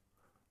croaked.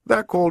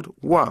 "They're called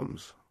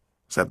worms,"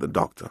 said the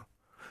doctor.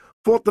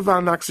 "Fought the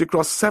Valnaxi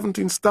across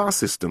 17 star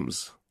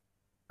systems."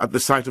 At the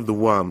sight of the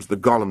worms, the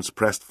golems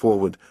pressed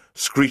forward,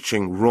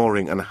 screeching,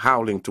 roaring, and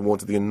howling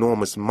towards the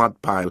enormous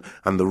mud pile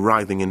and the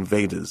writhing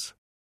invaders.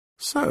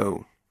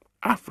 "So,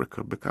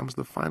 Africa becomes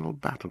the final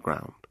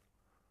battleground,"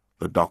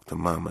 the doctor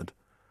murmured,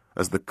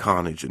 as the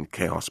carnage and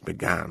chaos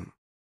began.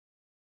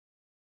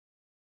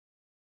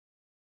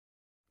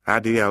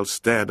 Adiel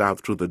stared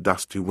out through the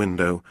dusty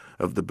window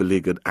of the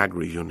beleaguered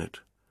Agri-unit.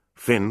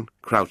 Finn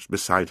crouched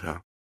beside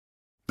her.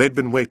 They'd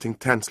been waiting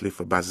tensely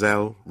for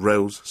Bazel,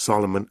 Rose,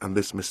 Solomon, and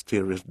this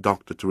mysterious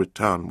doctor to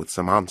return with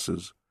some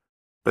answers.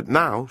 But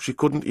now she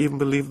couldn't even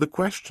believe the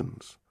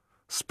questions.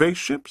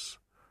 Spaceships?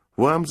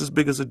 Worms as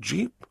big as a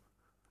jeep?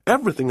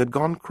 Everything had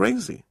gone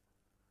crazy.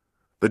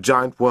 The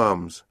giant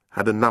worms,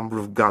 had a number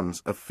of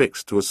guns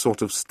affixed to a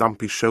sort of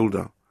stumpy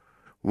shoulder.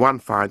 One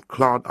fired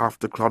clod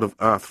after clod of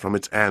earth from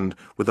its end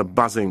with a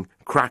buzzing,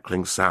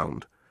 crackling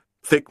sound.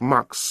 Thick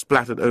muck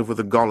splattered over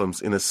the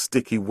golems in a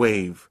sticky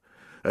wave.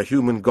 A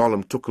human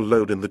golem took a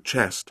load in the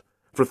chest.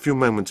 For a few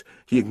moments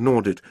he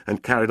ignored it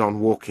and carried on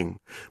walking.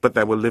 But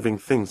there were living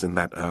things in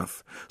that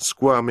earth,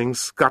 squirming,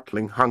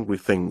 scuttling, hungry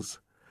things.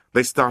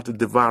 They started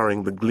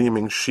devouring the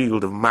gleaming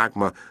shield of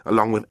magma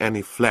along with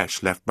any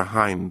flesh left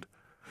behind.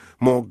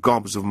 More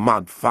gobs of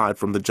mud fired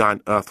from the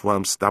giant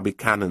earthworm's stubby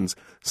cannons,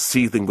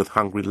 seething with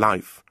hungry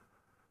life.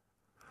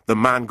 The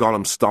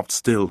man-golem stopped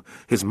still,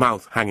 his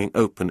mouth hanging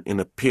open in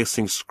a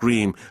piercing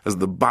scream as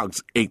the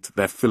bugs ate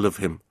their fill of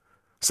him.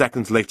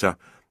 Seconds later,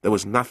 there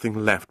was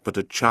nothing left but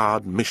a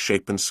charred,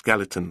 misshapen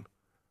skeleton.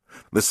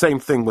 The same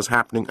thing was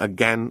happening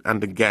again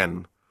and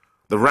again,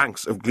 the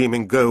ranks of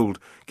gleaming gold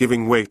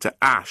giving way to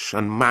ash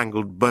and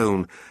mangled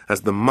bone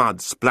as the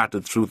mud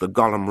splattered through the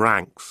golem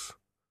ranks.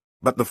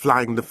 But the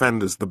flying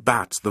defenders, the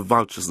bats, the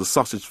vultures, the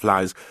sausage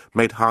flies,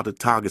 made harder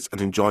targets and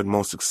enjoyed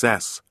more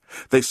success.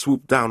 They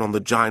swooped down on the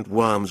giant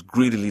worms,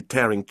 greedily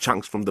tearing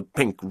chunks from the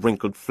pink,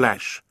 wrinkled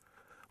flesh.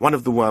 One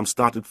of the worms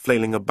started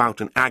flailing about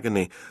in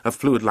agony, a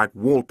fluid like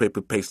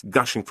wallpaper paste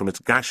gushing from its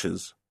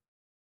gashes.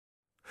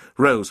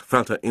 Rose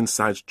felt her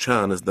insides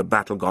churn as the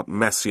battle got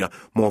messier,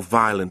 more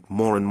violent,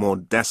 more and more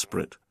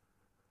desperate.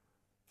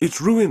 "It's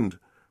ruined,"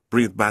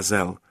 breathed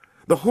Bazel.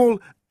 "The whole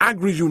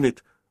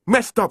Agri-unit,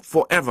 messed up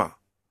forever."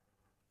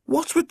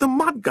 "What's with the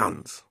mud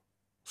guns?"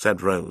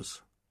 said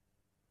Rose.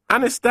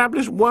 "An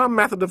established worm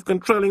method of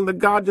controlling the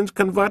Guardian's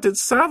converted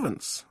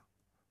servants,"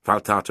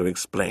 Faltato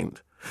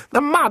explained.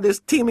 "The mud is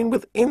teeming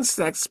with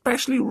insects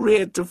specially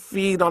reared to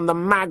feed on the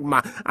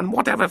magma and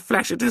whatever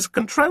flesh it is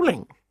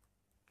controlling."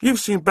 "You've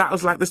seen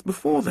battles like this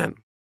before, then?"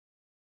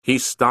 "He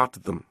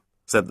started them,"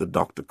 said the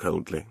doctor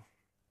coldly.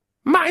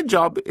 "My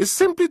job is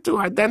simply to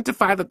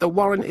identify that the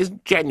warren is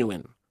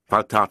genuine,"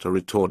 Faltato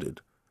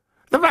retorted.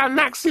 "The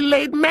Valnaxi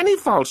laid many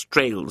false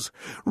trails.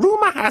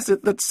 Rumor has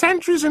it that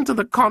centuries into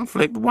the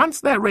conflict,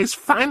 once their race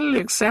finally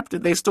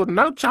accepted they stood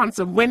no chance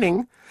of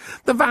winning,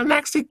 the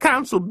Valnaxi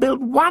Council built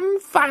one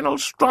final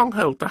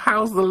stronghold to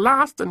house the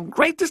last and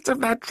greatest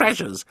of their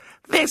treasures.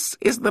 This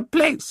is the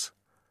place."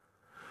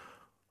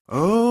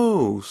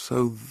 "Oh,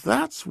 so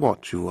that's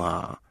what you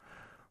are,"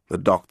 the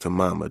doctor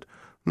murmured.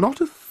 "Not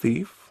a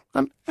thief,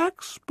 an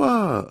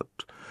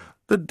expert.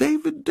 The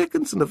David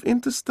Dickinson of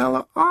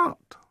interstellar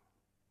art."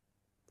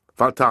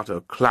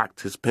 Faltato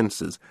clacked his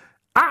pincers.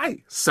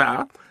 "I,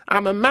 sir,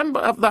 am a member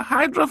of the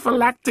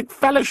Hydrophylactic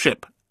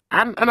Fellowship,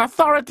 and an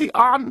authority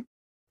on—"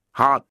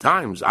 "Hard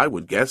times, I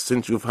would guess,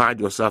 since you've hired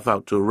yourself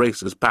out to a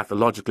race as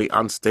pathologically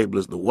unstable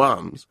as the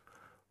worms,"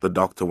 the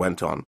doctor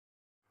went on.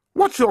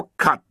 "What's your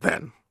cut,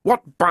 then?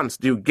 What bunts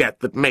do you get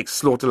that makes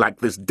slaughter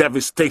like this,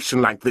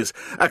 devastation like this,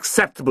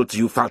 acceptable to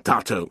you,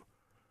 Faltato?"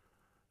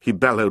 He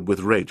bellowed with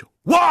rage.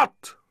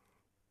 "What?"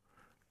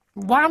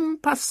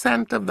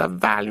 1% of the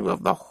value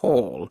of the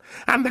haul,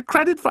 and the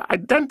credit for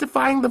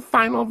identifying the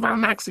final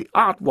Valnaxi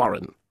art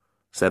warren,"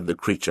 said the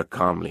creature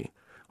calmly.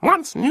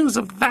 "Once news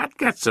of that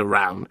gets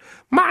around,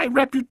 my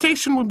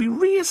reputation will be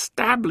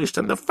re-established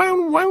and the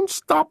phone won't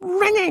stop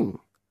ringing."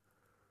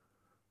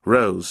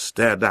 Rose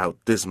stared out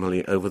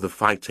dismally over the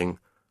fighting,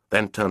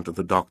 then turned to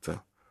the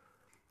doctor.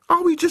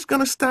 "Are we just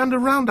going to stand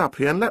around up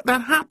here and let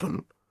that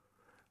happen?"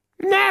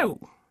 "No,"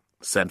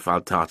 said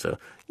Faltato.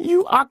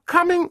 "You are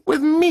coming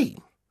with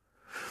me.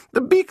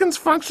 The beacon's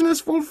function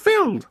is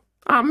fulfilled.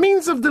 Our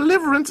means of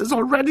deliverance is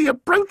already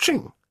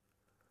approaching."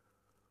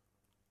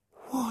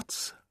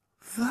 "What's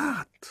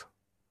that?"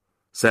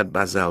 said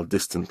Bazel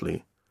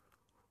distantly.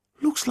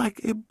 "Looks like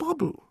a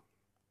bubble."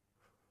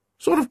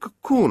 "Sort of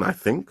cocoon, I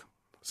think,"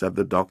 said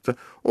the doctor.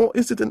 "Or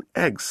is it an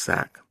egg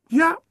sac?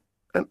 Yeah,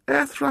 an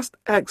air-thrust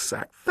egg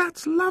sac.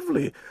 That's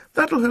lovely.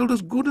 That'll hold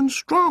us good and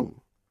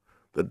strong."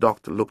 The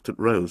doctor looked at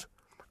Rose.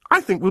 "I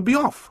think we'll be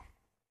off."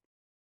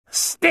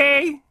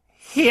 "Stay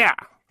here,"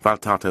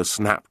 Faltato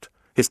snapped.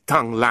 His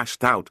tongue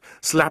lashed out,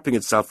 slapping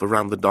itself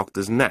around the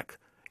doctor's neck.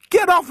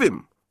 "Get off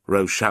him!"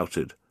 Rose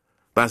shouted.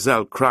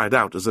 Bazel cried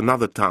out as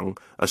another tongue,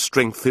 a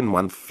string-thin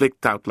one,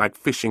 flicked out like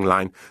fishing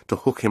line to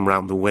hook him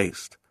round the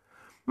waist.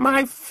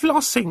 "My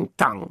flossing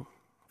tongue,"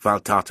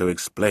 Faltato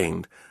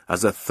explained,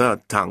 as a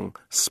third tongue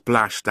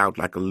splashed out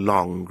like a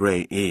long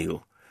grey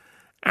eel.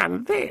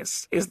 "And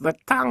this is the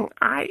tongue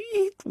I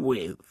eat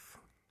with."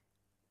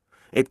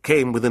 It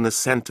came within a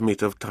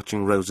centimetre of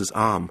touching Rose's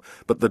arm,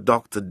 but the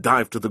doctor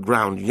dived to the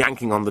ground,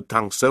 yanking on the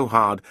tongue so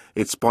hard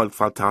it spoiled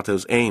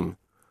Faltato's aim.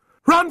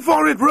 "Run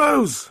for it,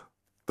 Rose!"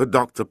 the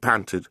doctor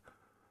panted.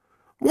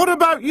 "What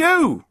about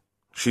you?"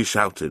 she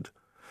shouted.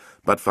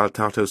 But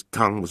Faltato's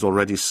tongue was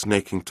already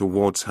snaking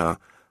towards her,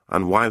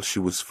 and while she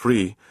was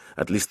free,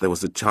 at least there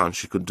was a chance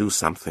she could do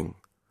something.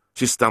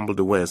 She stumbled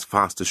away as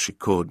fast as she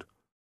could.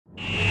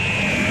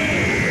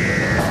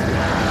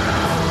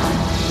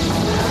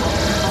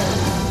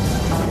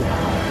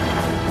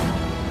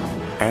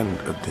 End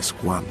of Disc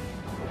 1.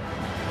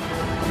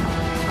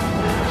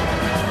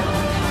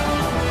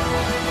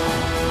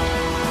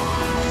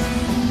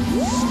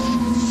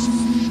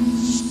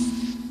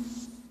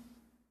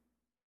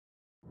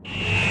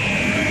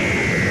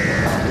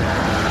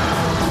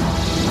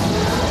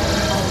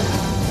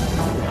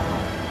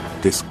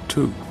 Disc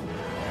 2.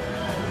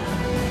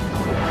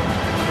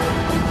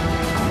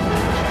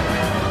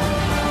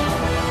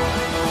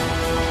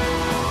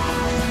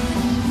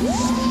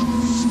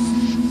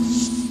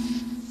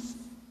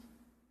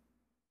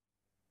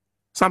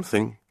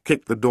 Something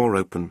kicked the door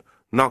open,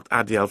 knocked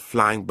Adiel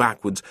flying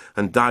backwards,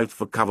 and dived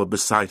for cover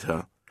beside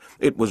her.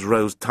 It was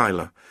Rose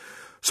Tyler.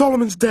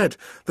 "Solomon's dead.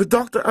 The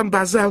Doctor and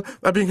Bazel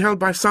are being held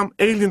by some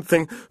alien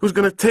thing who's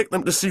going to take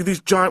them to see these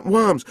giant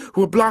worms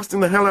who are blasting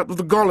the hell out of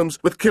the golems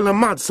with killer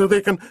mud so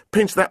they can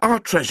pinch their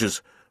art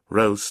treasures."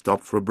 Rose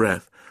stopped for a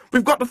breath.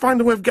 "We've got to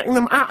find a way of getting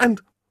them out and—"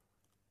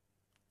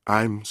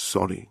 "I'm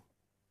sorry."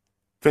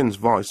 Finn's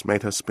voice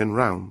made her spin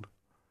round.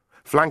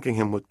 Flanking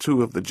him were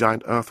two of the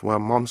giant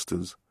earthworm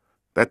monsters.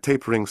 Their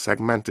tapering,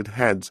 segmented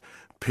heads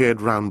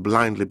peered round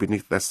blindly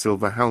beneath their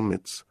silver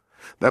helmets.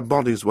 Their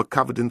bodies were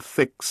covered in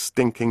thick,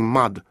 stinking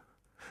mud,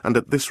 and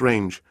at this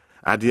range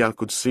Adiel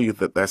could see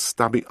that their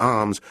stubby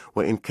arms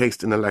were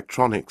encased in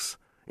electronics,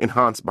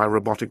 enhanced by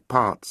robotic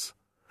parts.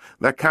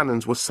 Their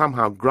cannons were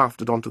somehow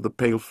grafted onto the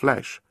pale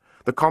flesh.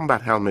 The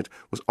combat helmet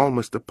was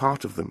almost a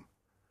part of them.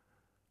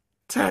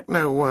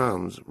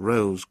 "Techno-worms,"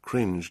 Rose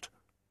cringed.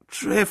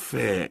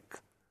 "Terrific."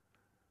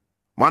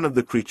 One of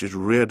the creatures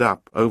reared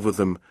up over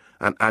them,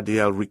 and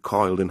Adiel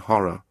recoiled in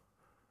horror.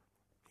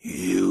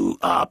 "You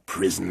are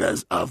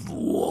prisoners of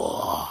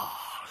war,"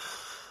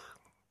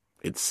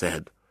 it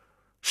said,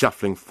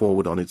 shuffling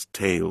forward on its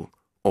tail,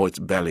 or its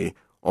belly,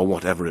 or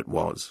whatever it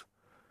was.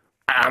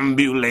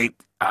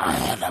 "Ambulate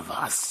ahead of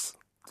us.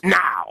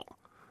 Now!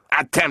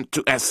 Attempt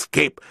to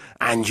escape,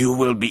 and you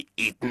will be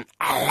eaten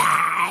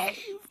alive."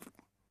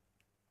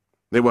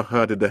 They were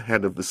herded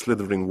ahead of the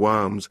slithering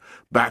worms,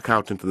 back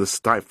out into the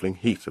stifling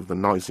heat of the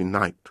noisy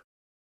night.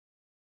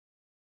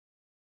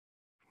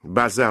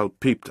 Bazel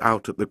peeped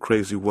out at the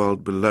crazy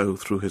world below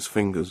through his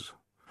fingers,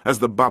 as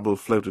the bubble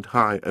floated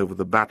high over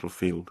the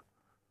battlefield.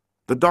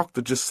 The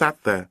Doctor just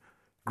sat there,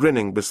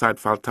 grinning beside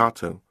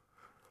Faltato.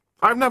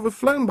 "I've never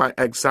flown by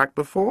Egg-Sack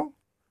before,"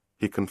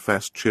 he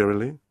confessed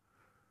cheerily.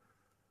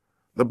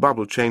 The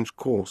bubble changed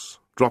course,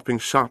 dropping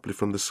sharply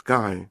from the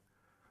sky.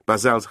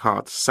 Bazel's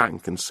heart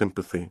sank in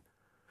sympathy.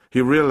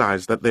 He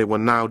realized that they were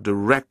now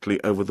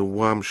directly over the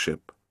worm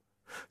ship.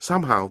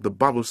 Somehow the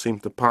bubble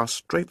seemed to pass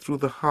straight through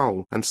the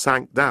hull and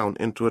sank down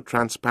into a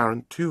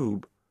transparent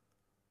tube.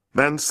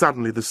 Then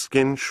suddenly the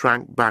skin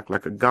shrank back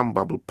like a gum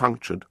bubble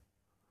punctured.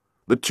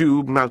 The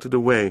tube melted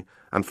away,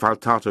 and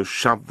Faltato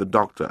shoved the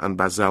Doctor and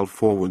Bazel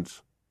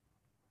forwards.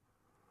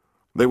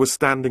 They were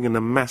standing in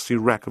a messy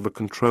wreck of a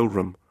control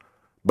room.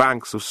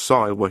 Banks of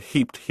soil were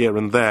heaped here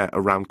and there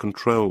around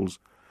controls,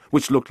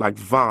 which looked like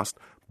vast,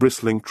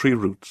 bristling tree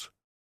roots.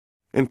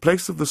 In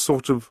place of the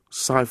sort of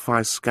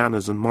sci-fi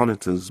scanners and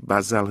monitors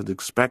Bazel had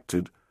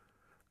expected,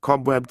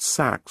 cobwebbed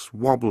sacks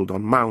wobbled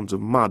on mounds of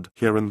mud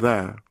here and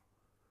there.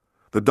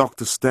 The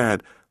Doctor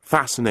stared,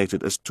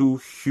 fascinated, as two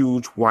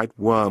huge white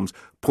worms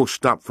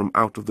pushed up from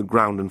out of the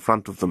ground in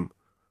front of them.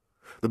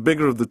 The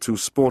bigger of the two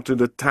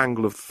sported a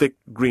tangle of thick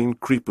green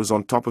creepers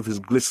on top of his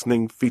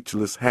glistening,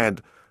 featureless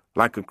head,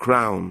 like a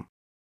crown.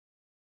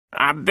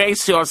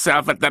 "Base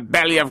yourself at the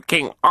belly of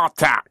King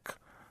Otak,"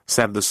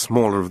 said the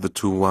smaller of the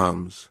two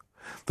worms.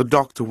 The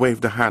Doctor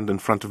waved a hand in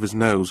front of his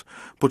nose,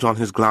 put on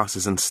his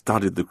glasses and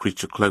studied the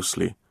creature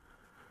closely.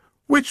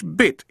 "Which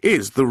bit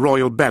is the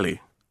royal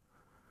belly?"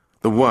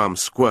 The worm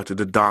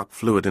squirted a dark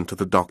fluid into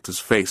the Doctor's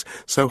face,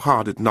 so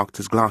hard it knocked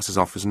his glasses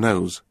off his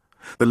nose.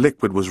 The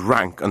liquid was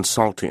rank and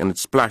salty, and it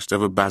splashed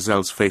over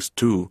Bazel's face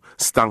too,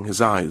 stung his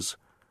eyes.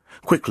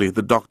 Quickly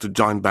the Doctor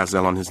joined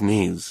Bazel on his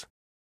knees.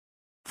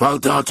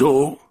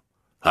 "Faltato,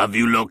 have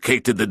you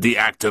located the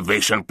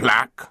deactivation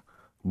plaque?"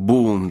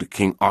 boomed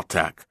King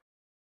Otak.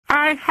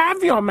 "I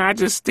have, Your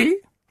Majesty,"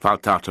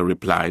 Faltato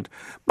replied,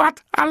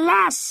 "but,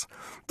 alas,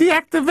 the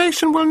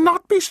activation will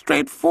not be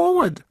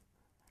straightforward.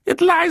 It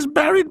lies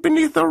buried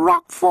beneath a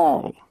rock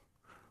fall."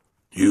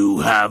 "You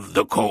have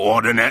the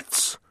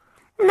coordinates?"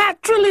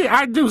 "Naturally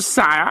I do,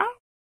 sire."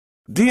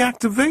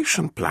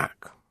 Deactivation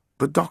plaque,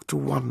 the Doctor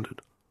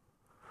wondered.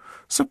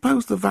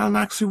 Suppose the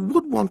Valnaxi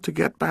would want to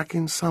get back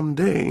in some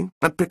day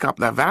and pick up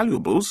their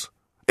valuables,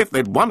 if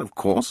they'd won, of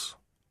course.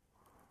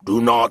 "Do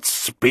not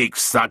speak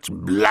such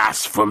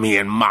blasphemy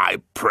in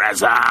my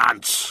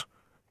presence,"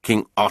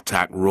 King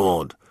Otak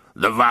roared.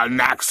 "The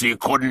Valnaxi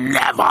could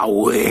never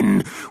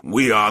win.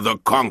 We are the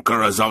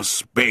conquerors of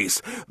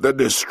space, the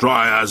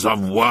destroyers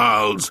of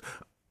worlds,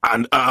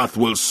 and Earth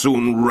will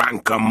soon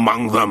rank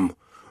among them.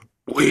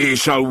 We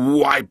shall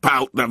wipe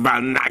out the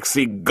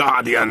Valnaxi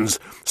guardians,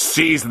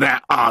 seize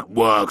their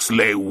artworks,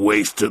 lay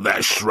waste to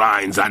their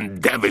shrines,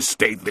 and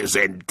devastate this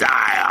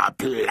entire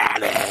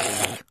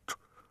planet."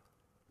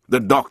 The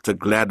Doctor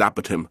glared up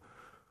at him.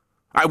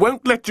 "I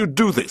won't let you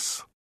do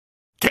this."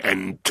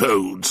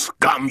 "Ten-toed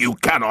scum, you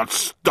cannot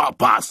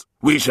stop us.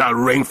 We shall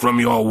wring from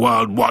your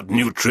world what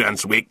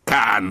nutrients we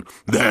can,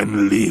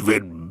 then leave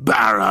it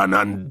barren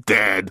and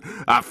dead,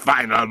 a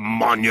final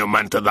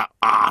monument to the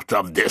art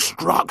of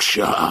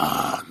destruction."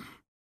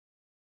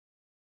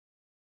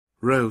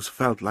 Rose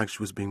felt like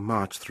she was being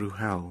marched through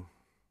hell.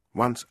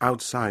 Once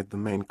outside the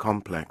main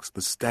complex,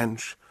 the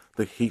stench,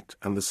 the heat,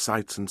 and the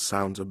sights and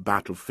sounds of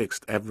battle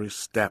fixed every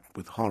step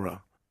with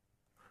horror.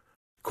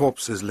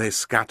 Corpses lay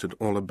scattered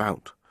all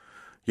about,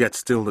 yet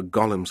still the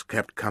golems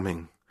kept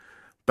coming.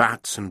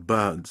 Bats and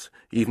birds,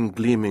 even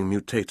gleaming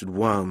mutated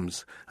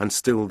worms, and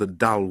still the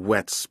dull,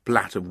 wet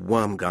splat of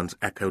worm guns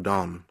echoed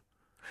on.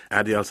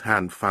 Adiel's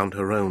hand found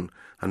her own,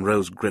 and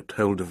Rose gripped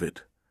hold of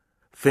it.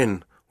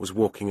 Finn was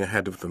walking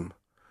ahead of them.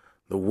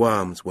 The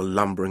worms were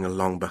lumbering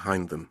along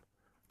behind them.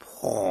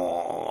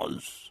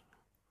 "Pause!"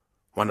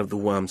 One of the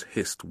worms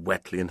hissed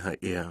wetly in her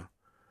ear.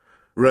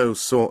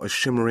 Rose saw a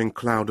shimmering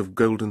cloud of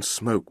golden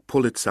smoke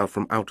pull itself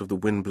from out of the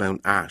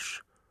wind-blown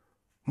ash.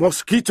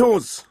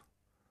 "Mosquitoes!"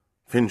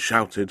 Finn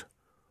shouted.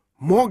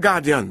 "More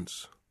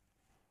guardians!"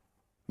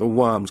 The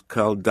worms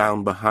curled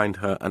down behind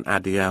her and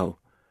Adiel,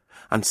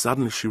 and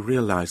suddenly she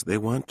realized they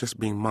weren't just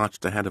being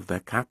marched ahead of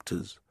their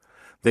captors.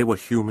 They were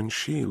human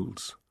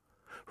shields.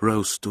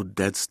 Rose stood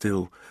dead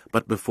still,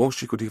 but before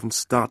she could even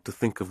start to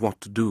think of what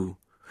to do,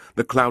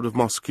 the cloud of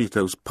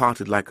mosquitoes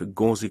parted like a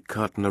gauzy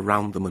curtain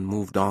around them and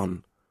moved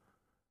on.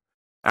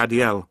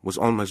 Adiel was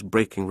almost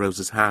breaking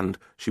Rose's hand.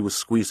 She was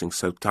squeezing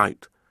so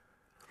tight.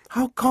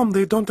 "How come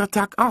they don't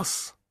attack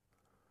us?"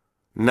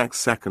 Next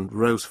second,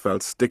 Rose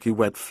felt sticky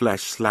wet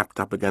flesh slapped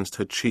up against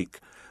her cheek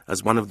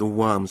as one of the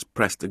worms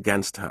pressed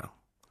against her.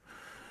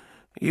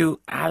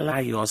 "You ally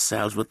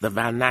yourselves with the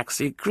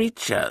Valnaxi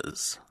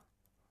creatures."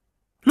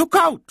 "Look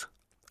out!"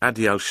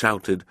 Adiel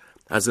shouted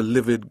as a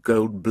livid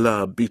gold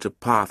blur beat a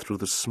path through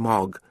the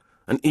smog.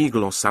 An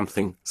eagle or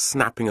something,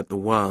 snapping at the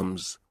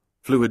worms.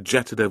 Fluid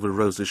jetted over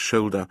Rose's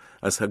shoulder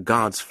as her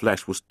guard's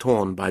flesh was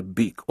torn by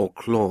beak or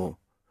claw.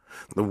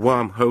 The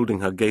worm holding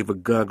her gave a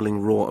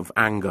gurgling roar of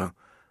anger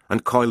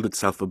and coiled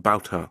itself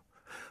about her,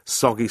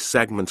 soggy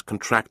segments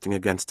contracting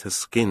against her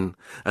skin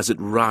as it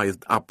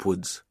writhed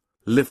upwards,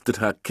 lifted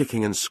her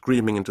kicking and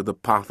screaming into the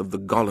path of the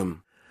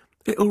golem.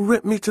 "It'll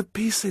rip me to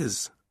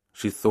pieces,"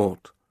 she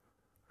thought.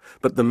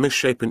 But the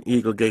misshapen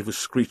eagle gave a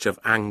screech of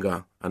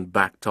anger and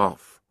backed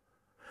off.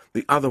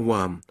 The other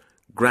worm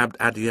grabbed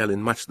Adiel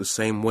in much the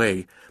same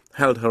way,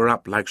 held her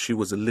up like she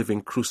was a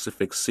living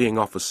crucifix seeing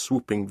off a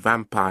swooping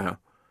vampire.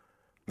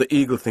 The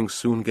eagle thing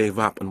soon gave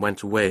up and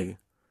went away.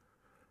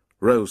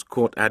 Rose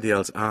caught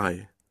Adiel's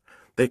eye.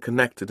 They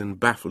connected in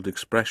baffled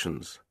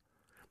expressions.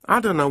 "I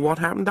don't know what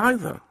happened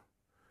either."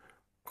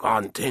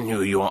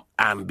 "Continue your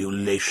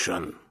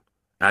ambulation,"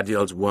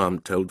 Adiel's worm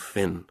told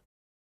Finn.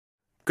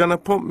 "Gonna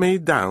put me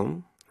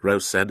down?"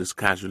 Rose said as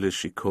casually as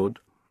she could.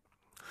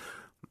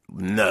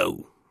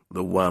 "No,"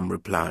 the worm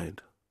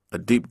replied, a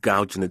deep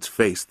gouge in its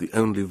face, the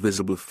only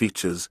visible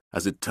features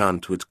as it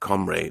turned to its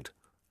comrade.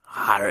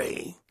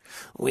 "Hurry.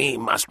 We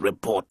must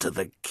report to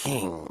the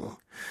king.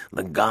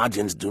 The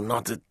guardians do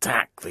not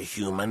attack the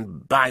human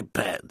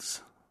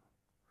bipeds."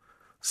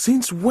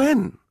 "Since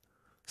when?"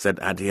 said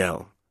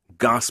Adiel,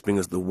 gasping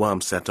as the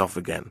worm set off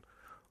again.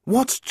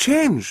 "What's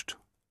changed?"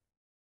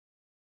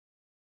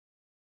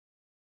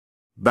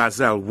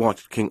 Bazel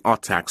watched King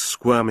Otak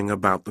squirming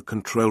about the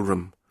control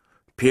room,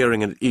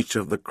 peering at each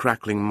of the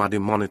crackling muddy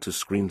monitor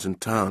screens in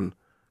turn,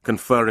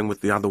 conferring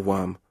with the other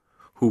worm,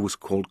 who was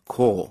called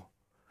Kor.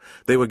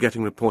 They were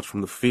getting reports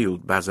from the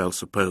field, Bazel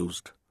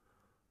supposed.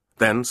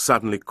 Then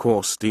suddenly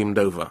Kor steamed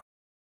over.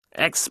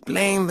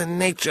 "Explain the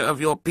nature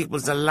of your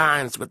people's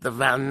alliance with the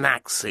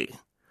Valnaxi."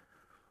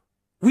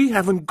 "We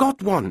haven't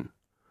got one,"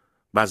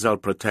 Bazel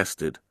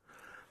protested.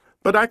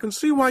 "But I can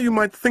see why you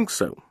might think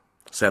so,"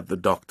 said the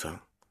doctor,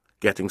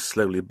 getting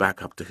slowly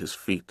back up to his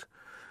feet,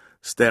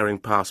 staring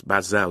past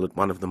Bazel at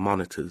one of the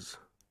monitors.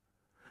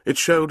 It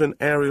showed an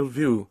aerial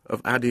view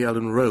of Adiel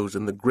and Rose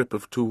in the grip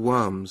of two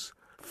worms,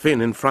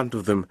 Finn in front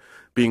of them,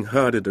 being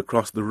herded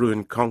across the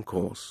ruined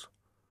concourse.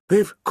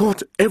 "They've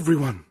caught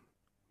everyone,"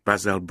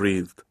 Bazel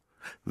breathed.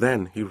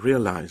 Then he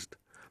realized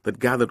that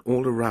gathered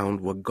all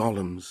around were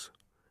golems,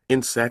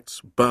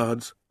 insects,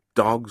 birds,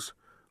 dogs,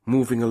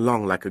 moving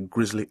along like a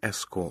grisly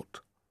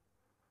escort.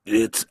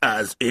 "It's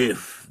as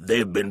if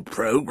they've been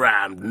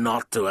programmed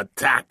not to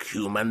attack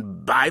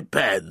human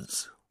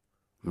bipeds,"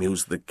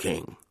 mused the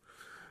king.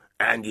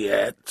 "And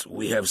yet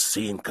we have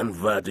seen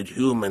converted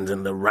humans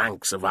in the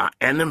ranks of our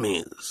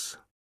enemies."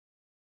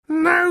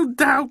 "No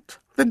doubt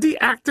the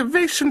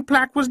deactivation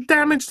plaque was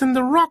damaged in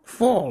the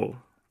rockfall,"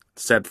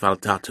 said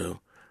Faltato.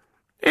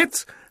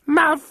 "It's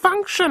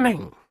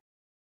malfunctioning."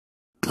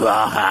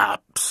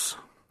 "Perhaps,"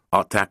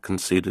 Otak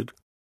conceded.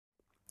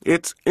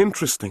 "It's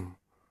interesting."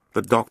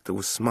 The doctor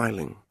was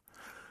smiling.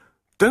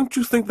 "Don't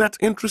you think that's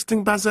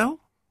interesting, Bazel?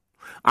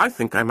 I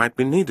think I might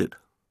be needed."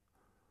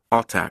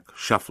 Otak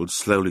shuffled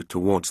slowly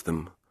towards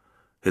them,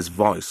 his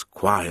voice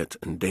quiet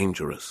and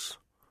dangerous.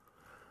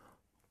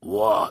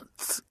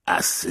 "What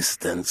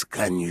assistance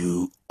can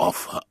you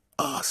offer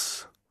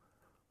us?"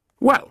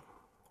 "Well,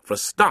 for a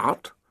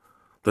start,"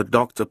 the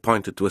doctor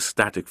pointed to a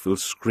static-filled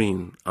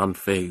screen,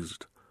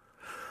 unfazed.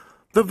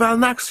 "The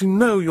Valnaxi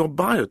know your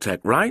biotech,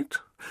 right?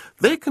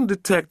 They can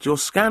detect your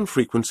scan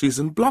frequencies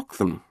and block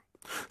them,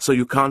 so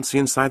you can't see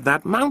inside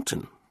that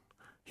mountain."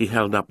 He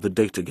held up the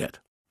data get.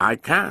 "I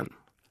can.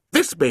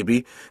 This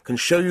baby can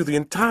show you the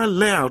entire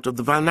layout of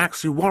the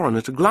Valnaxi Warren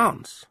at a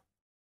glance.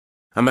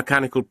 A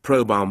mechanical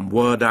probe arm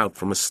whirred out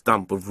from a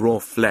stump of raw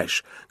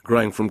flesh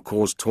growing from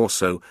Cor's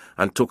torso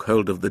and took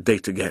hold of the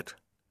data-get.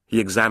 He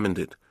examined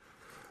it.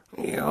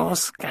 Your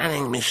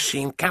scanning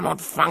machine cannot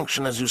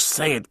function as you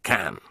say it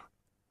can.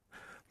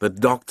 The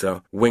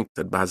doctor winked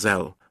at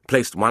Bazel,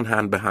 placed one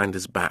hand behind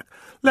his back.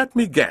 Let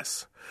me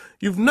guess.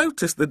 You've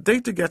noticed the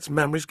data-get's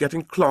memories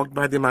getting clogged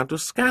by the amount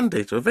of scan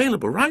data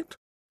available, right?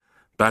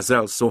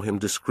 Bazel saw him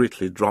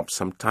discreetly drop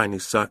some tiny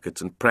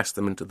circuits and press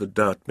them into the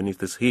dirt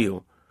beneath his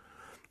heel.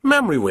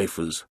 Memory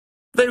wafers.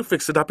 They'll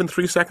fix it up in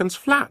 3 seconds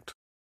flat.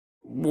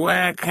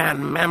 Where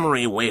can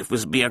memory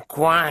wafers be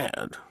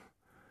acquired?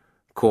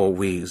 Cor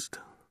wheezed.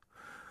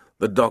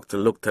 The doctor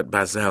looked at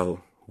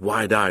Bazel,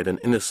 wide-eyed and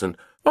innocent.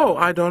 Oh,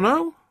 I don't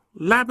know.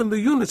 Lab in the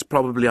unit's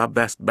probably our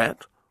best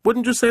bet.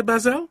 Wouldn't you say,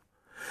 Bazel?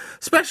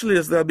 Especially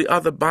as there'll be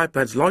other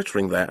bipeds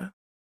loitering there.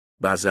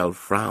 Bazel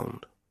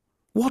frowned.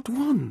 What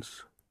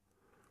ones?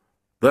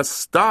 The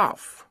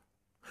staff.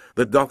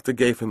 The doctor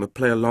gave him a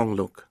play-along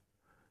look.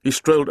 He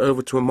strolled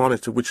over to a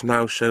monitor which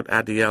now showed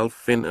Adiel,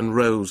 Finn, and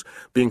Rose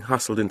being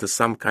hustled into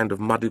some kind of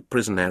muddy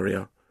prison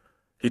area.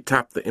 He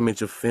tapped the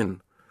image of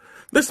Finn.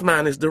 This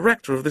man is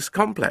director of this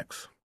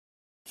complex.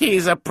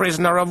 He's a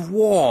prisoner of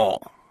war,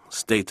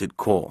 stated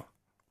Cor.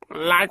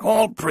 Like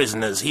all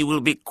prisoners, he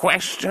will be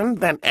questioned,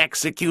 then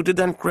executed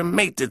and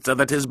cremated so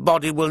that his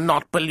body will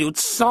not pollute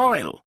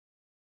soil.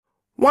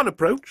 One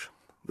approach,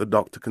 the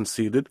doctor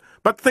conceded,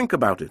 but think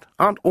about it.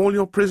 Aren't all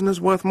your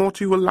prisoners worth more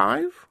to you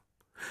alive?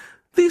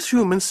 These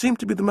humans seem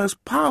to be the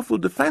most powerful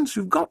defense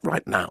you've got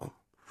right now,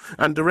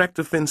 and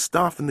Director Finn's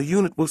staff in the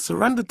unit will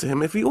surrender to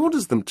him if he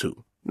orders them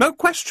to. No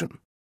question.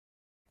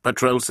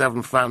 Patrol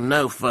 7 found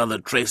no further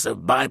trace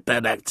of biped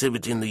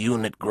activity in the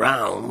unit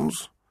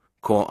grounds,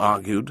 Cor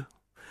argued.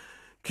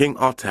 King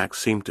Otak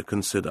seemed to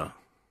consider.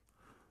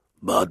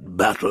 But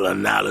battle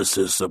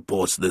analysis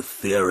supports the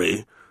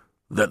theory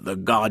that the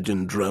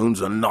Guardian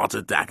drones are not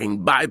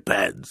attacking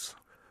bipeds.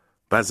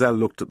 Bazel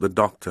looked at the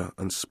doctor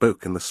and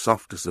spoke in the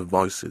softest of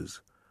voices.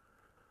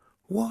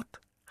 What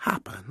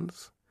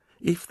happens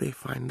if they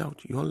find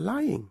out you're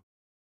lying?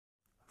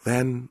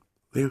 Then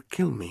they'll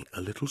kill me a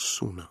little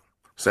sooner,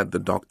 said the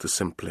doctor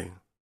simply.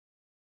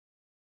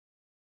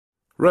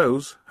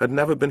 Rose had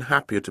never been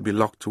happier to be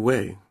locked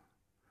away.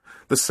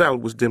 The cell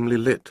was dimly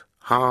lit,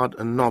 hard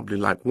and knobbly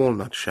like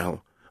walnut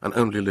shell, and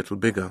only a little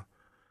bigger.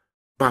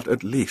 But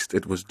at least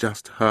it was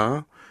just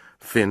her,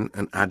 Finn,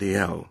 and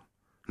Adiel.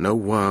 No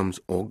worms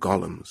or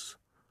golems.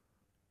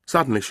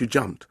 Suddenly she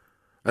jumped,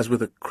 as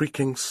with a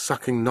creaking,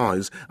 sucking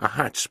noise, a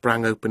hatch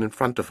sprang open in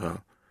front of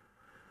her.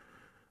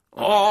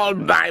 All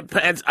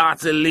bipeds are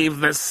to leave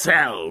the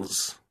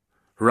cells,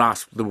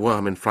 rasped the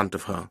worm in front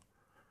of her.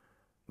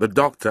 The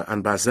doctor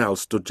and Bazel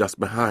stood just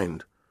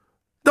behind.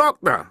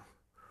 Doctor!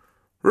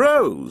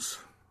 Rose!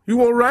 You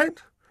all right?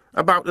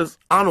 About as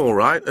un-all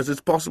right as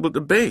it's possible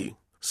to be,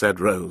 said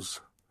Rose.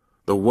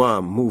 The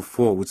worm moved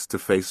forwards to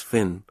face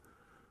Finn.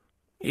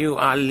 You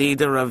are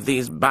leader of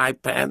these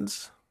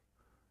bipeds?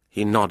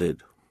 He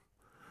nodded.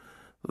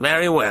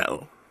 Very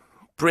well.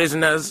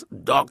 Prisoners,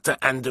 doctor,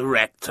 and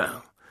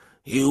director,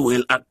 you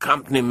will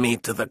accompany me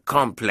to the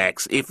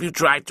complex. If you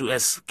try to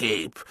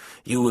escape,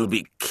 you will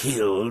be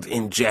killed,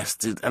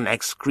 ingested, and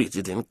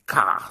excreted in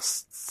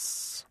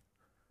casts.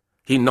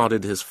 He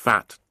nodded his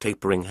fat,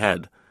 tapering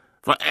head.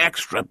 For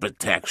extra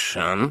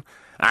protection,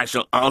 I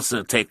shall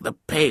also take the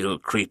pale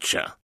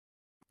creature.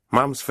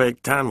 Mum's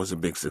fake tan was a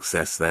big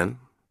success, then,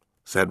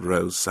 said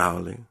Rose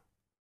sourly.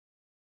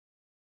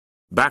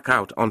 Back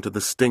out onto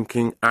the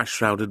stinking,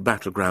 ash-shrouded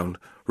battleground,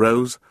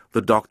 Rose,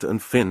 the doctor,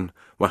 and Finn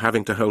were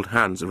having to hold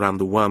hands around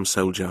the worm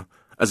soldier,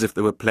 as if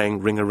they were playing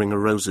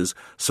ring-a-ring-a-roses,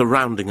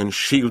 surrounding and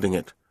shielding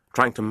it,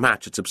 trying to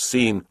match its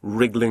obscene,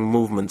 wriggling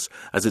movements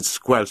as it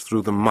squelched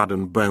through the mud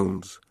and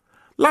bones.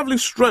 Lovely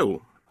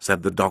stroll,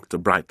 said the doctor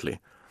brightly.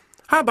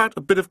 How about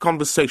a bit of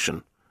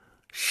conversation?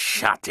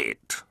 Shut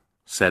it,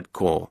 said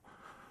Cor.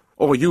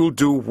 Or you'll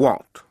do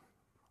what?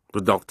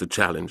 The doctor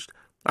challenged.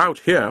 Out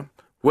here,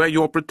 we're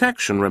your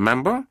protection,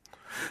 remember?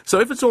 So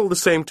if it's all the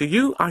same to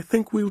you, I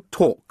think we'll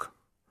talk.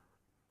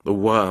 The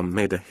worm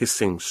made a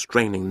hissing,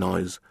 straining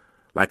noise,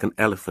 like an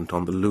elephant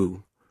on the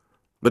loo.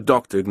 The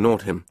doctor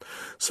ignored him.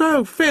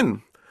 So,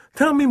 Finn,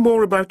 tell me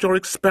more about your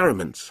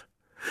experiments.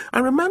 I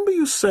remember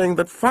you saying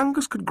that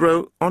fungus could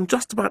grow on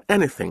just about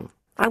anything.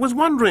 I was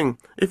wondering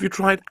if you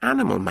tried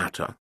animal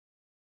matter.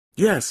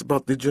 Yes,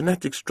 but the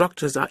genetic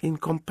structures are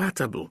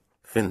incompatible,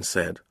 Finn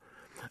said.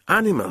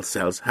 Animal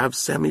cells have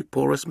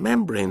semi-porous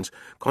membranes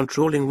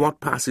controlling what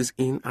passes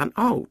in and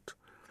out.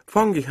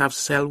 Fungi have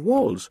cell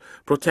walls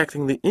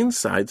protecting the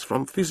insides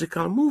from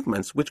physical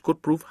movements which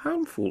could prove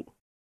harmful.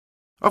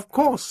 Of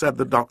course, said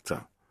the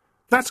doctor.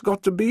 That's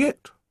got to be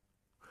it.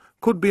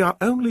 Could be our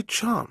only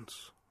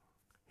chance.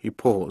 He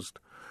paused.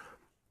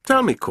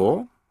 Tell me,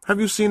 Cor,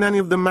 have you seen any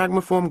of the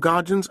magmaform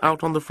guardians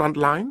out on the front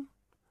line?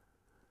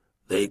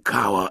 They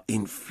cower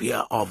in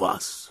fear of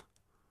us,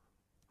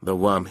 the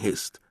worm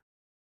hissed.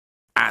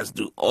 As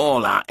do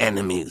all our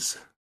enemies.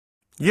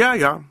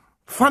 Yeah.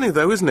 Funny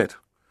though, isn't it?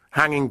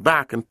 Hanging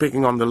back and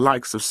picking on the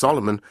likes of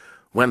Solomon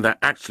when they're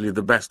actually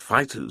the best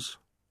fighters.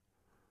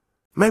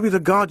 Maybe the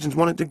Guardians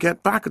wanted to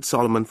get back at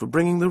Solomon for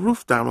bringing the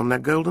roof down on their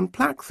golden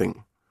plaque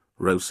thing,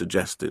 Rose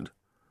suggested.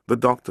 The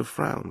doctor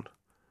frowned.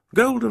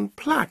 Golden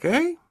plaque,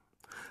 eh?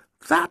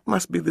 That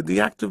must be the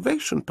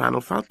deactivation panel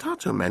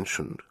Faltato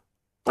mentioned.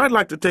 I'd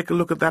like to take a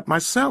look at that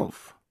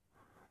myself.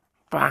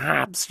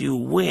 Perhaps you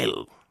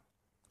will,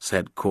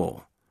 said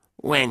Kor,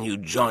 when you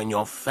join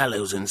your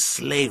fellows in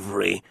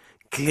slavery,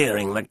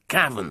 clearing the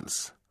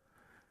caverns.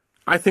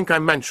 I think I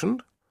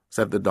mentioned,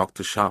 said the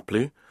doctor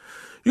sharply.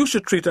 You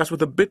should treat us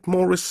with a bit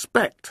more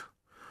respect.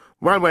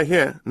 While we're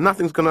here,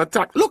 nothing's going to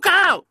attack. Look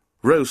out!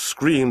 Rose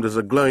screamed as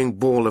a glowing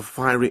ball of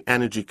fiery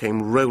energy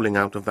came rolling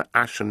out of the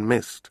ashen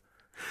mist.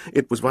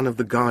 It was one of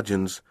the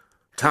Guardians,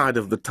 tired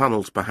of the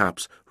tunnels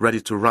perhaps,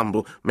 ready to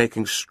rumble,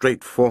 making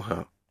straight for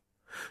her.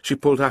 She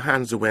pulled her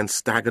hands away and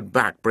staggered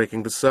back,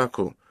 breaking the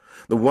circle.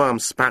 The worm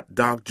spat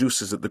dark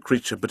juices at the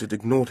creature, but it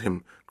ignored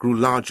him, grew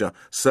larger,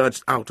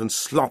 surged out and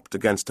slopped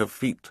against her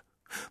feet.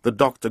 The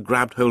doctor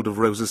grabbed hold of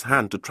Rose's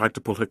hand to try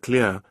to pull her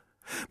clear,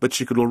 but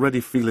she could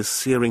already feel a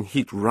searing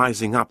heat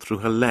rising up through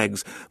her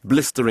legs,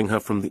 blistering her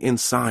from the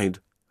inside.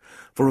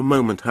 For a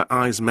moment her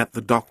eyes met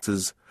the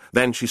doctor's,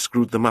 then she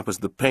screwed them up as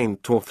the pain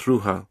tore through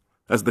her,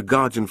 as the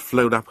Guardian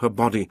flowed up her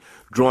body,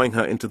 drawing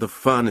her into the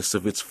furnace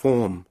of its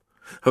form.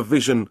 Her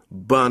vision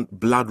burnt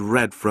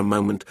blood-red for a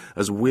moment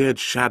as weird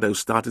shadows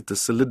started to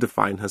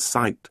solidify in her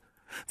sight.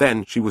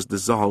 Then she was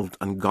dissolved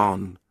and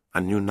gone,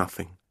 and knew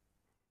nothing.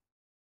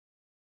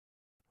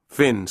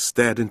 Finn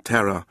stared in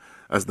terror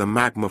as the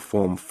magma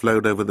form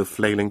flowed over the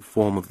flailing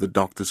form of the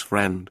doctor's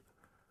friend.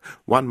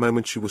 One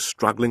moment she was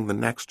struggling, the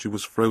next she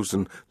was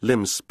frozen,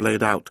 limbs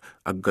splayed out,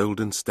 a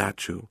golden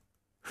statue.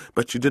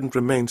 But she didn't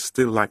remain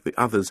still like the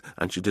others,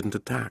 and she didn't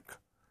attack.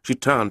 She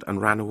turned and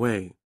ran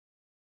away.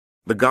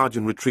 The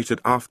Guardian retreated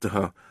after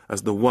her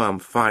as the worm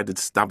fired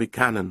its stubby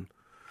cannon.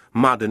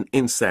 Mud and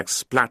insects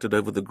splattered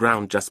over the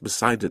ground just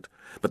beside it,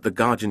 but the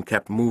Guardian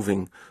kept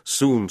moving,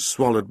 soon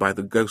swallowed by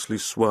the ghostly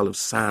swirl of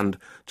sand,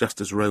 just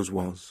as Rose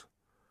was.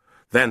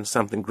 Then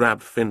something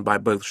grabbed Finn by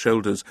both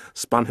shoulders,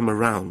 spun him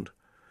around.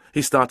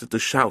 He started to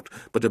shout,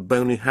 but a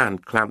bony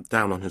hand clamped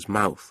down on his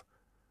mouth.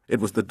 It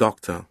was the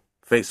doctor,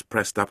 face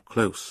pressed up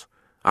close,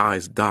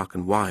 eyes dark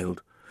and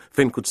wild.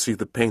 Finn could see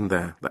the pain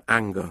there, the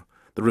anger,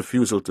 the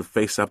refusal to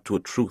face up to a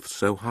truth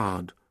so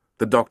hard.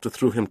 The doctor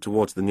threw him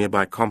towards the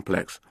nearby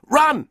complex.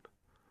 "Run!"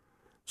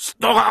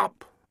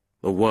 "Stop!"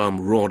 the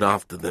worm roared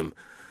after them.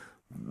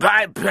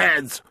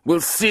 "Bipeds will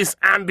cease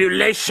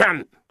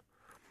ambulation."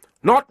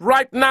 "Not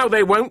right now,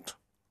 they won't,"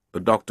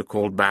 the doctor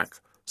called back.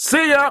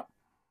 "See ya!"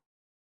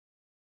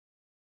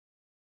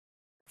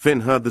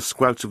 Finn heard the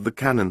squelch of the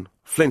cannon,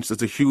 flinched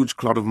as a huge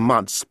clod of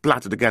mud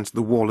splattered against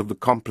the wall of the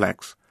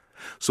complex,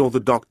 saw the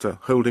doctor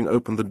holding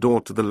open the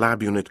door to the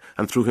lab unit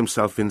and threw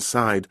himself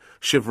inside,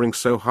 shivering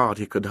so hard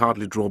he could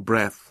hardly draw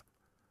breath.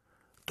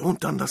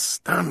 "Don't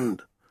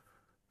understand,"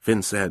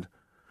 Finn said.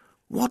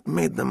 "What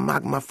made the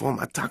magma form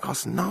attack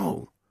us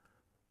now?"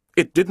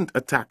 "It didn't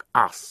attack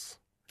us.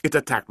 It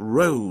attacked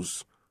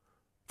Rose.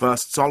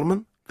 First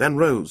Solomon, then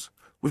Rose.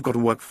 We've got to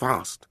work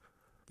fast."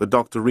 The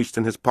doctor reached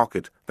in his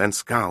pocket, then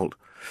scowled.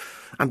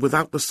 "And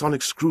without the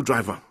sonic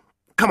screwdriver.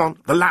 Come on,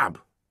 the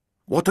lab.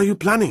 What are you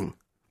planning?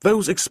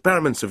 Those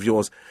experiments of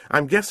yours,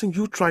 I'm guessing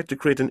you tried to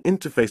create an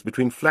interface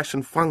between flesh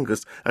and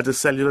fungus at a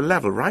cellular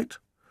level, right?"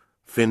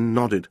 Finn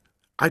nodded.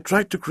 "I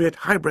tried to create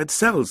hybrid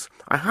cells.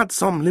 I had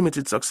some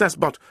limited success,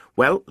 but,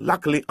 well,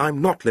 luckily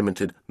I'm not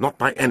limited, not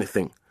by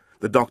anything."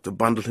 The doctor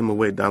bundled him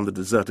away down the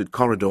deserted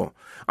corridor.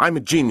 "I'm a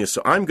genius,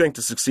 so I'm going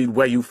to succeed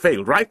where you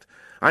failed, right?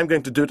 I'm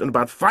going to do it in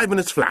about 5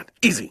 minutes flat.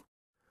 Easy."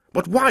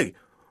 "But why?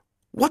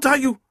 What are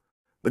you—"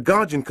 "The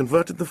Guardian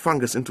converted the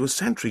fungus into a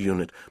sentry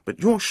unit, but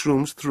your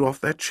shrooms threw off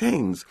their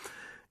chains,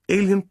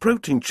 alien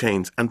protein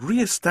chains, and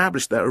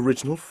re-established their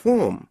original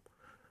form."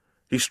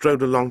 He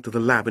strode along to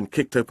the lab and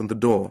kicked open the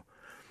door.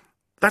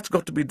 "That's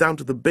got to be down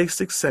to the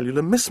basic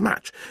cellular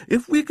mismatch.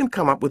 If we can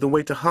come up with a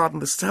way to harden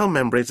the cell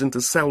membranes into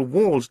cell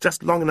walls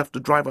just long enough to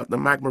drive out the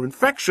magma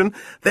infection,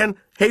 then,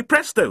 hey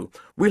presto,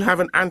 we'll have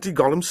an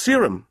anti-golem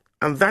serum,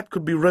 and that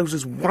could be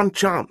Rose's one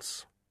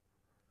chance."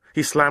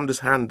 He slammed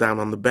his hand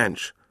down on the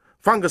bench.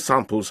 "Fungus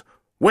samples.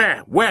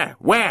 Where?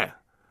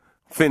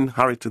 Finn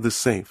hurried to the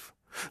safe.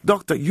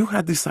 "Doctor, you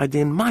had this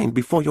idea in mind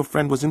before your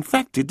friend was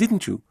infected,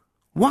 didn't you?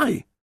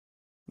 Why?"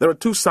 "There are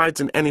two sides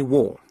in any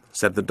war,"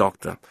 said the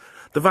doctor.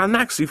 "The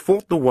Valnaxi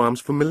fought the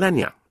worms for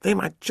millennia. They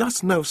might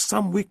just know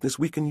some weakness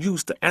we can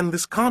use to end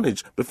this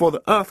carnage before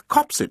the Earth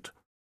cops it.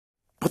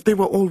 But they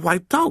were all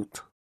wiped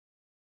out.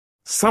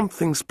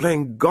 Something's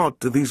playing God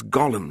to these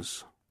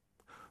golems."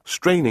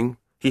 Straining,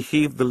 he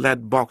heaved the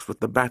lead box with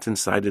the bat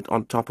inside it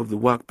on top of the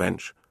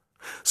workbench.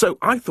 "So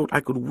I thought I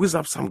could whiz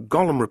up some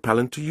golem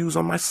repellent to use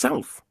on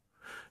myself."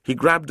 He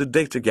grabbed a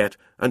data-get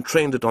and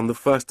trained it on the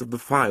first of the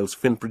files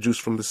Finn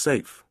produced from the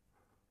safe.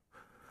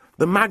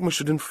 "The magma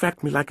should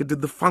infect me like it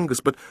did the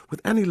fungus, but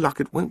with any luck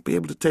it won't be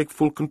able to take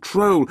full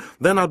control.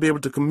 Then I'll be able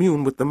to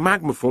commune with the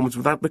magma forms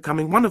without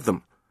becoming one of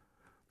them."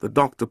 The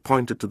doctor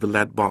pointed to the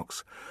lead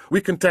box.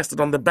 "We can test it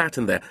on the bat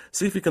in there,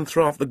 see if we can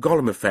throw off the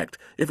golem effect.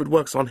 If it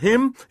works on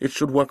him, it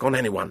should work on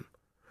anyone."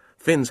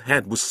 Finn's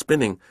head was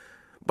spinning.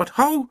 "But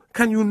how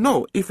can you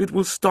know if it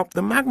will stop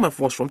the magma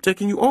force from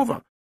taking you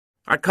over?"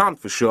 "I can't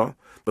for sure,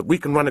 but we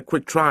can run a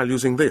quick trial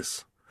using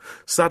this."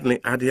 Suddenly,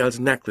 Adiel's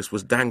necklace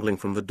was dangling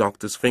from the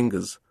doctor's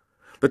fingers,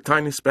 the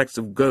tiny specks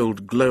of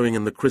gold glowing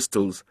in the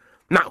crystals.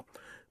 "Now,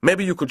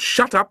 maybe you could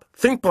shut up,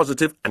 think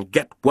positive, and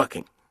get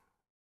working."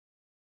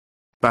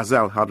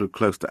 Bazel huddled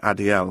close to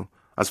Adiel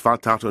as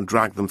Faltato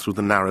dragged them through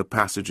the narrow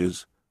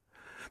passages.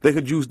 They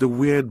had used a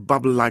weird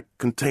bubble-like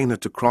container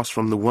to cross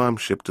from the worm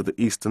ship to the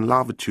eastern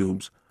lava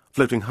tubes,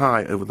 floating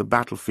high over the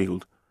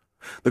battlefield.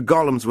 The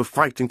golems were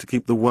fighting to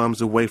keep the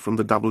worms away from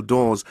the double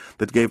doors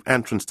that gave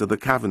entrance to the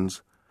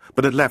caverns,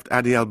 but had left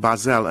Adiel,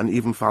 Bazel, and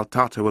even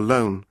Faltato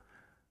alone.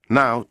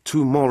 Now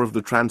 2 more of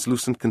the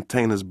translucent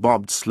containers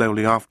bobbed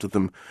slowly after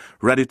them,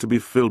 ready to be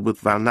filled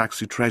with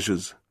Valnaxi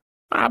treasures.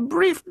 "A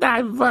brief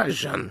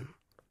diversion,"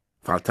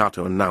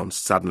 Faltato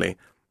announced suddenly.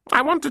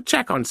 "I want to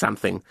check on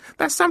something.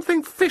 There's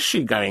something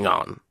fishy going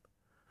on."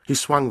 He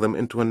swung them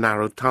into a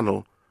narrow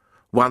tunnel,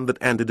 one that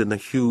ended in a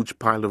huge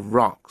pile of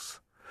rocks.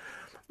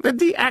 "The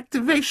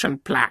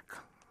deactivation plaque,"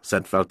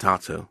 said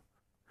Faltato.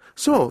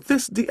 "So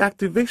this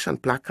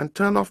deactivation plaque can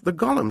turn off the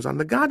golems and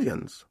the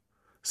guardians,"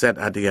 said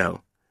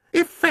Adiel.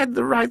 "If fed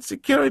the right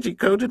security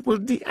code, it will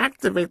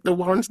deactivate the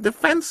warren's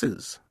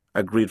defenses,"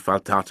 agreed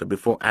Faltato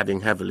before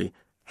adding heavily,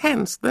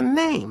 "hence the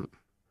name."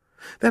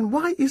 "Then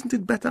why isn't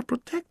it better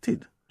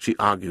protected?" she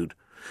argued.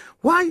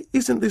 "Why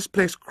isn't this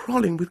place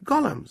crawling with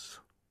golems?"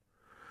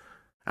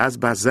 As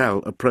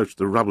Bazel approached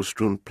the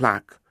rubble-strewn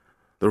plaque,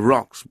 the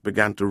rocks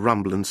began to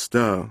rumble and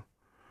stir.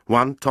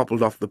 One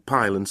toppled off the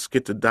pile and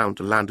skittered down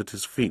to land at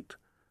his feet.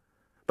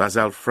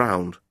 Bazel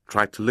frowned,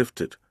 tried to lift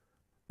it.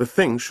 The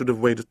thing should have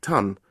weighed a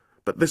ton,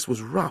 but this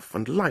was rough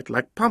and light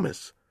like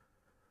pumice.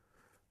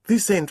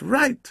 "This ain't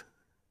right,"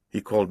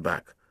 he called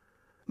back.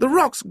 "The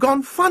rock's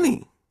gone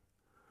funny."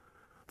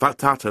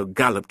 Faltato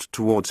galloped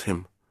towards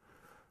him.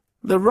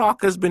 "The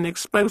rock has been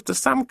exposed to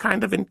some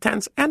kind of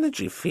intense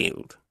energy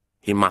field,"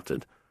 he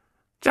muttered.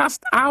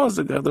 "Just hours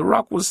ago the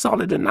rock was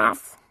solid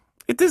enough.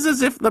 It is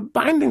as if the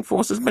binding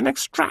force has been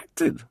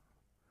extracted."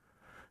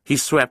 He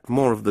swept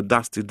more of the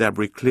dusty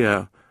debris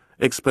clear,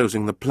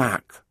 exposing the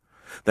plaque.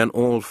 Then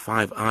all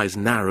 5 eyes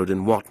narrowed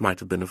in what might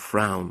have been a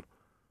frown.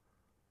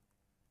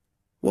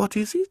 "What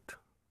is it?"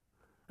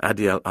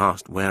 Adiel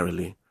asked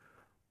warily.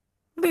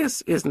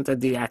 "This isn't a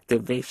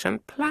deactivation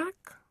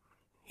plaque,"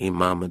 he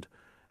murmured.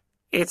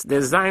 "It's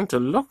designed to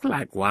look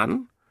like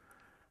one,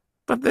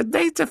 but the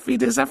data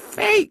feed is a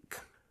fake."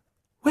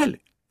 "Well,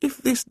 if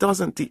this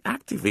doesn't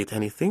deactivate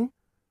anything,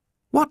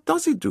 what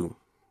does it do?"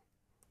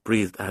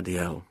 breathed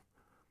Adiel.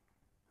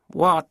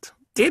 "What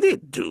did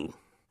it do?"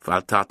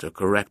 Faltato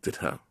corrected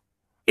her.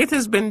 "It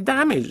has been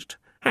damaged,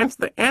 hence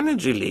the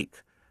energy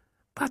leak.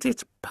 But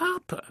its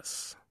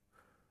purpose—"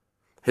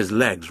 His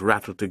legs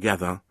rattled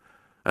together,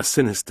 a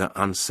sinister,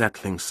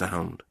 unsettling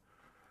sound.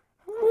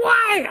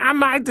 "Why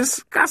am I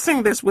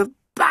discussing this with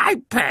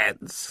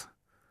bipeds?"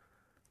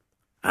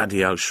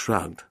 Adiel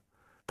shrugged.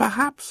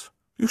 "Perhaps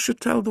you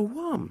should tell the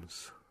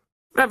worms."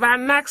 "The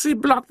Valnaxi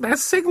block their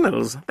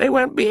signals. They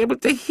won't be able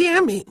to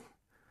hear me."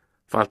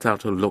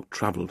 Faltato looked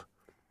troubled.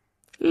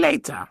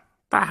 "Later,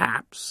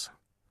 perhaps."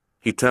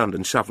 He turned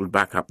and shuffled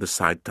back up the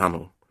side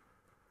tunnel.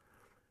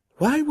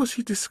 "Why was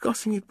he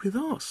discussing it with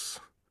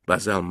us?"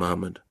 Bazel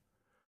murmured.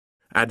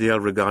 Adiel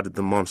regarded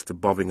the monster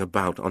bobbing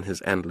about on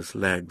his endless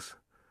legs.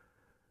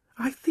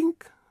 "I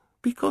think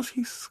because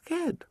he's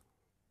scared,"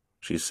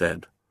 she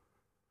said.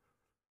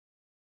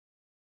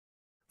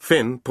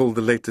 Finn pulled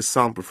the latest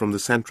sample from the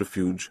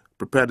centrifuge,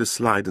 prepared a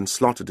slide and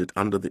slotted it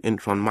under the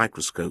Intron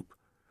microscope.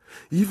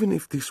 "Even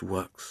if this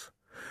works,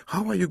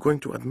 how are you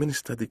going to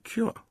administer the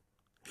cure?"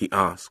 he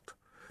asked.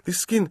 "The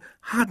skin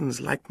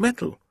hardens like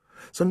metal,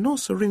 so no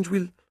syringe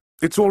will—"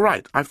 "It's all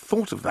right, I've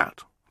thought of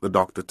that," the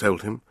doctor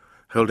told him,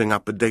 holding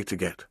up a data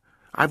get.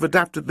 "I've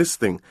adapted this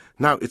thing.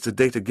 Now it's a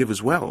data give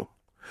as well.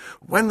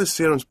 When the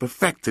serum's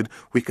perfected,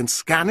 we can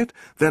scan it,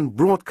 then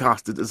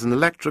broadcast it as an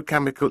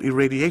electrochemical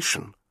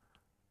irradiation."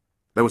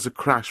 There was a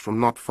crash from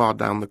not far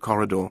down the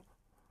corridor.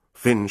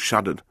 Finn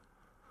shuddered.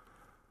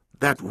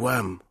 "That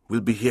worm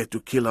will be here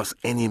to kill us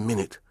any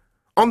minute."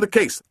 "On the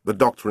case," the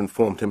doctor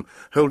informed him,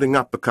 holding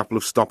up a couple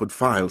of stoppered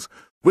files.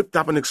 "Whipped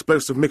up an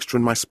explosive mixture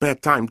in my spare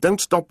time.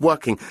 Don't stop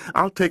working.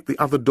 I'll take the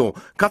other door,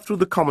 cut through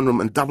the common room,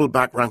 and double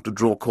back round to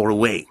draw core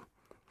away."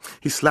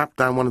 He slapped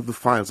down one of the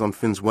files on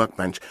Finn's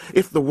workbench.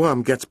 "If the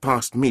worm gets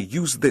past me,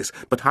 use this,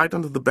 but hide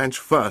under the bench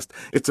first.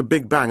 It's a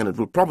big bang, and it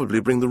will probably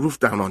bring the roof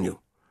down on you."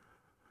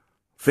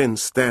 Finn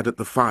stared at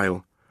the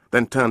file,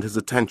 then turned his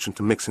attention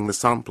to mixing the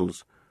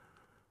samples.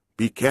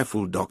 "Be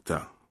careful,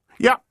 Doctor."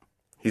 "Yeah,"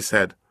 he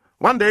said.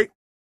 "One day."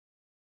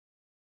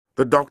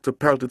 The doctor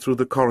pelted through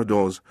the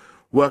corridors,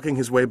 working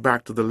his way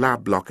back to the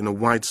lab block in a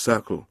wide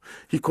circle.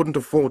 He couldn't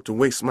afford to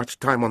waste much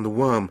time on the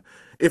worm.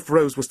 If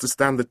Rose was to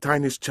stand the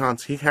tiniest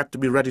chance, he had to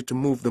be ready to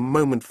move the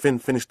moment Finn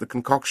finished the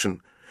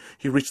concoction.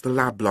 He reached the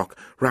lab block,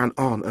 ran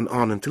on and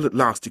on until at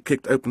last he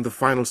kicked open the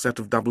final set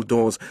of double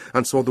doors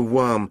and saw the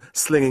worm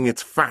slinging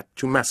its fat,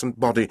 tumescent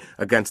body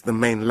against the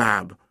main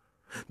lab.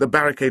 The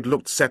barricade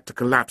looked set to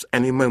collapse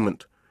any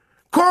moment.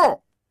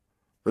 "Core!"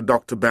 the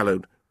doctor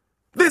bellowed.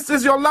 "This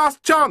is your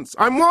last chance!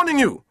 I'm warning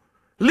you!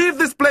 Leave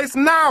this place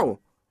now,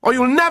 or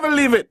you'll never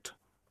leave it!"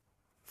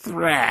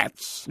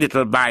 "Threats,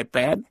 little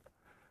biped,"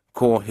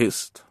 Core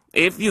hissed.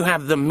 "If you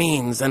have the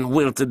means and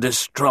will to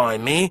destroy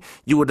me,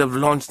 you would have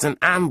launched an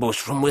ambush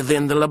from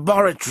within the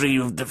laboratory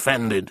you've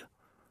defended.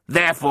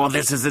 Therefore,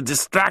 this is a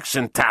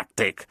distraction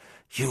tactic.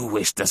 You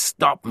wish to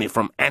stop me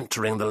from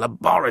entering the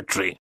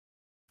laboratory."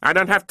 "I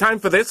don't have time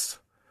for this."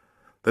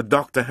 The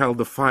doctor held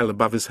the file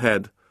above his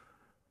head.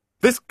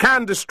 "This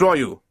can destroy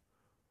you.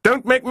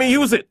 Don't make me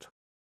use it."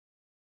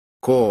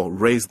 Core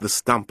raised the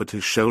stump at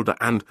his shoulder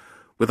and,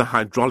 with a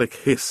hydraulic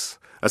hiss,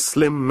 a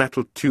slim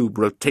metal tube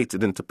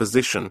rotated into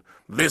position.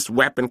 "This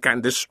weapon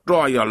can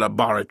destroy your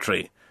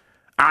laboratory.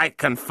 I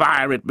can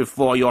fire it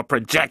before your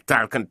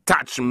projectile can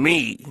touch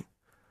me."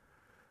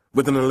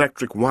 With an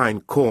electric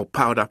whine, Core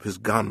powered up his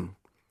gun.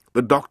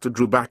 The doctor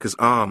drew back his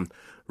arm,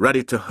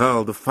 ready to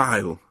hurl the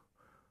file.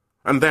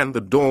 And then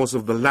the doors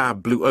of the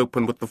lab blew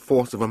open with the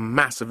force of a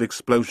massive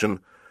explosion,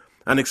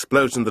 an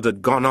explosion that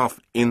had gone off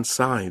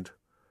inside.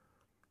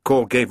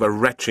 Core gave a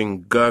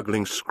retching,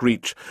 gurgling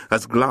screech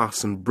as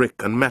glass and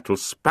brick and metal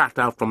spat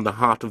out from the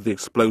heart of the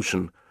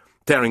explosion,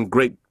 tearing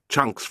great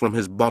chunks from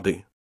his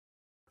body.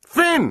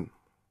 "Finn!"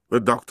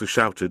 the doctor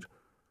shouted.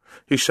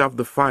 He shoved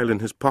the file in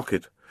his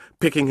pocket,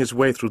 picking his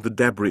way through the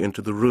debris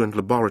into the ruined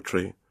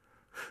laboratory.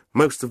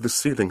 Most of the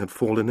ceiling had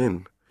fallen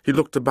in. He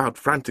looked about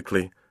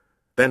frantically,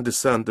 then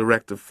discerned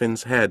Director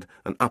Finn's head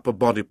and upper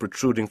body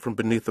protruding from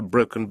beneath a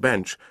broken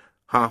bench,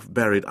 half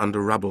buried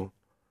under rubble.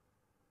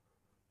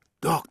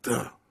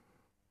 "Doctor,"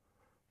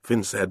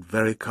 Finn said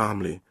very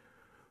calmly,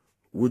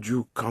 "would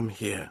you come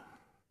here?"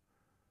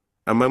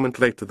 A moment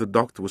later the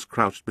doctor was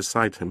crouched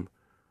beside him.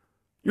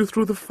 "You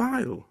threw the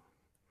file."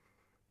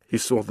 He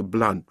saw the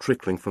blood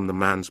trickling from the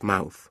man's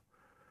mouth,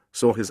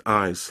 saw his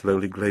eyes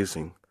slowly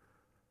glazing.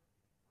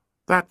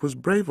 "That was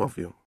brave of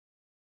you."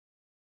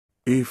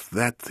 "If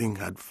that thing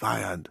had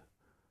fired,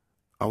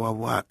 our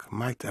work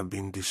might have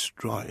been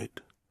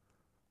destroyed,"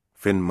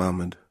 Finn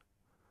murmured.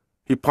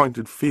 He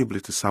pointed feebly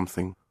to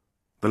something.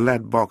 The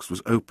lead box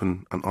was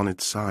open and on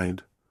its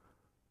side.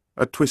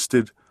 A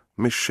twisted,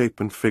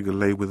 misshapen figure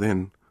lay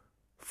within,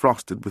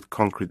 frosted with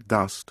concrete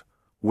dust,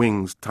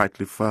 wings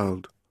tightly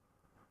furled.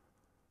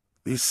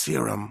 "The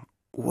serum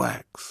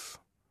works.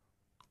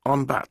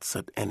 On bats,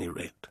 at any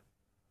rate."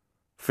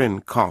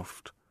 Finn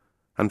coughed,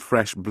 and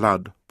fresh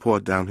blood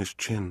poured down his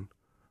chin.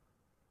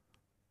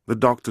 The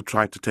doctor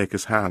tried to take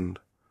his hand,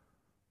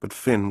 but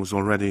Finn was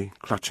already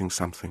clutching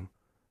something.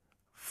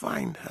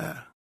 "Find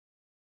her."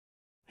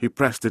 He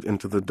pressed it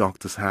into the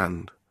doctor's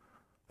hand,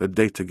 the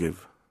data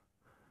give.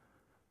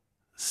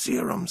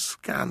 "Serum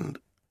scanned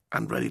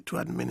and ready to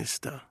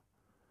administer.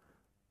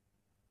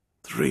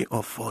 3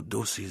 or 4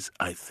 doses,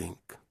 I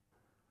think."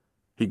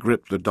 He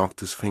gripped the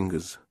doctor's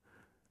fingers.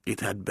 "It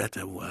had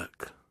better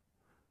work.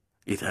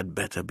 It had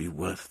better be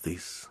worth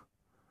this."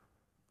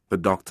 The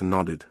doctor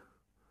nodded.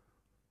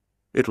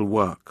 "It'll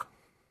work."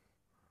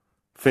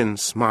 Finn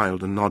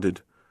smiled and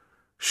nodded,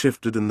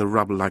 shifted in the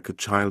rubble like a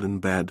child in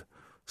bed,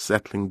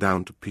 settling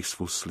down to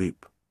peaceful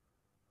sleep.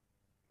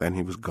 Then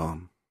he was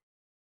gone.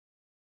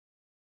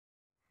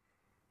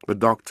 The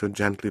doctor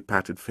gently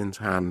patted Finn's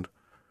hand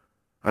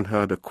and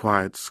heard a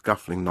quiet,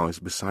 scuffling noise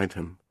beside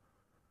him.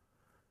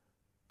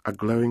 A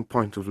glowing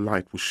point of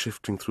light was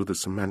shifting through the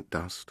cement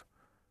dust.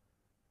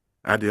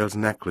 Adiel's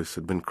necklace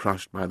had been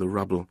crushed by the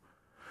rubble,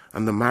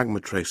 and the magma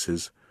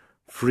traces,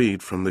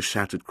 freed from the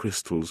shattered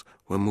crystals,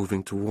 were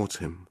moving towards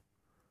him.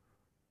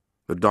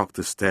 The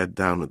doctor stared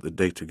down at the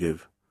data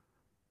give.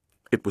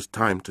 It was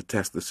time to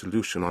test the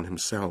solution on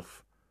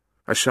himself.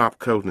 A sharp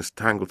coldness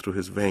tangled through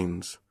his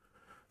veins,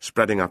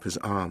 spreading up his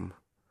arm.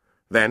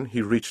 Then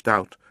he reached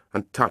out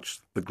and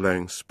touched the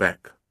glowing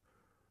speck.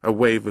 A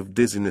wave of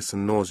dizziness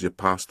and nausea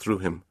passed through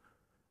him.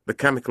 The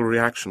chemical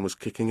reaction was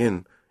kicking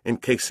in,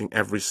 encasing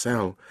every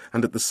cell,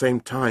 and at the same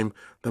time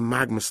the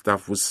magma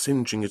stuff was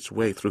singeing its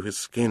way through his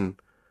skin.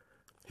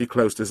 He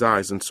closed his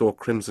eyes and saw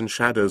crimson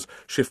shadows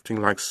shifting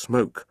like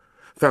smoke,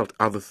 felt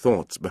other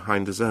thoughts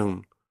behind his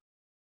own.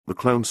 The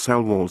clone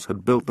cell walls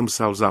had built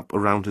themselves up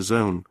around his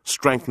own,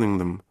 strengthening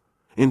them.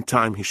 In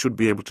time he should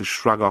be able to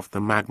shrug off the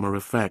magma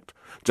effect,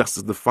 just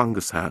as the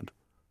fungus had.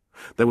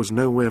 There was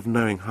no way of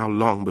knowing how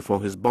long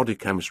before his body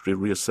chemistry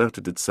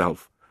reasserted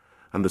itself,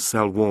 and the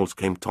cell walls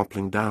came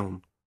toppling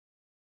down.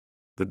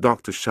 The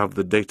doctor shoved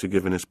the data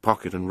give in his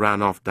pocket and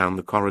ran off down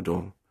the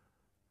corridor.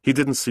 He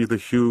didn't see the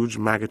huge,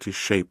 maggoty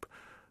shape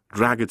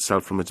drag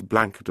itself from its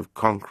blanket of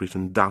concrete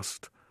and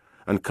dust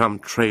and come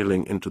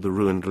trailing into the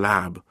ruined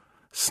lab,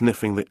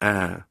 sniffing the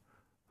air,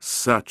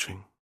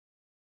 searching.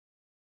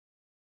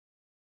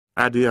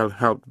 Adiel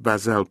helped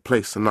Bazel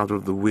place another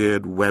of the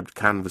weird webbed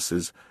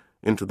canvases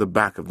into the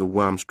back of the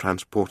worm's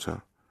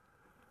transporter.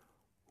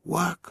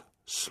 "Work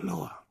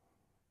slower,"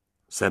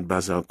 said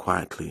Bazel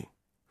quietly.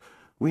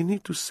 We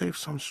need to save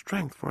some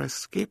strength for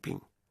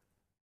escaping.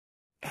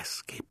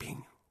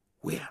 Escaping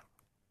where?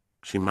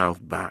 She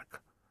mouthed back.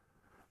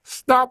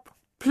 Stop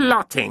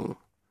plotting,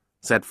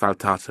 said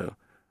Faltato.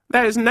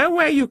 There is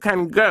nowhere you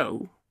can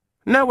go.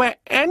 Nowhere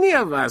any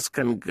of us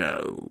can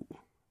go.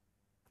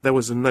 There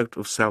was a note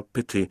of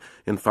self-pity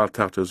in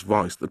Faltato's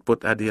voice that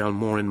put Adiel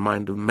more in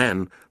mind of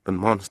men than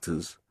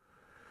monsters.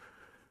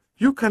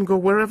 You can go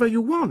wherever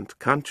you want,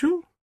 can't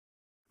you?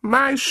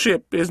 My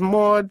ship is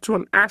moored to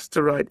an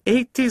asteroid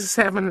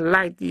 87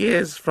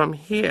 light-years from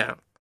here,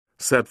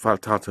 said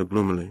Faltato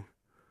gloomily.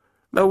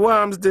 The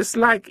worms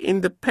dislike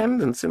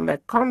independence in their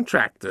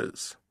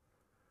contractors.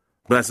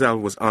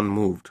 Brazel was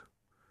unmoved.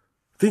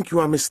 Think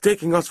you are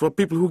mistaking us for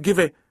people who give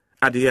a...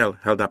 Adiel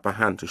held up a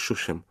hand to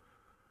shush him.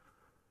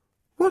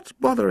 What's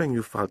bothering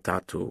you,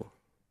 Faltato?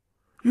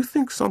 You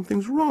think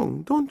something's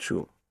wrong, don't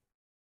you?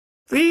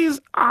 These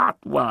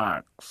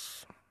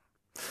artworks.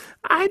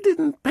 I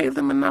didn't pay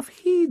them enough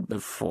heed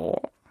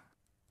before.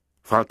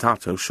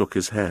 Faltato shook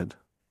his head.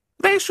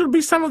 They should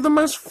be some of the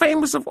most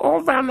famous of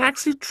all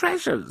Valnaxi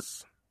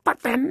treasures.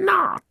 But they're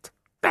not.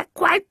 They're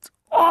quite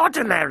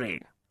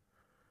ordinary.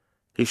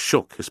 He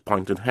shook his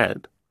pointed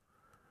head.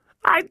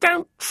 I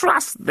don't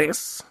trust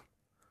this.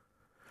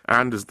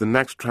 And as the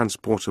next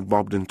transporter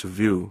bobbed into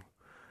view,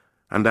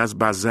 and as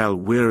Brazel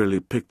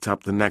wearily picked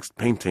up the next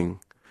painting,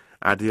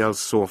 Adiel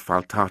saw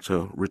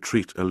Faltato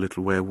retreat a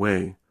little way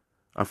away,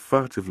 a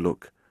furtive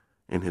look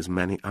in his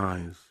many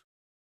eyes.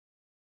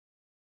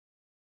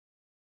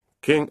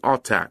 King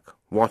Otak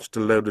watched the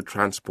loaded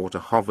transporter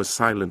hover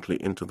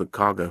silently into the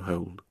cargo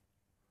hold.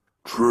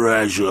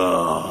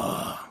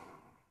 "Treasure,"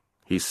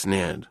 he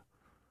sneered.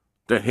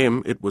 To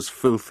him it was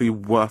filthy,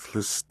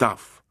 worthless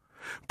stuff,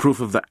 proof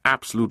of the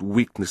absolute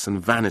weakness and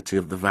vanity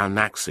of the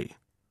Valnaxi.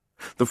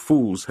 The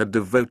fools had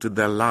devoted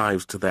their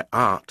lives to their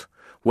art.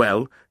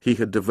 Well, he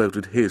had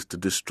devoted his to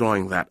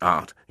destroying that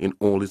art in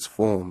all its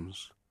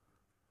forms.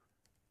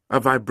 A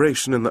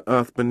vibration in the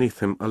earth beneath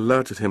him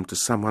alerted him to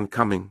someone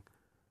coming.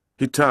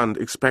 He turned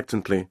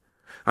expectantly,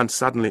 and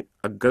suddenly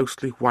a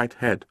ghostly white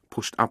head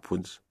pushed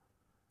upwards.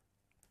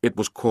 It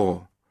was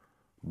Kor,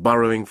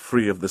 burrowing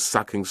free of the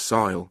sucking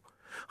soil.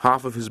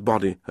 Half of his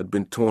body had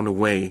been torn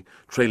away,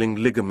 trailing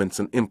ligaments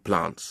and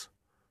implants.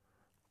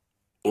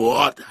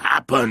 "What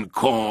happened,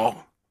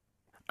 Kor?"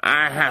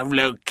 I have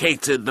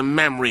located the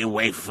memory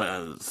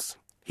wafers,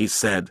 he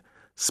said,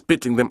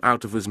 spitting them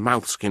out of his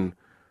mouthskin.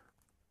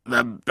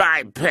 The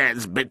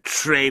bipeds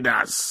betrayed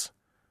us.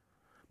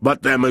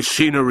 "But their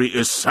machinery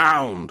is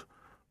sound,"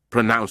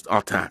 pronounced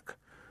Otak.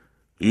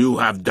 "You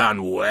have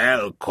done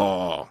well,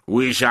 Kor.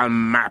 We shall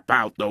map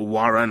out the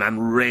Warren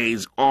and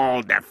raise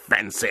all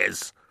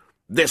defenses,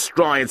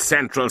 destroy its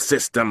central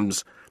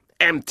systems,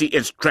 empty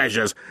its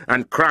treasures,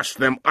 and crush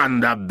them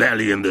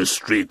underbelly in the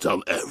streets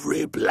of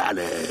every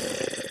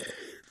planet."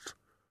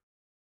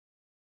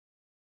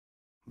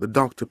 The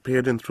doctor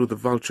peered in through the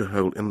vulture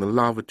hole in the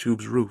lava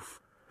tube's roof.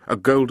 A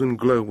golden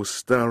glow was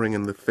stirring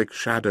in the thick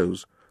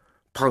shadows,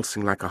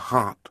 pulsing like a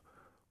heart,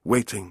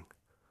 waiting.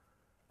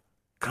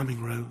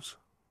 "Coming, Rose,"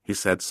 he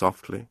said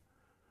softly.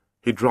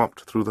 He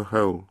dropped through the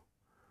hole.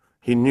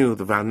 He knew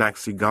the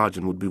Valnaxi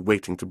guardian would be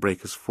waiting to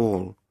break his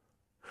fall.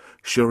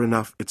 Sure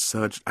enough, it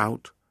surged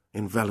out,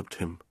 enveloped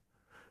him.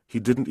 He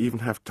didn't even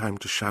have time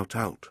to shout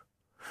out.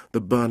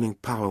 The burning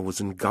power was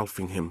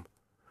engulfing him,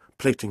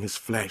 plating his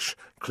flesh,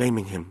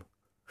 claiming him.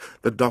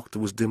 The doctor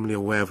was dimly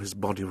aware of his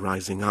body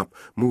rising up,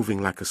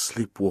 moving like a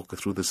sleepwalker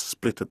through the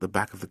split at the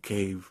back of the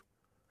cave.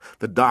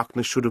 The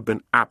darkness should have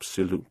been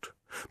absolute,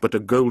 but a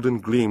golden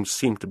gleam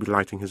seemed to be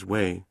lighting his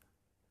way.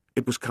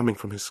 It was coming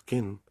from his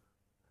skin.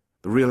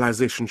 The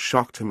realization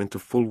shocked him into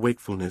full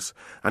wakefulness,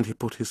 and he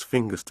put his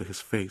fingers to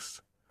his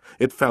face.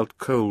 It felt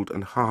cold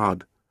and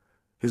hard.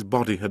 His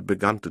body had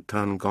begun to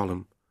turn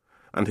Gollum,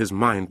 and his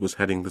mind was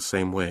heading the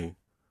same way.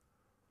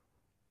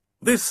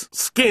 "This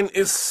skin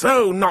is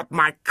so not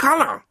my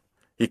color,"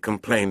 he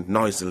complained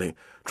noisily,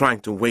 trying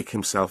to wake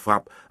himself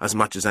up as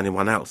much as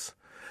anyone else.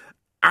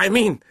 "I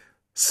mean,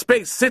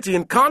 Space City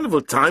in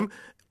carnival time,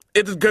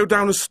 it'd go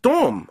down a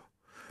storm.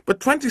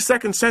 But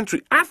 22nd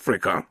century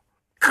Africa?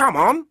 Come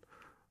on!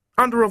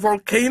 Under a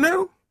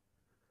volcano?"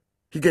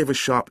 He gave a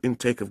sharp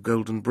intake of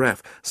golden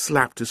breath,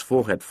 slapped his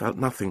forehead, felt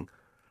nothing.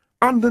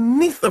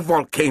 "Underneath a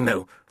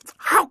volcano?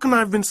 How can I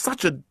have been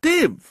such a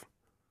div?"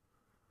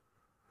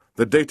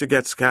 The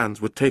data-get scans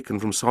were taken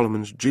from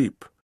Solomon's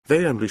jeep.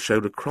 They only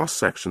showed a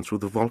cross-section through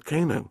the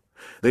volcano.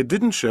 They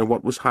didn't show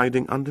what was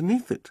hiding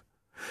underneath it.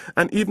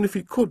 And even if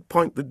he could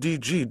point the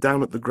DG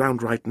down at the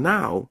ground right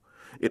now,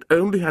 it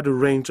only had a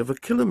range of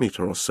 1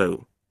 kilometre or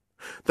so.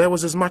 There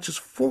was as much as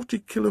 40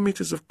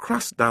 kilometres of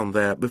crust down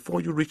there before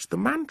you reached the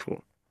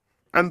mantle.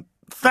 "And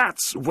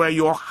that's where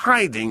you're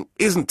hiding,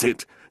 isn't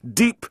it?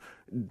 Deep,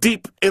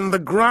 deep in the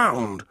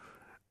ground,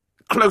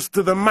 close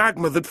to the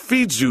magma that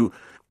feeds you,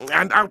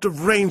 and out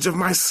of range of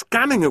my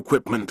scanning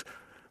equipment.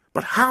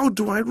 But how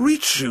do I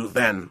reach you,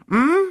 then,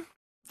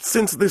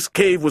 Since this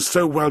cave was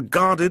so well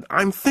guarded,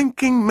 I'm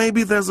thinking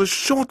maybe there's a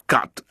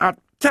shortcut, a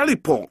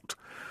teleport.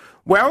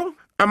 Well,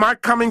 am I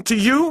coming to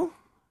you?"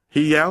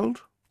 he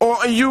yelled. Or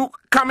are you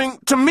coming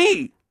to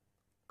me?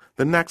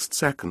 The next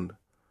second,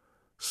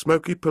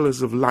 smoky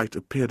pillars of light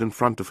appeared in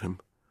front of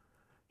him.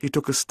 He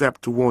took a step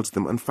towards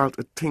them and felt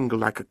a tingle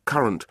like a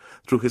current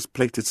through his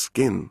plated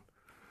skin.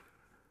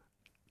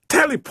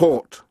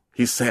 "Teleport,"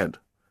 he said,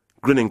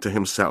 grinning to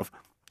himself.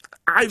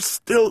 "I've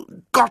still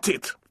got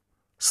it."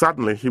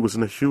 Suddenly he was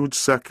in a huge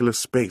circular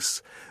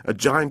space, a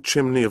giant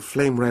chimney of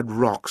flame-red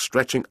rock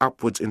stretching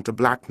upwards into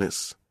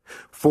blackness.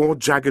 4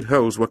 jagged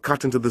holes were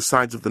cut into the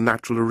sides of the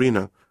natural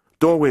arena,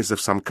 doorways of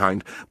some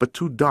kind, but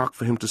too dark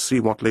for him to see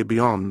what lay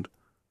beyond.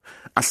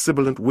 A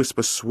sibilant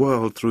whisper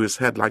swirled through his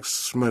head like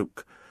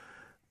smoke.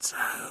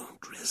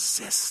 "Don't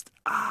resist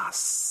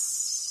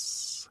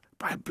us.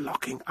 By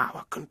blocking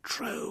our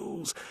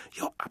controls,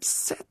 you're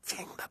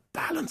upsetting the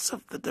balance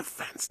of the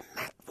defense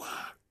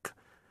network.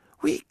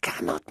 We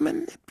cannot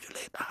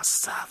manipulate our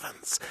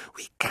servants.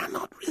 We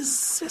cannot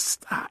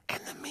resist our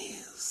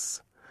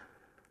enemies."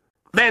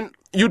 "Then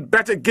you'd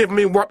better give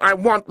me what I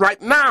want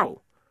right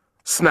now,"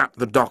 snapped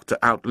the doctor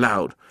out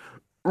loud.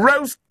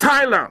 "Rose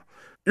Tyler,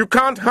 you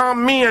can't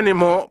harm me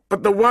anymore,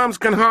 but the worms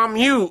can harm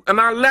you, and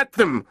I'll let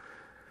them.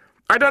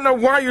 I don't know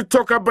why you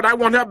took her, but I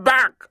want her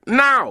back,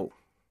 now."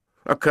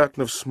 A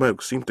curtain of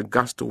smoke seemed to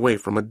gust away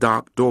from a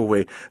dark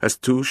doorway as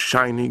 2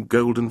 shiny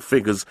golden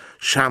figures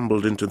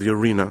shambled into the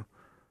arena.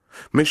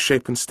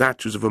 Misshapen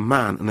statues of a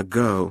man and a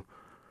girl.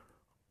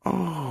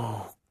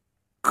 "Oh,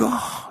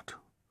 God,"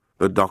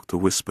 the doctor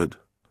whispered.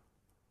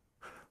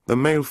 The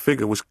male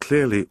figure was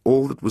clearly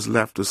all that was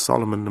left of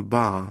Solomon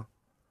Nabar,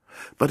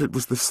 but it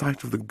was the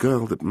sight of the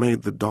girl that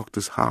made the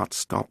doctor's heart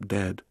stop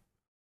dead.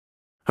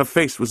 Her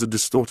face was a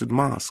distorted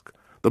mask.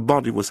 The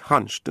body was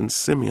hunched and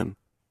simian.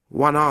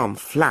 One arm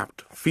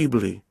flapped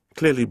feebly,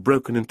 clearly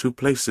broken in 2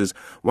 places,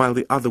 while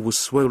the other was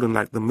swollen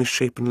like the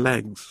misshapen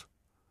legs.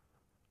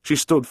 She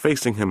stood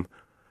facing him,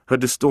 her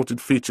distorted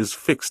features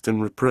fixed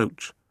in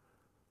reproach.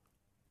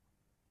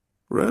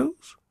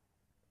 "Rose?"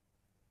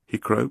 he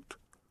croaked.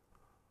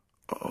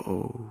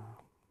 "Oh,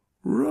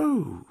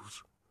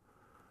 Rose."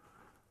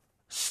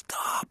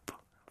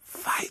 "Stop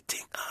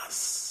fighting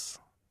us,"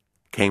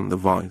 came the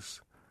voice.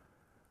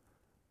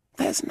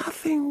 "There's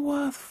nothing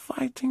worth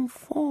fighting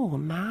for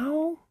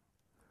now.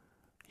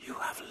 You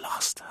have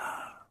lost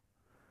her.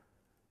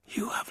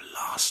 You have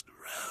lost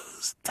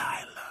Rose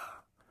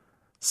Tyler.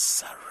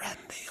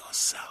 Surrender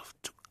yourself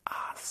to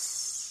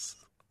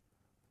us."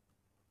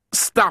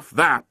 "Stuff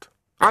that!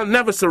 I'll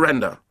never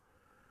surrender."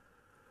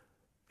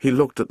 He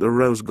looked at the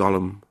rose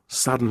golem,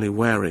 suddenly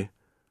wary.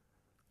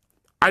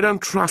 "I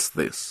don't trust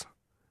this."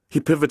 He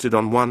pivoted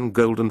on one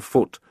golden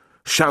foot,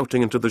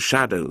 shouting into the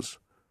shadows.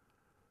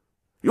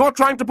 "You're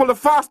trying to pull a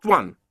fast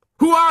one!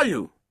 Who are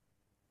you?"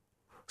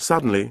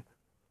 Suddenly,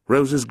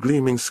 Rose's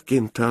gleaming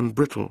skin turned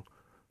brittle,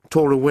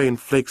 tore away in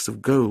flakes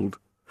of gold.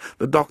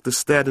 The doctor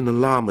stared in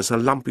alarm as her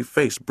lumpy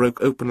face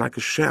broke open like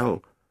a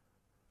shell,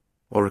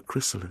 or a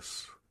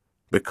chrysalis,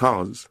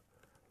 because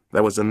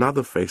there was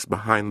another face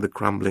behind the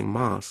crumbling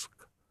mask,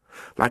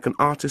 like an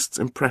artist's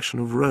impression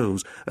of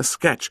Rose, a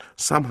sketch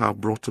somehow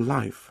brought to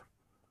life.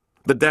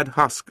 The dead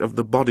husk of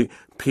the body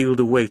peeled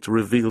away to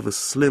reveal the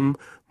slim,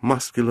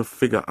 muscular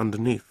figure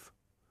underneath.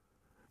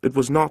 It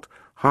was not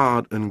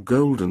hard and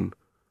golden,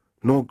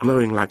 nor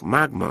glowing like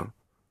magma.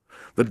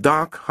 The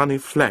dark honey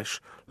flesh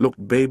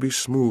looked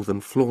baby-smooth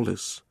and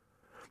flawless.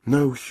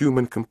 No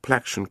human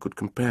complexion could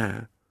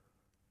compare.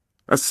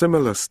 A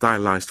similar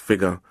stylized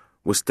figure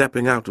was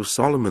stepping out of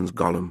Solomon's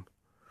golem,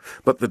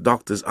 but the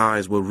doctor's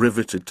eyes were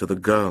riveted to the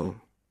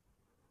girl.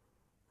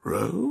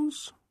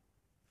 "Rose?"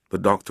 the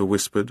doctor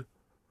whispered.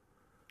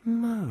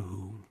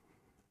 "No,"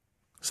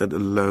 said a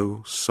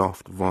low,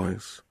 soft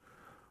voice.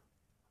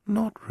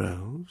 "Not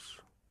Rose.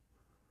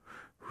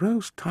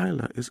 Rose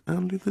Tyler is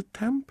only the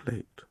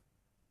template."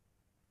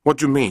 "What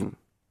do you mean,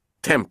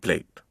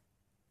 template?"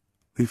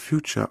 "The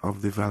future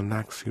of the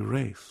Valnaxi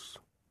race."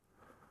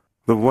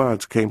 The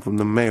words came from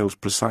the male's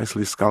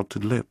precisely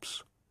sculpted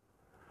lips.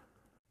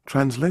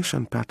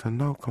 "Translation pattern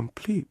now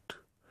complete.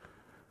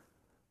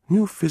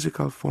 New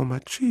physical form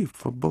achieved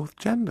for both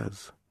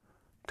genders.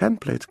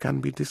 Templates can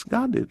be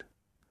discarded.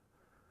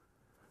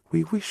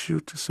 We wish you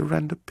to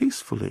surrender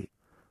peacefully,"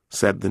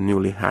 said the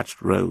newly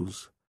hatched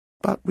Rose.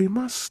 "But we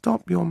must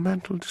stop your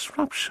mental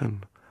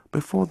disruption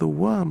before the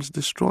worms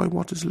destroy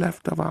what is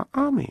left of our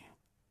army."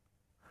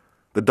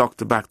 The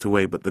doctor backed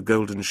away, but the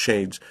golden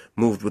shades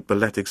moved with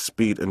balletic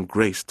speed and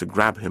grace to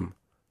grab him.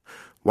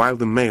 While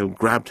the male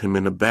grabbed him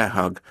in a bear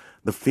hug,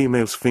 the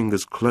female's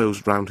fingers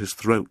closed round his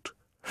throat.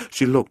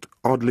 She looked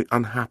oddly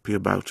unhappy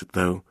about it,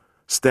 though,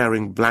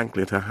 staring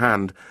blankly at her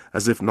hand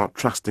as if not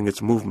trusting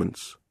its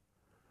movements.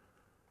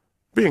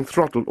 Being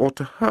throttled ought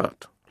to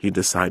hurt, he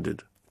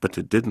decided, but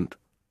it didn't.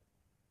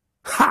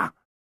 "Ha!"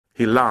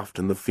 he laughed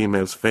in the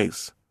female's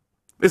face.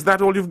 "Is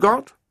that all you've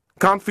got?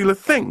 Can't feel a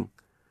thing?"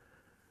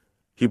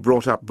 He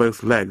brought up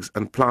both legs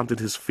and planted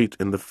his feet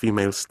in the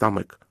female's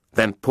stomach,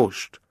 then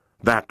pushed.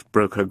 That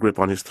broke her grip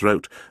on his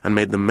throat and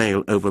made the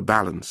male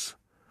overbalance.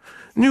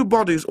 "New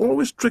bodies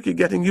always tricky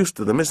getting used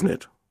to them, isn't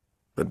it?"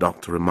 the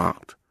doctor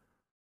remarked.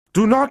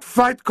 "Do not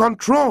fight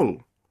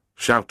control,"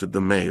 shouted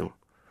the male.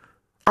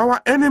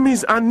 "Our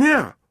enemies are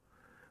near.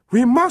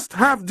 We must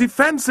have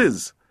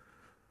defenses."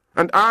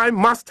 "And I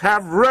must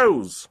have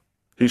Rose,"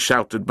 he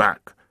shouted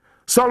back.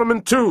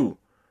 "Solomon too.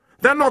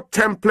 They're not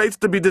templates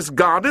to be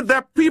discarded,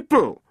 they're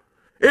people.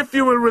 If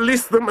you will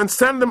release them and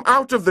send them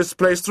out of this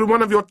place through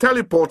one of your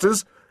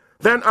teleporters,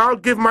 then I'll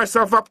give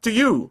myself up to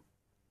you."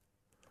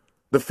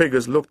 The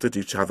figures looked at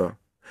each other.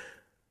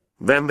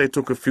 Then they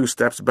took a few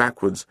steps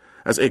backwards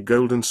as a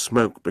golden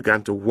smoke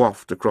began to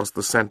waft across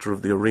the center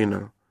of the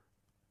arena.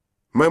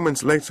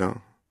 Moments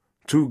later,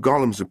 two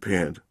golems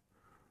appeared,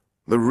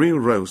 the real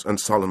Rose and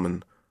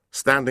Solomon,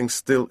 standing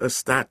still as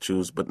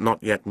statues but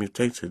not yet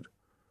mutated.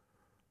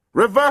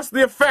 "Reverse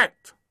the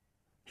effect!"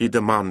 he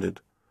demanded.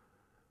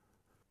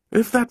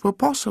 "If that were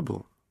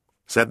possible,"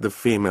 said the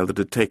female that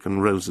had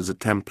taken Rose as a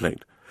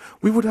template,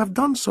 "we would have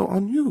done so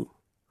on you."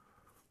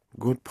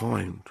 "Good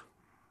point.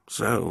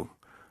 So,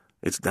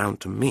 it's down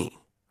to me,"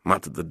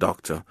 muttered the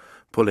doctor,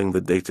 pulling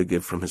the data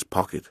give from his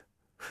pocket.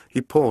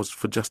 He paused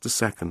for just a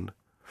second,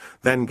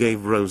 then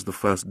gave Rose the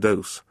first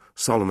dose,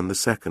 Solomon the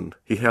second.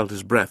 He held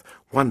his breath,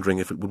 wondering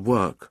if it would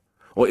work,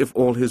 or if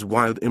all his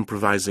wild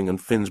improvising and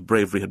Finn's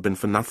bravery had been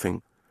for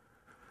nothing.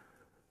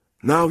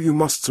 "Now you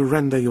must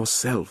surrender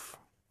yourself,"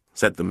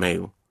 said the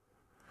male.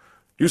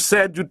 "You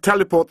said you'd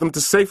teleport them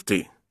to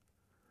safety."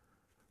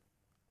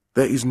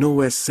 "There is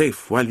nowhere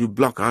safe while you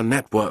block our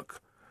network,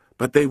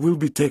 but they will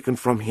be taken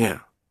from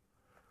here."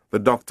 The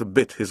doctor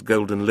bit his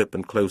golden lip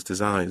and closed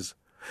his eyes.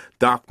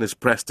 Darkness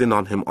pressed in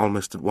on him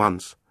almost at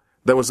once.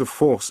 There was a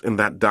force in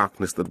that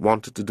darkness that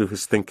wanted to do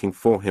his thinking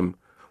for him,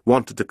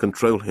 wanted to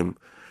control him.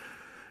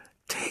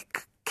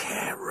 "Take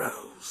care,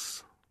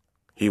 Rose,"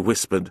 he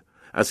whispered,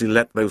 as he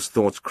let those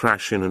thoughts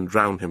crash in and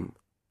drown him.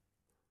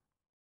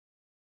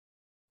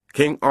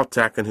 King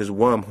Otak and his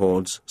worm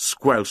hordes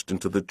squelched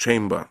into the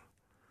chamber.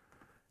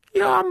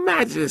 "Your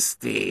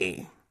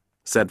Majesty,"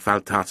 said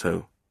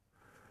Faltato.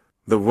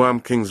 The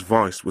Worm King's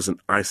voice was an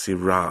icy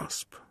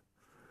rasp.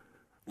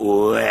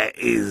 "Where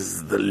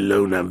is the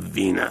Luna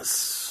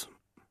Venus?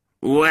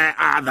 Where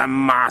are the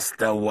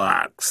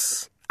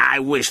masterworks? I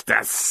wish to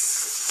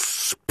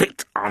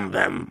spit on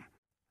them."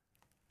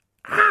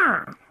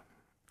 "Ah,"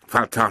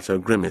 Faltato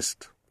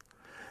grimaced.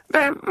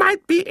 "There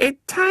might be a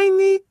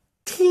teeny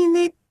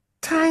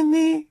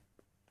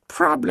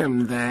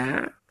problem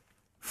there."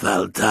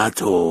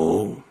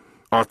 "Faltato,"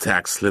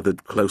 Otak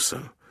slithered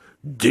closer.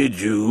 "Did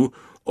you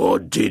or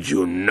did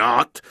you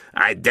not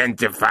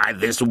identify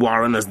this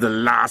warren as the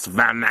last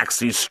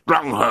Vanaxi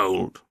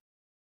stronghold?"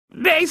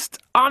 "Based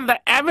on the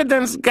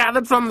evidence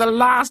gathered from the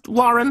last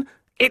warren,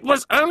 it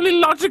was only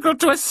logical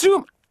to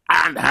assume—"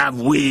 "And have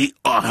we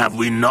or have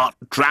we not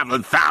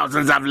traveled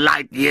thousands of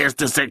light years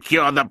to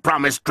secure the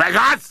promised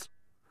treasures?"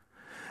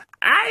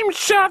 "I'm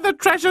sure the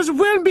treasures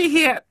will be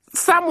here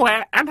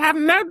somewhere, and have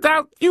no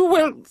doubt you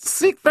will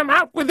seek them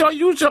out with your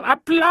usual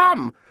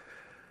aplomb."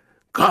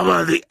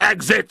 "Cover the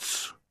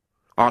exits,"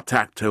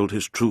 Otak told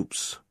his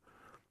troops.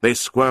 They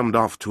squirmed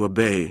off to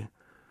obey.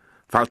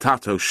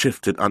 Faltato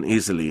shifted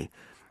uneasily.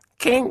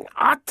 "King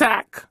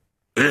Otak."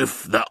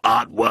 "If the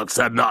artworks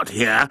are not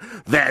here,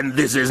 then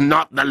this is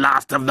not the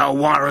last of the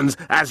Warrens,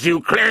 as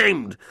you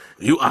claimed.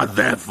 You are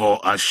therefore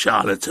a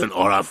charlatan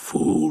or a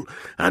fool,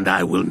 and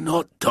I will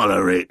not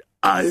tolerate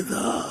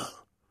either."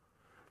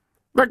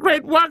 "The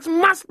great works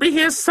must be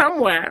here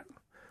somewhere,"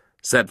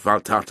 said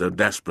Faltato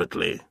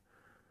desperately.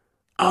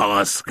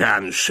 "Our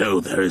scans show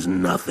there is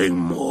nothing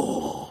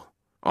more,"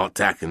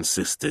 Otak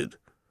insisted.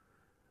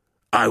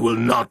 "I will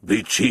not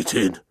be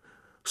cheated.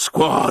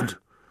 Squad,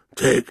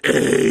 take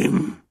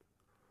aim."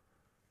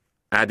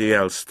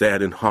 Adiel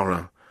stared in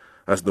horror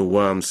as the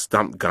worm's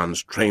stump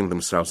guns trained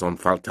themselves on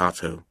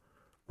Faltato.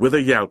 With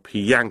a yelp,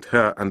 he yanked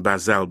her and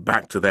Bazel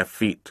back to their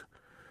feet.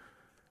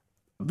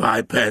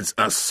 "Bipeds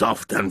are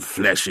soft and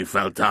fleshy,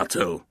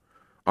 Faltato,"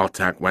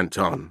 Otak went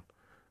on.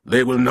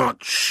 "They will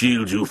not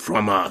shield you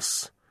from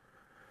us."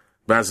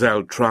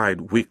 Bazel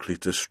tried weakly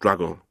to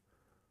struggle,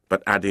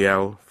 but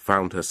Adiel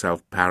found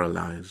herself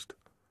paralyzed.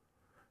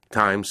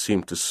 Time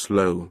seemed to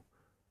slow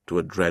to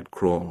a dread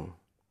crawl.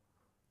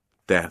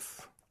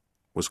 Death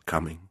was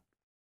coming.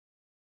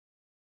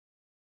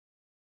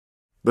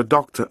 The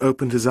doctor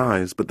opened his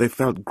eyes, but they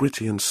felt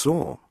gritty and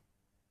sore.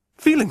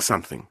 "Feeling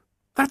something.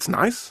 That's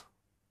nice."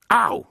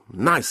 "Ow,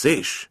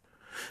 nice-ish."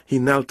 He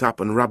knelt up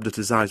and rubbed at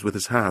his eyes with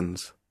his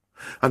hands.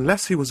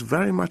 Unless he was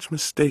very much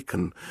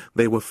mistaken,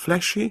 they were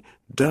fleshy,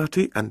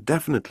 dirty, and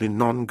definitely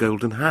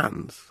non-golden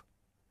hands.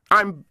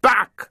 "I'm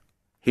back!"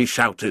 he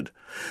shouted.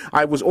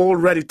 "I was all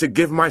ready to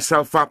give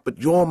myself up, but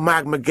your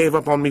magma gave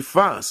up on me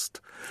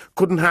first.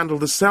 Couldn't handle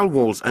the cell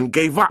walls and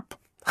gave up.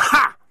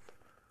 Ha!"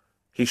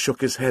 He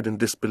shook his head in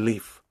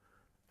disbelief.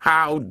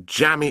 "How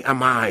jammy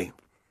am I?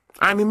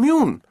 I'm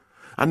immune,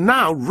 and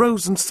now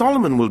Rose and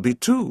Solomon will be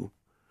too."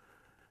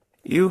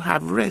 "You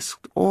have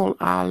risked all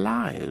our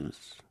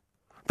lives."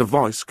 The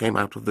voice came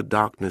out of the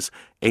darkness,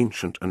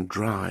 ancient and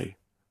dry.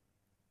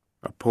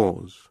 A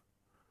pause.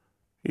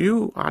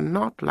 "You are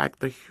not like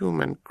the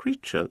human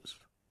creatures."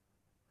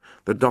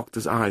 The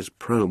doctor's eyes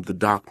probed the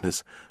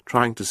darkness,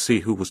 trying to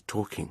see who was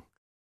talking.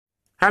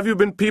 "Have you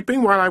been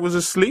peeping while I was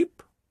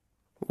asleep?"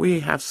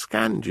 "We have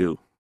scanned you."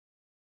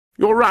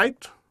 "You're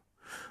right.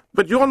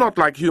 But you're not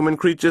like human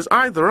creatures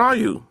either, are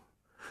you?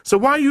 So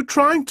why are you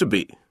trying to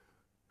be?"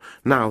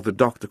 Now the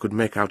doctor could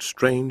make out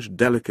strange,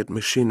 delicate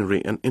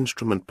machinery and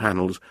instrument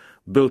panels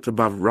built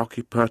above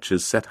rocky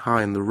perches set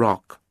high in the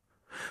rock.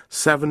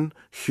 7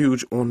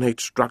 huge ornate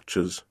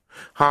structures,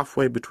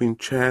 halfway between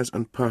chairs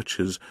and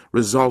perches,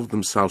 resolved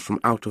themselves from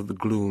out of the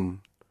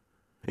gloom.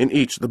 In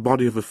each the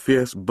body of a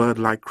fierce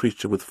bird-like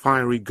creature with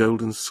fiery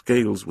golden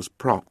scales was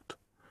propped.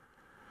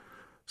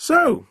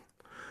 "So,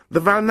 the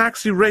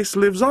Valnaxi race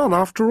lives on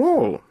after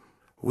all."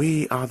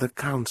 "We are the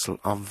Council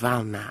of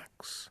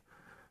Valnax,"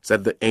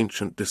 said the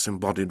ancient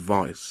disembodied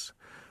voice.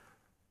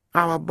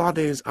 "Our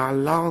bodies are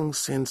long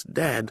since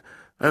dead,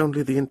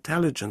 only the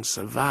intelligence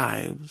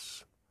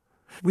survives.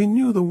 We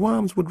knew the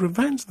worms would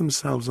revenge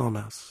themselves on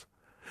us."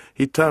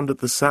 He turned at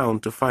the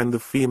sound to find the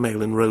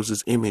female in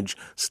Rose's image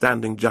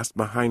standing just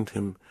behind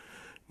him.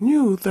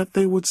 "Knew that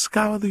they would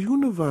scour the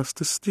universe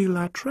to steal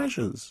our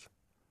treasures.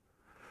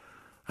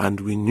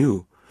 And we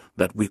knew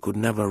that we could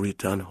never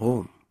return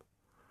home."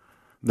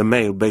 The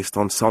male based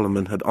on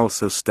Solomon had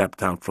also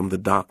stepped out from the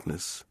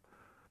darkness,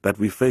 that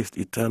we faced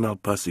eternal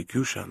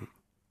persecution.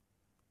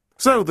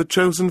 "So the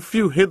chosen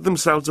few hid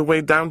themselves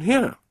away down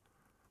here,"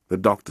 the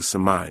doctor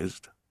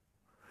surmised.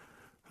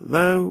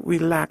 "Though we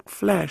lacked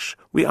flesh,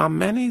 we are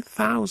many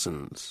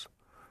thousands,"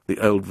 the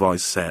old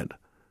voice said.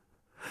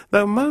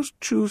 "Though most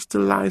choose to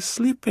lie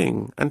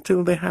sleeping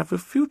until they have a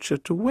future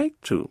to wake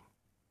to."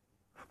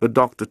 The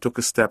doctor took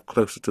a step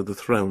closer to the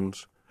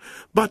thrones.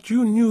 "But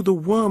you knew the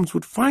worms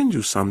would find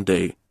you some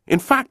day. In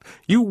fact,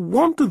 you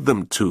wanted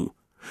them to.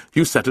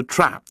 You set a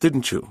trap,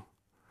 didn't you?"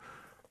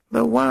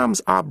 "The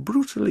worms are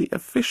brutally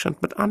efficient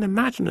but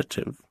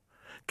unimaginative,"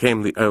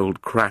 came the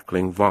old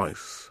crackling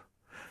voice.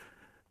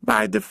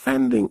 "By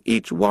defending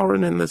each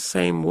warren in the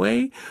same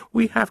way,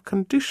 we have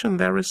conditioned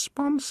their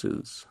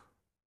responses."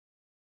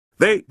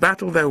 "They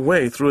battle their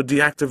way through a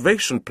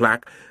deactivation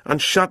plaque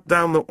and shut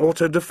down the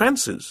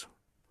auto-defenses,"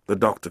 the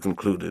doctor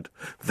concluded.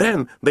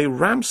 "Then they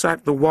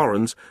ransack the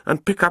warrens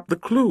and pick up the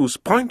clues,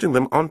 pointing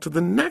them onto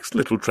the next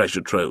little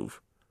treasure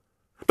trove.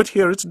 But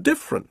here it's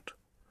different."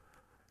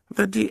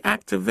 "The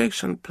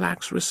deactivation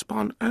plaques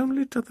respond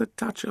only to the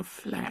touch of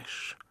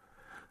flesh.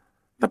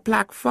 The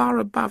plaque far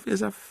above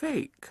is a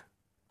fake.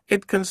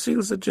 It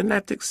conceals a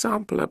genetic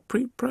sampler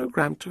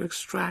pre-programmed to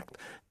extract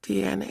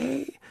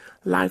DNA,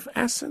 life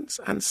essence,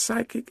 and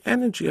psychic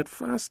energy at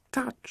first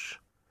touch.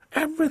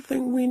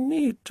 Everything we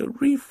need to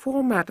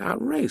reformat our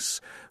race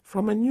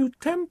from a new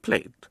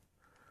template."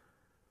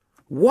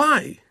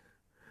 "Why?"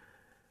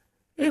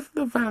 "If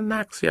the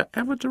Valnaxi are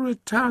ever to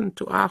return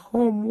to our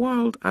home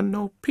world and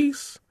know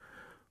peace,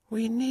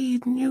 we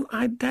need new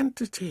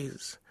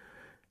identities,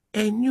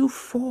 a new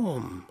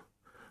form,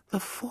 the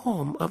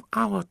form of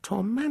our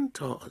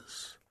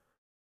tormentors."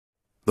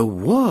 "The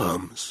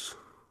worms?"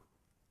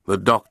 The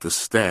doctor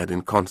stared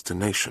in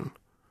consternation.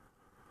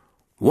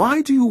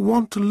 "Why do you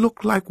want to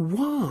look like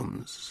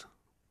worms?"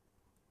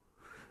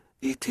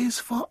 "It is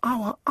for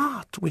our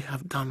art we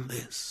have done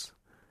this,"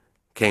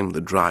 came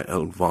the dry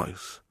old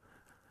voice.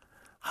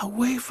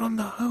 "Away from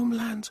the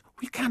homelands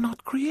we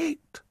cannot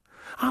create.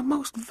 Our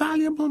most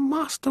valuable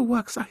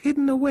masterworks are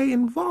hidden away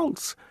in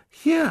vaults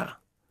here,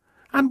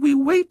 and we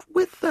wait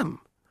with them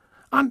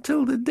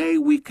until the day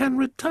we can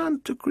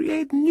return to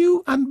create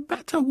new and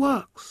better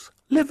works,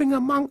 living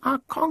among our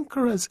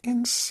conquerors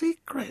in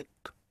secret."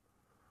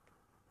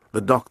 The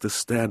doctor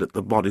stared at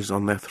the bodies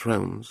on their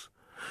thrones.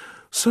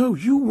 "So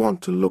you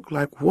want to look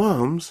like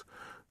worms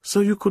so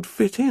you could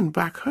fit in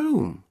back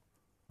home.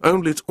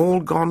 Only it's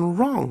all gone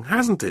wrong,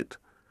 hasn't it?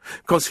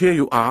 'Cause here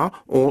you are,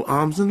 all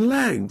arms and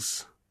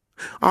legs.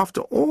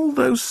 After all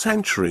those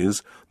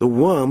centuries, the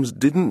worms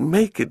didn't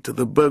make it to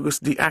the bogus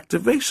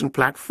deactivation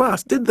plaque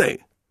first, did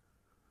they?"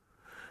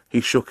 He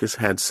shook his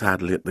head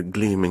sadly at the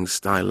gleaming,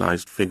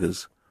 stylized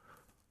figures.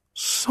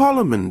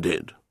 "Solomon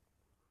did."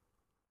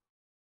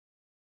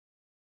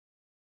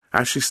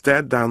 As she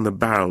stared down the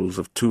barrels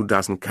of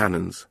 24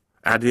 cannons,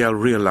 Adiel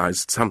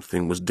realized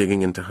something was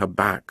digging into her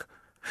back,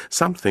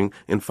 something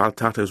in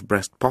Faltato's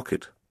breast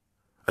pocket.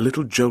 A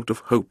little jolt of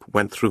hope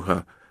went through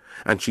her,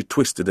 and she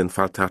twisted in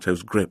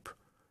Faltato's grip.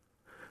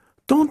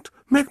 "Don't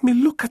make me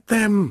look at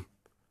them,"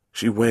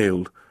 she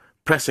wailed,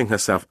 pressing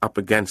herself up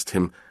against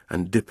him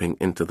and dipping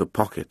into the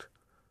pocket.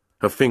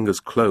 Her fingers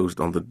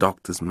closed on the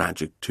doctor's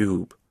magic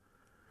tube.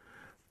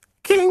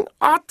 "King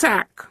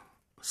Otak,"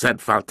 said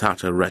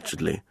Faltato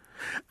wretchedly,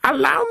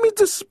 "allow me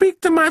to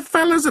speak to my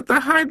fellows at the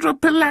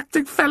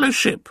Hydropylactic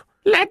Fellowship.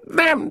 Let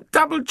them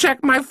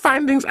double-check my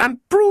findings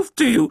and prove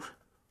to you—"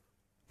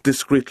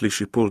 Discreetly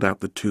she pulled out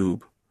the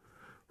tube,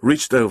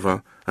 reached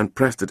over and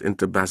pressed it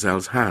into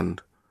Bazel's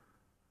hand.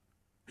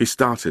 He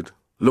started,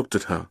 looked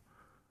at her,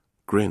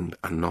 grinned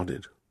and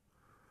nodded.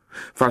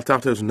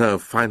 Faltato's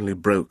nerve finally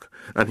broke,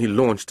 and he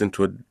launched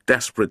into a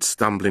desperate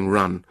stumbling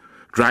run,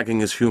 dragging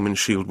his human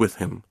shield with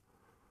him.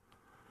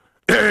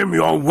 "Aim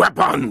your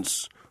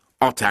weapons!"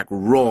 Otak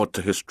roared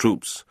to his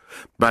troops.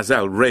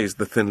 Bazel raised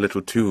the thin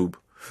little tube.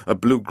 A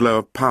blue glow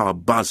of power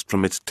buzzed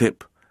from its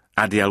tip.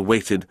 Adiel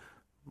waited,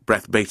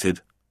 breath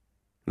bated.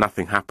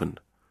 Nothing happened.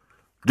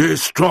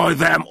 "Destroy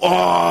them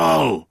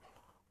all!"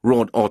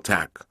 roared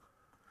Otak.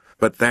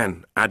 But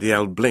then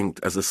Adiel blinked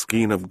as a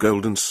skein of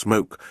golden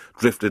smoke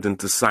drifted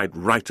into sight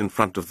right in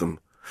front of them.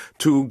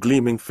 Two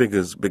gleaming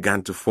figures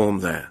began to form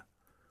there.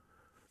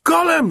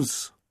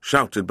 "Golems!"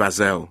 shouted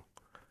Bazel.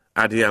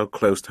 Adiel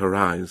closed her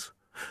eyes.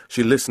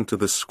 She listened to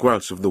the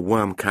squelch of the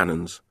worm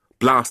cannons,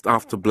 blast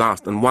after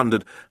blast, and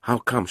wondered how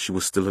come she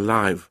was still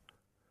alive.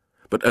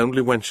 But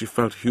only when she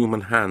felt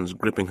human hands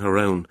gripping her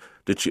own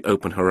did she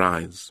open her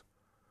eyes.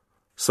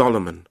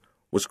 Solomon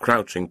was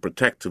crouching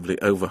protectively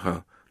over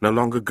her, no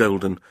longer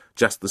golden,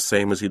 just the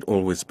same as he'd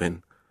always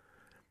been.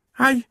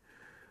 I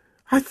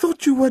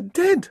thought you were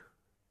dead,"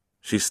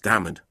 she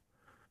stammered.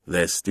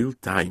 "There's still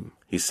time,"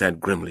 he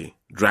said grimly,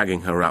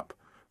 dragging her up.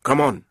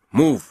 "Come on,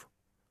 move."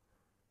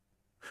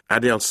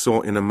 Adiel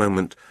saw in a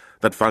moment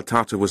that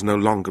Faltata was no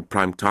longer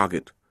prime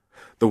target.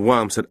 The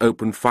worms had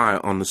opened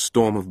fire on the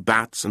storm of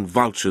bats and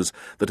vultures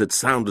that had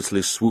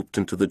soundlessly swooped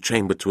into the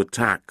chamber to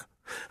attack,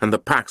 and the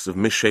packs of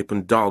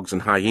misshapen dogs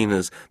and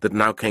hyenas that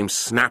now came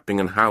snapping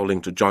and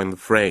howling to join the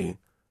fray.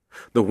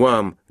 The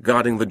worm,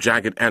 guarding the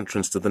jagged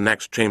entrance to the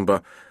next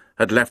chamber,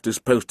 had left his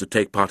post to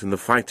take part in the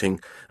fighting,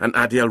 and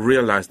Adiel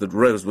realized that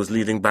Rose was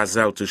leading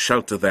Bazel to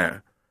shelter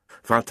there.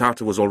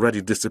 Faltata was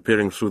already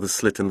disappearing through the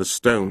slit in the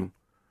stone.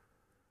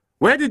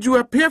 "Where did you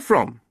appear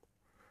from?"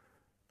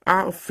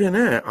 "Out of thin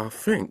air, I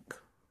think,"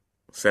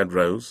 said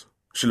Rose.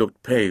 She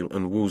looked pale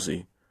and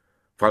woozy.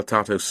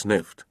 Faltato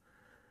sniffed.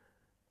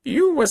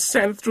 "You were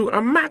sent through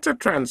a matter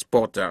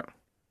transporter."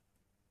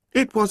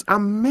 "It was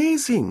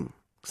amazing,"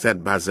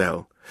 said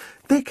Bazel.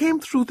 "They came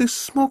through this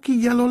smoky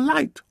yellow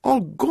light,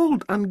 all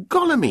gold and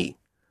golemy.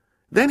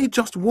 Then it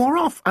just wore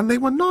off, and they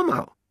were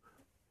normal."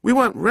 "We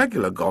weren't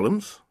regular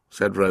golems,"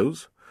 said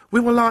Rose. "We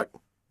were like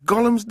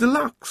golems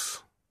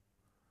deluxe."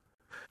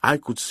 "I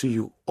could see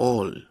you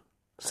all,"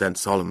 said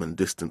Solomon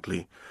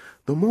distantly.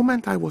 "The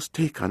moment I was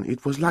taken,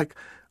 it was like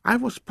I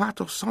was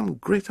part of some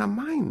greater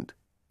mind.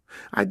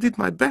 I did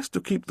my best to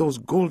keep those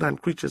golden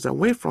creatures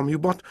away from you,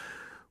 but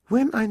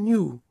when I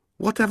knew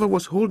whatever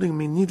was holding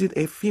me needed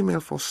a female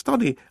for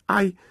study,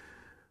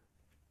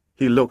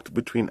 He looked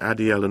between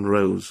Adiel and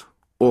Rose,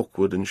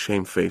 awkward and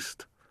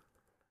shamefaced.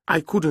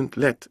 "I couldn't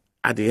let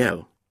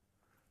Adiel."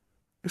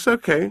 "It's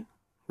okay,"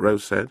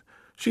 Rose said.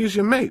 "She's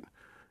your mate.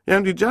 You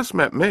only just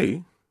met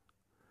me."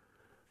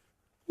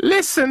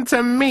 "Listen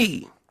to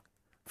me."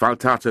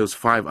 Faltato's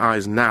 5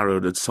 eyes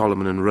narrowed at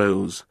Solomon and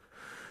Rose.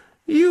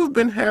 "You've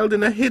been held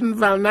in a hidden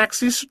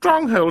Valnaxi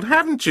stronghold,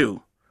 haven't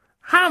you?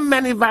 How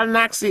many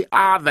Valnaxi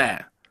are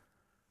there?"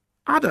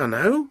 "I don't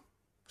know,"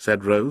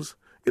 said Rose.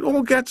 "It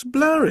all gets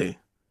blurry.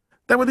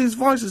 There were these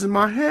voices in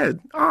my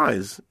head,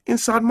 eyes,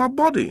 inside my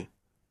body."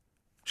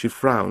 She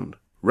frowned,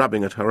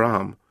 rubbing at her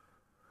arm.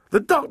 "The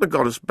doctor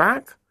got us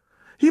back.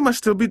 He must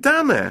still be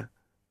down there.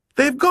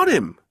 They've got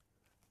him."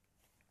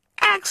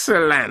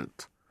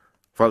 "Excellent,"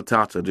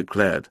 Faltata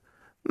declared.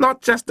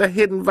 "Not just a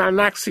hidden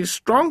Valnaxi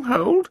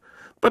stronghold,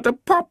 but a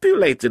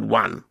populated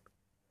one.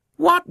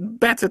 What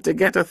better to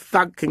get a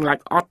thug king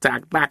like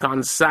Otak back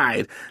on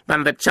side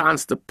than the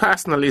chance to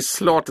personally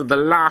slaughter the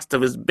last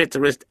of his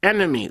bitterest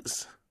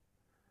enemies?"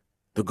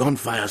 "The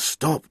gunfire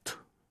stopped,"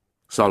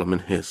 Solomon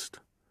hissed.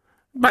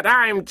 "But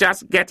I'm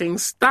just getting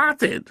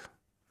started."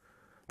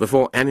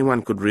 Before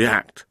anyone could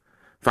react,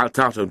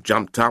 Faltato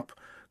jumped up,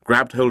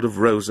 grabbed hold of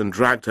Rose and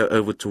dragged her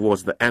over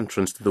towards the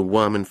entrance to the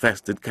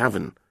worm-infested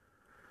cavern.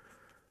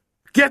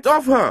 "Get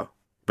off her!"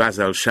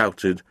 Bazel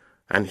shouted,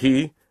 and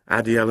he,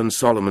 Adiel and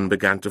Solomon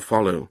began to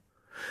follow.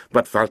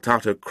 But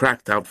Faltato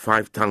cracked out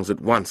 5 tongues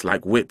at once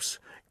like whips.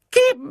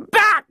 "Keep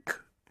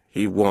back!"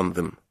 he warned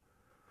them.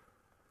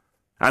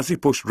 As he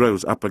pushed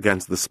Rose up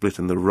against the split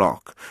in the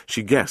rock,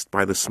 she guessed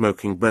by the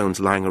smoking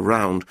bones lying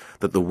around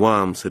that the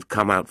worms had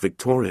come out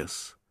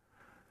victorious.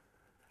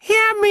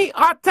 "Hear me,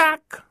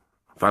 Otak!"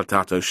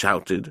 Faltato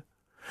shouted.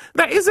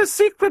 "There is a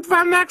secret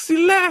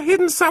Valnaxi lair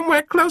hidden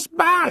somewhere close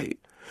by,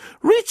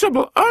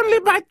 reachable only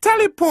by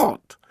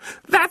teleport.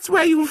 That's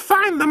where you'll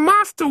find the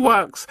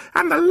masterworks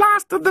and the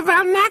last of the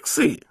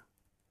Valnaxi."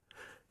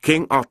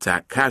 King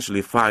Otak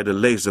casually fired a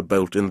laser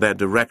bolt in their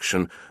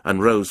direction,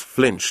 and Rose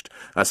flinched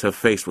as her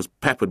face was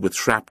peppered with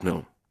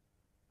shrapnel.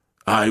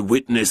 "I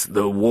witnessed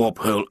the warp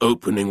hole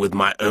opening with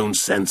my own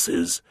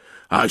senses.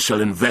 I shall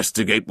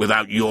investigate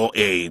without your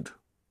aid."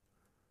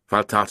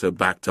 Faltato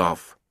backed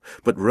off,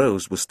 but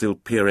Rose was still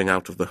peering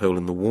out of the hole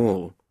in the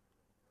wall.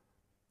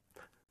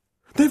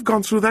 "They've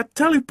gone through that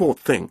teleport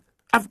thing.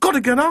 I've got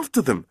to get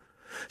after them."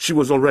 She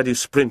was already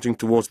sprinting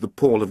towards the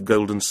pall of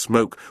golden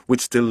smoke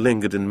which still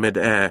lingered in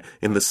mid-air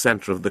in the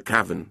center of the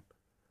cavern.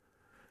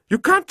 "You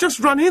can't just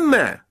run in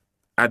there,"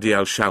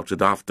 Adiel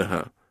shouted after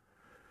her.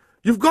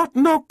 "You've got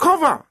no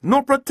cover,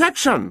 no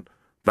protection,"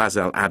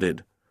 Bazel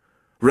added.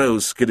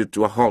 Rose skidded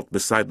to a halt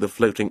beside the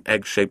floating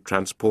egg-shaped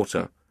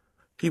transporter.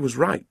 He was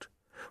right.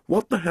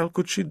 What the hell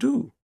could she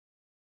do?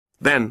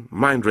 Then,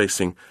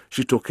 mind-racing,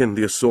 she took in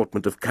the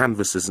assortment of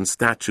canvases and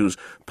statues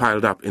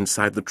piled up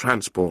inside the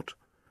transport,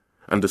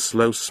 and a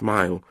slow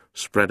smile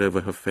spread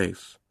over her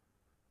face.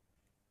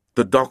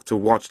 The doctor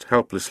watched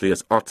helplessly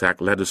as Otak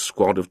led a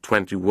squad of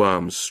 20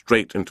 worms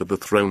straight into the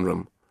throne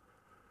room.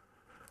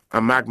 A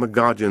magma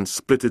guardian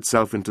split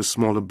itself into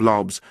smaller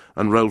blobs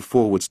and rolled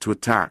forwards to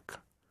attack.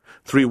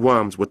 3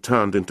 worms were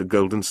turned into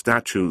golden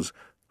statues,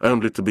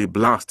 only to be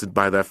blasted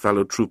by their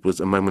fellow troopers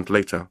a moment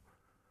later.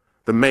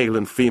 The male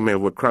and female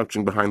were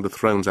crouching behind the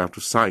thrones out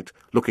of sight,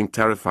 looking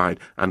terrified,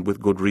 and with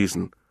good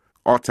reason.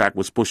 Otak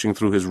was pushing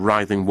through his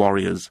writhing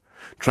warriors,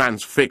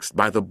 transfixed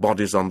by the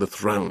bodies on the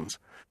thrones.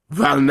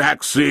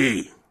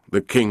 "Valnaxi!" the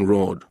king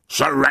roared.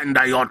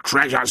 "Surrender your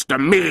treasures to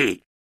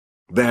me!"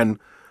 Then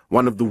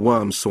one of the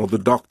worms saw the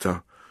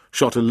doctor,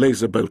 shot a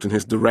laser bolt in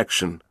his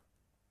direction.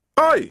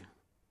 "Oi!"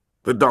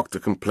 the doctor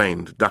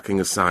complained, ducking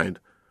aside.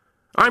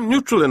 "I'm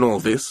neutral in all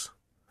this."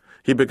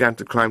 He began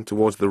to climb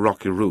towards the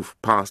rocky roof,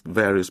 past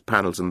various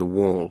panels in the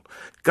wall.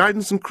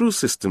 Guidance and crew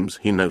systems,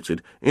 he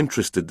noted,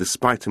 interested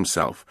despite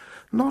himself.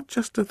 Not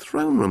just a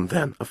throne room,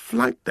 then, a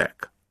flight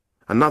deck.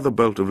 Another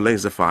bolt of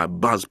laser fire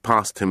buzzed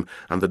past him,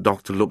 and the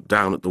doctor looked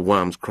down at the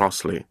worms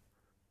crossly.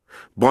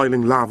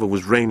 Boiling lava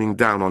was raining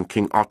down on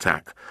King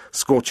Otak,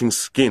 scorching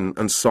skin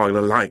and soil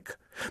alike,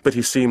 but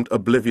he seemed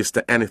oblivious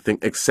to anything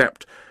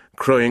except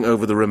crowing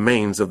over the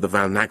remains of the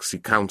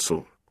Valnaxi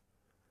Council.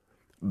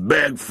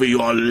 "Beg for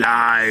your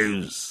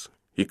lives,"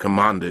 he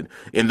commanded.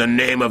 "In the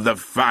name of the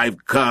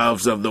 5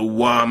 curves of the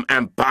Worm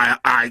Empire,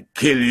 I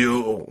kill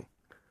you."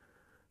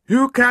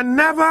 "You can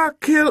never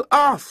kill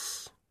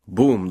us,"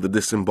 boomed the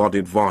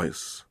disembodied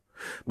voice.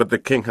 But the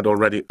king had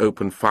already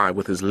opened fire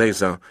with his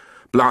laser,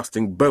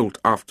 blasting bolt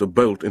after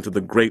bolt into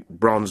the great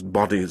bronzed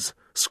bodies,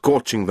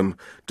 scorching them,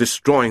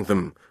 destroying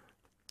them.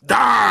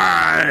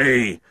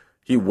 "Die!"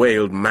 he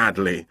wailed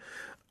madly.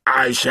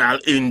 "I shall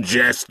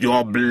ingest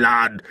your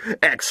blood,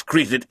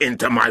 excrete it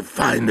into my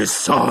finest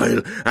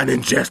soil, and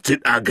ingest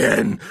it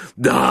again.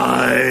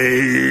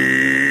 Die!"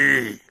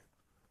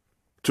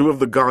 2 of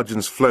the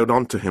guardians flowed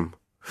onto him.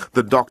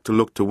 The doctor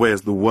looked away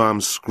as the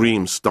worm's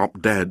scream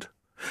stopped dead.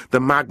 The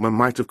magma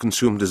might have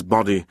consumed his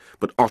body,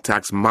 but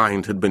Otak's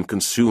mind had been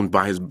consumed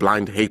by his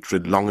blind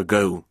hatred long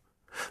ago.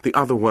 The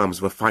other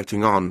worms were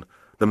fighting on,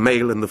 the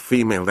male and the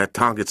female their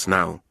targets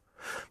now.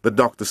 The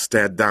doctor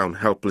stared down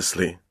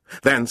helplessly,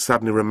 then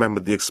suddenly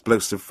remembered the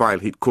explosive file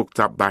he'd cooked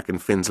up back in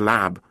Finn's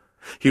lab.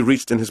 He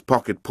reached in his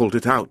pocket, pulled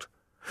it out.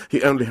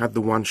 He only had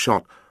the 1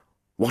 shot.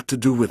 What to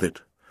do with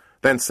it?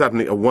 Then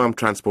suddenly a worm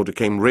transporter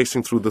came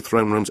racing through the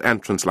throne room's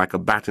entrance like a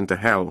bat into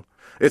hell.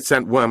 It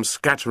sent worms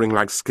scattering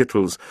like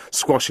skittles,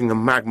 squashing a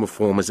magma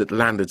form as it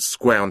landed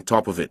square on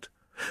top of it.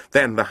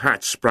 Then the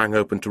hatch sprang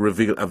open to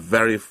reveal a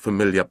very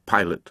familiar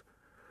pilot.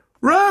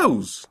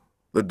 "Rose!"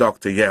 the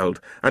doctor yelled,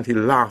 and he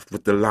laughed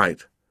with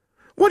delight.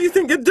 "What do you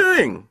think you're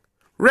doing?"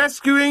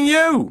 "Rescuing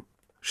you!"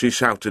 she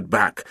shouted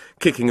back,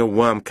 kicking a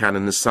worm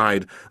cannon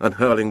aside and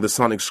hurling the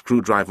sonic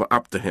screwdriver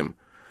up to him.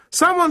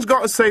 "Someone's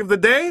got to save the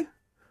day."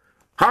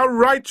 "How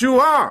right you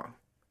are!"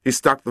 He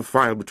stuck the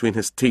file between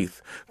his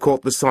teeth,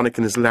 caught the sonic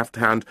in his left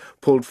hand,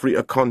 pulled free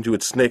a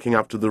conduit snaking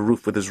up to the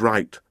roof with his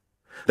right.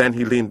 Then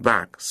he leaned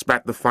back,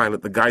 spat the file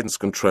at the guidance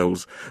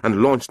controls,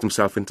 and launched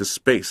himself into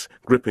space,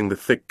 gripping the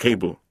thick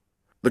cable.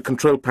 The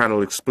control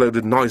panel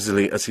exploded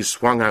noisily as he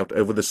swung out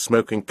over the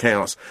smoking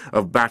chaos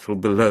of battle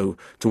below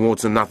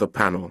towards another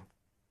panel.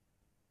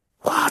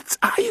 "What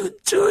are you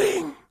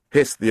doing?"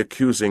 hissed the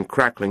accusing,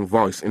 crackling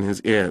voice in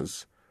his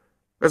ears.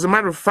 As a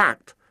matter of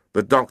fact,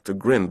 the doctor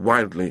grinned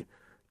wildly,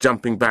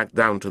 jumping back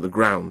down to the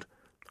ground.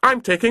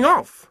 "I'm taking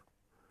off."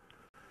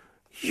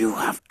 "You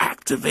have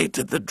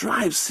activated the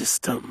drive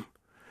system.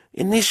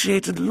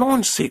 Initiated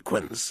launch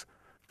sequence."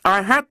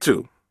 "I had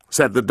to,"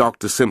 said the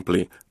doctor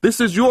simply.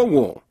 "This is your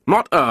war,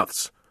 not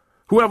Earth's.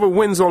 Whoever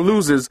wins or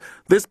loses,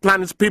 this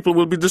planet's people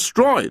will be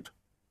destroyed."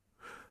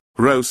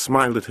 Rose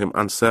smiled at him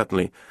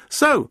uncertainly.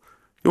 "So,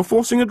 you're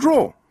forcing a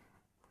draw?"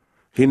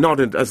 He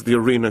nodded as the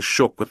arena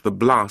shook with the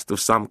blast of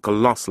some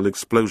colossal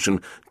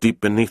explosion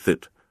deep beneath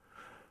it.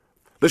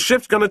 "The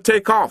ship's going to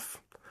take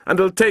off, and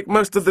it'll take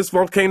most of this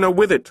volcano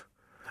with it.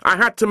 I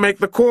had to make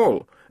the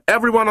call.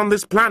 Everyone on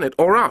this planet,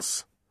 or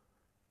us."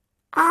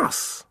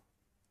 "Us?"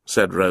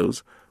 said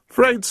Rose.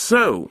 "Afraid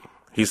so,"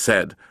 he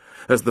said,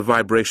 as the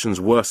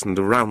vibrations worsened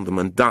around them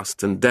and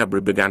dust and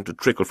debris began to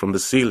trickle from the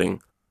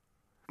ceiling.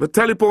 "The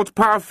teleport's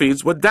power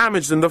feeds were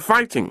damaged in the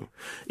fighting.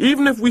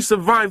 Even if we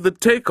survive the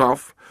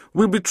takeoff,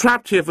 we'll be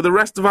trapped here for the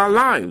rest of our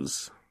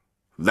lives."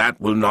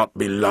 "That will not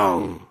be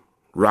long,"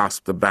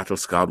 rasped the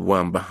battle-scarred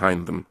worm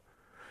behind them.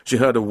 She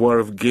heard a whir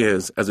of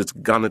gears as its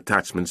gun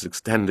attachments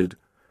extended,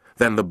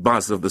 then the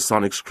buzz of the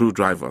sonic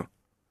screwdriver.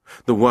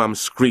 The worm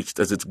screeched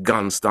as its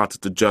gun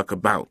started to jerk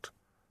about.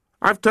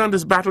 "I've turned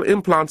his battle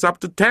implants up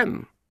to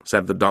 10,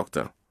 said the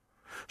doctor.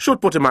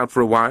 "Should put him out for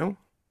a while."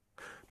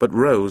 But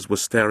Rose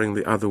was staring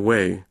the other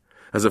way,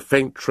 as a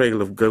faint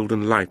trail of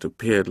golden light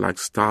appeared like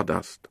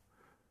stardust.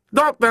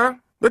 "Doctor,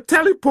 the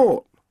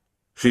teleport!"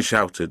 she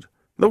shouted.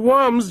 "The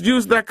worms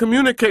used their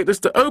communicators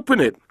to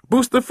open it,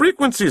 boost the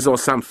frequencies or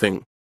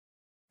something."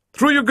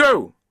 Through you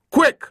go!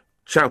 Quick!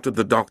 Shouted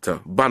the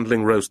doctor,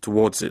 bundling Rose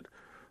towards it.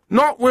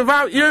 Not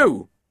without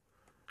you!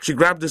 She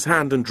grabbed his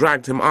hand and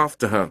dragged him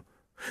after her.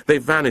 They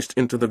vanished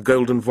into the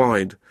golden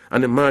void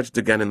and emerged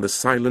again in the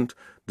silent,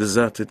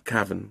 deserted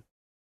cavern.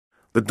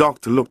 The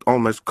doctor looked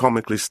almost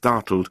comically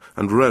startled,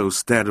 and Rose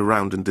stared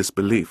around in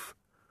disbelief.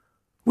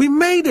 "We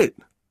made it!"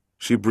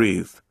 she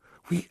breathed.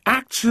 "We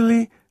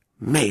actually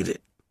made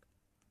it!"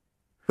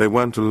 They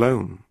weren't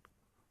alone.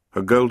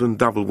 Her golden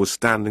double was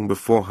standing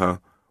before her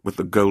with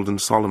the golden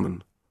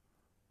Solomon.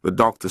 The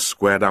doctor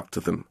squared up to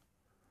them.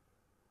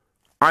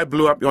 "I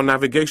blew up your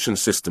navigation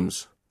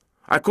systems.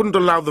 I couldn't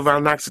allow the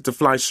Valnaxi to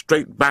fly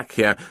straight back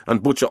here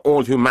and butcher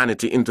all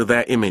humanity into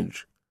their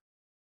image."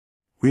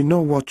 "We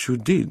know what you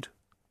did,"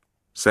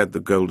 said the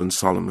golden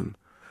Solomon.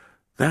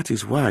 "That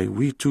is why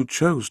we too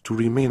chose to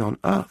remain on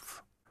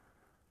Earth.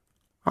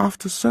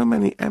 After so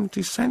many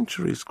empty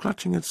centuries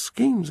clutching at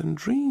schemes and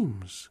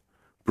dreams,"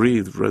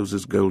 breathed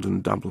Rose's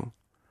golden double,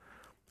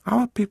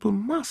 "our people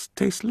must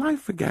taste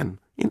life again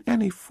in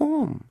any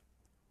form."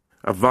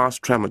 A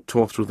vast tremor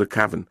tore through the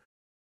cavern.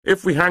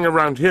 "If we hang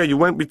around here, you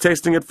won't be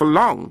tasting it for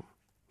long,"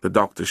 the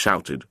doctor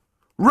shouted.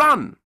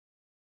 "Run!"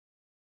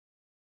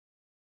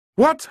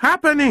 "What's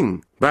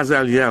happening?"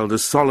 Bazel yelled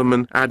as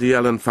Solomon,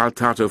 Adiel, and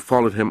Faltato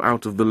followed him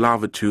out of the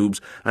lava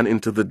tubes and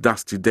into the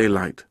dusty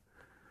daylight.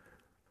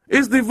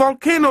 "Is the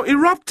volcano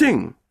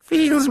erupting?"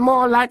 Feels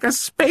more like a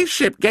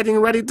spaceship getting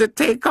ready to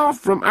take off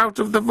from out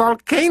of the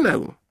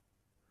volcano.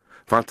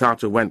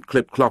 Faltato went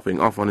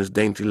clip-clopping off on his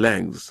dainty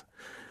legs.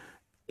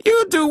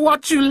 "You do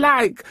what you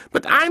like,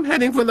 but I'm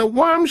heading for the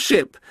worm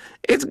ship.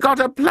 It's got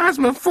a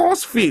plasma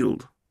force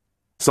field."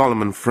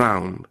 Solomon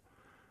frowned.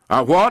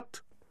 "A what?"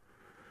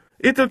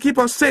 "It'll keep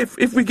us safe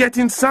if we get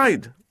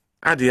inside,"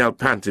 Adiel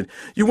panted.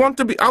 "You want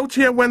to be out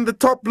here when the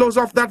top blows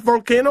off that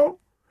volcano?"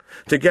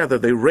 Together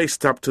they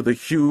raced up to the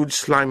huge,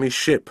 slimy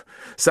ship,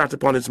 sat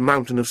upon its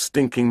mountain of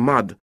stinking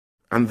mud,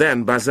 and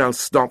then Bazel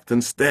stopped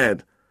and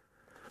stared.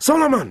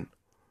 "Solomon!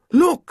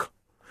 Look!"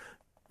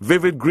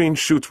 Vivid green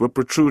shoots were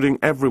protruding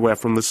everywhere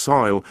from the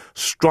soil,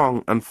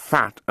 strong and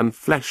fat and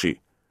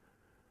fleshy.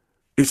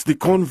 "It's the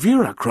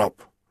Convera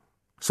crop,"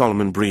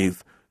 Solomon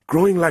breathed,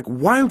 "growing like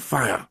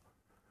wildfire."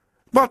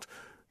 "But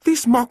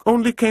this mock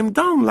only came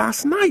down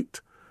last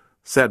night,"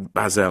 said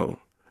Bazel.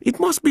 "It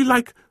must be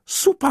like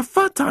super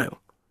fertile."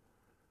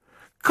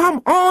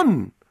 "Come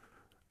on!"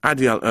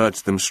 Adiel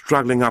urged them,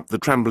 struggling up the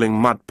trembling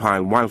mud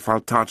pile while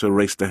Faltato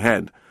raced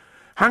ahead.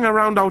 "Hang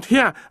around out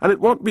here, and it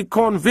won't be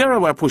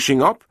Convera we're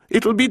pushing up.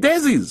 It'll be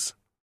daisies."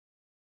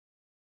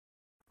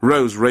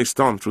 Rose raced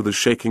on through the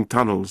shaking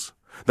tunnels.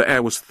 The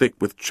air was thick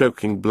with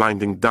choking,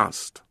 blinding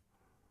dust.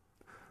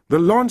 "The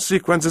launch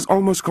sequence is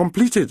almost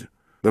completed,"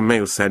 the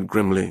male said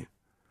grimly.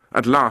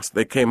 At last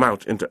they came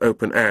out into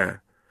open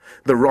air.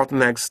 The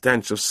rotten egg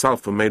stench of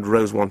sulphur made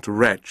Rose want to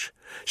retch.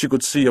 She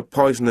could see a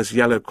poisonous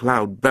yellow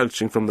cloud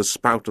belching from the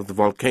spout of the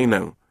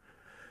volcano.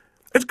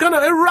 "It's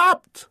gonna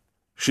erupt!"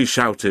 she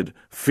shouted,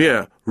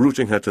 fear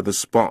rooting her to the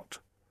spot.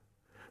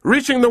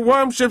 "Reaching the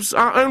worm ship's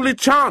our only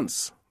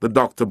chance," the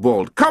doctor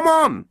bawled. "Come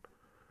on!"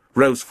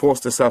 Rose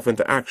forced herself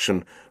into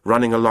action,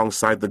 running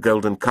alongside the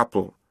golden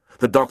couple,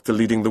 the doctor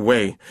leading the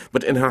way,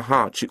 but in her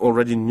heart she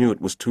already knew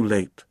it was too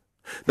late.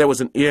 There was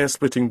an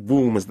ear-splitting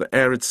boom as the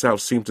air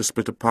itself seemed to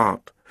split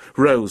apart.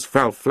 Rose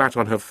fell flat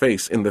on her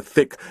face in the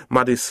thick,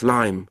 muddy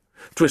slime,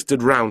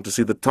 twisted round to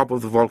see the top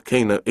of the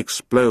volcano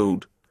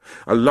explode.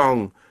 A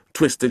long,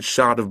 twisted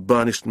shard of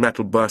burnished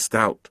metal burst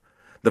out.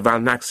 The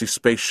Valnaxi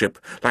spaceship,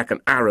 like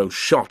an arrow,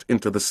 shot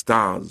into the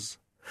stars.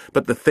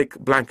 But the thick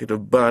blanket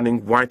of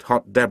burning,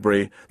 white-hot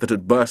debris that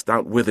had burst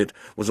out with it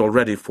was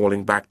already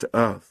falling back to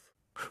Earth.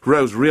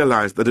 Rose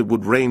realized that it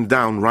would rain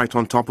down right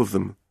on top of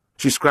them.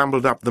 She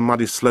scrambled up the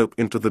muddy slope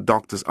into the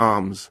doctor's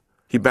arms.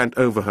 He bent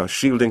over her,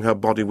 shielding her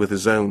body with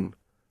his own.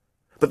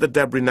 But the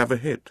debris never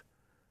hit.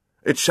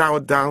 It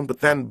showered down,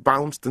 but then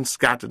bounced and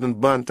scattered and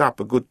burnt up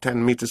a good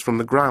 10 meters from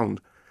the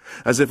ground,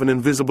 as if an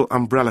invisible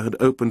umbrella had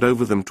opened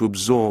over them to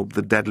absorb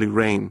the deadly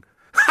rain.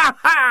 "Ha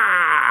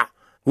ha!"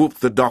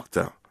 whooped the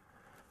doctor.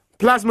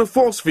 "Plasma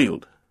force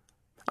field."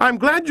 "I'm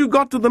glad you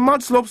got to the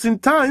mud slopes in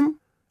time,"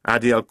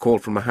 Adiel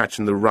called from a hatch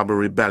in the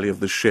rubbery belly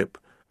of the ship.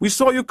 "We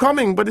saw you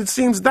coming, but it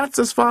seems that's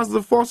as far as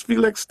the force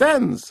field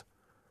extends."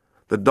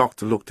 The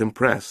doctor looked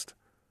impressed.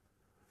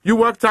 "You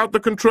worked out the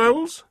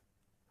controls?"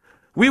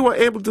 "We were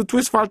able to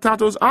twist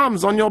Faltato's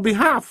arms on your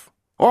behalf.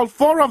 All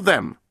 4 of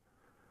them."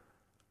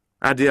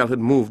 Adiel had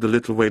moved a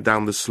little way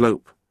down the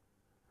slope.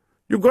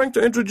 "You're going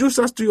to introduce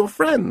us to your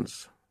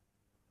friends?"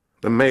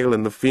 The male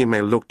and the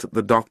female looked at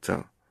the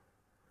doctor.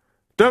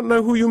 "Don't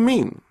know who you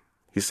mean,"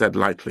 he said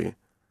lightly.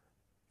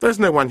 "There's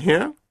no one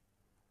here.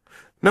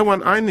 No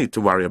one I need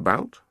to worry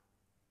about."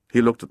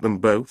 He looked at them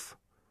both,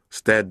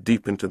 stared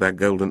deep into their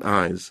golden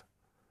eyes.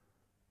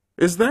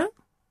 "Is there?"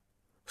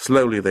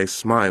 Slowly they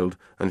smiled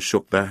and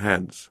shook their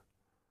heads.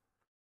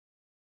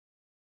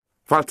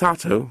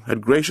 Faltato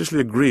had graciously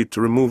agreed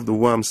to remove the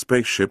worm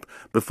spaceship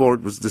before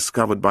it was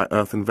discovered by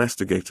Earth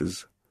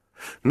investigators.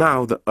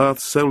 Now the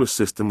Earth's solar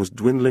system was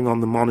dwindling on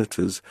the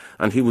monitors,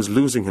 and he was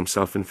losing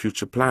himself in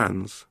future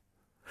plans.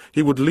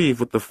 He would leave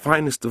with the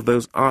finest of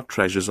those art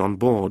treasures on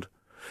board,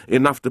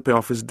 enough to pay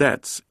off his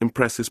debts,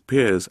 impress his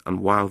peers, and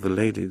wow the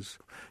ladies.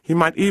 He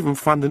might even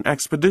fund an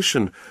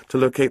expedition to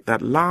locate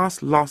that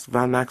last lost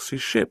Valnaxi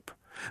ship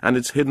and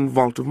its hidden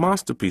vault of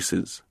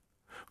masterpieces.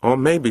 Or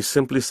maybe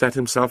simply set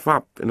himself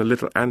up in a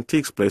little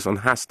antiques place on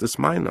Hastus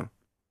Minor.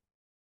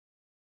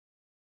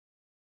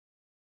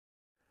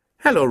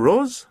 "Hello,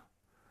 Rose."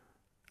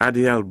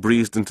 Adiel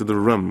breezed into the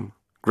room,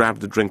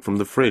 grabbed a drink from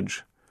the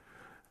fridge.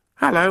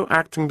 "Hello,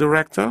 acting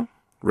director,"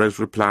 Rose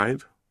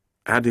replied.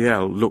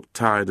 Adiel looked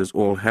tired as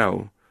all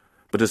hell,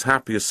 but as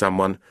happy as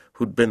someone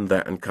who'd been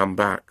there and come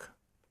back.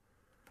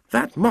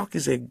 "That mock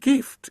is a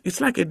gift.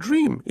 It's like a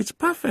dream. It's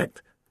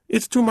perfect.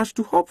 It's too much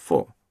to hope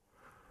for."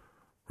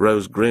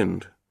 Rose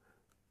grinned.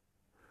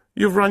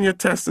 "You've run your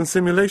tests and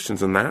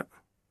simulations and that?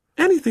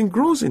 Anything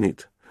grows in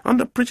it,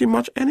 under pretty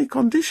much any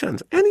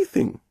conditions,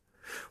 anything.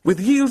 With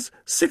yields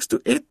 6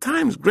 to 8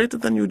 times greater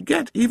than you'd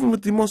get even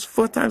with the most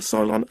fertile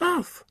soil on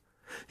Earth.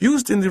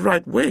 Used in the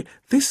right way,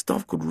 this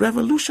stuff could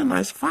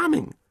revolutionize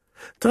farming,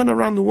 turn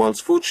around the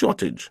world's food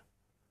shortage."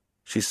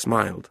 She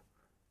smiled.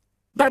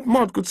 "That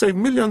mod could save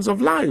millions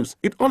of lives.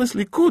 It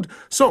honestly could.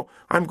 So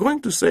I'm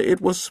going to say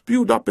it was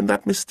spewed up in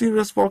that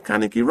mysterious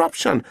volcanic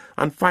eruption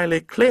and file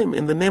a claim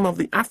in the name of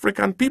the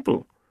African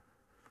people.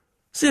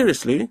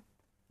 Seriously,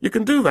 you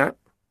can do that?"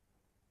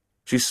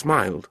 She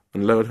smiled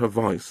and lowered her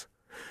voice.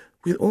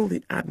 "With all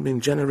the admin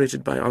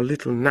generated by our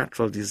little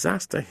natural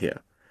disaster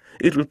here,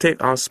 it will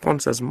take our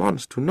sponsors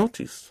months to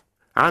notice.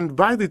 And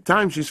by the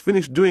time she's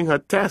finished doing her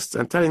tests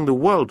and telling the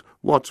world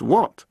what's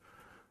what,"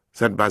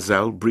 said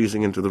Bazel,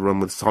 breezing into the room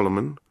with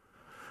Solomon,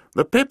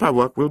 "the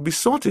paperwork will be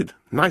sorted,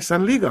 nice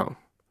and legal."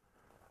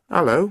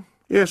 "Hello,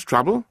 here's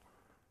trouble,"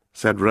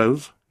 said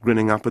Rose,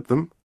 grinning up at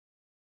them.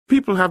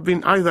 "People have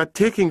been either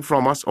taking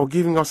from us or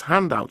giving us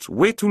handouts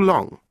way too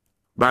long."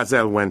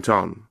 Bazel went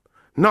on.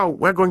 "No,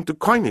 we're going to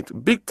coin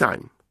it, big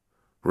time."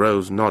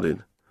 Rose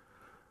nodded.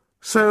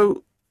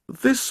 "So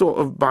this sort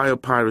of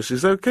biopiracy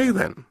is okay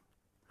then?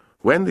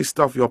 When the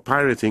stuff you're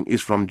pirating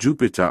is from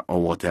Jupiter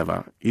or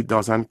whatever, it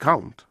doesn't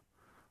count,"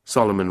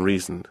 Solomon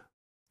reasoned.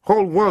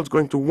 "Whole world's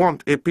going to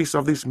want a piece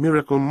of this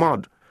miracle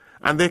mud,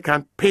 and they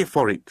can't pay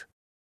for it."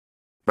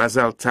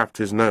 Bazel tapped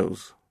his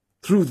nose.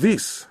 "Through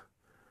this.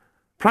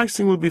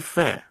 Pricing will be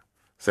fair,"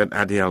 said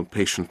Adiel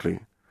patiently.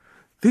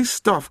 "This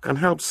stuff can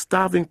help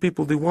starving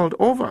people the world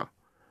over."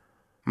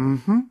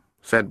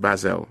 Said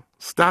Bazel,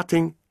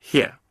 "starting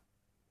here.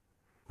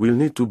 We'll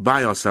need to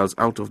buy ourselves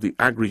out of the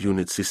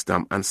agri-unit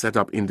system and set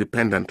up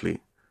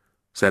independently,"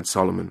 said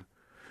Solomon.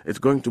 "It's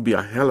going to be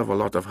a hell of a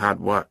lot of hard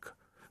work,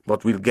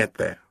 but we'll get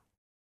there."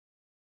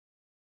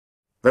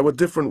 There were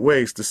different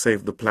ways to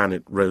save the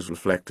planet, Rose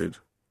reflected.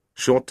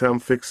 Short-term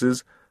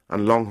fixes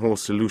and long-haul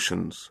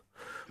solutions.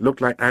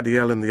 Looked like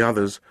Adiel and the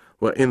others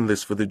were in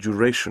this for the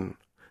duration,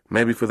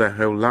 maybe for their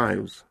whole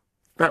lives.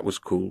 That was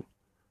cool.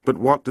 But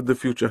what did the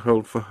future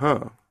hold for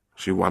her,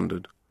 she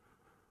wondered.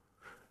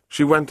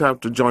 She went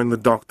out to join the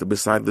doctor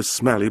beside the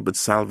smelly but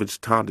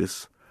salvaged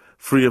TARDIS,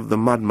 free of the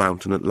mud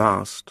mountain at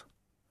last.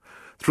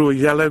 Through a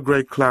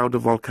yellow-grey cloud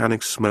of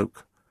volcanic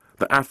smoke,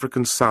 the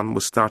African sun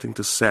was starting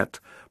to set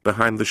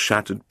behind the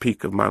shattered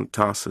peak of Mount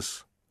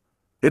Tarsus.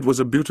 It was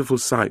a beautiful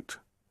sight,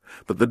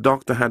 but the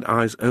doctor had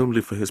eyes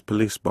only for his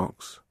police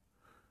box.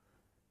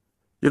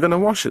 "You're going to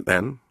wash it,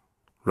 then?"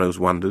 Rose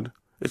wondered.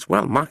 "It's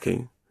well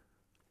mucky."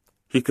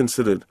 He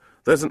considered.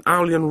 "There's an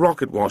Aulian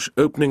rocket wash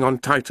opening on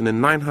Titan in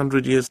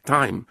 900 years'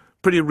 time.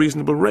 Pretty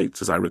reasonable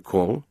rates, as I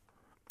recall."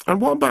 "And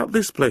what about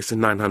this place in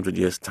 900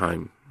 years'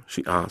 time?"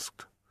 she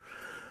asked.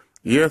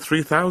 "Year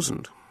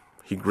 3000.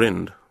 He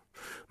grinned.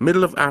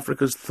 "Middle of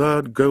Africa's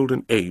third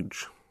golden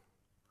age."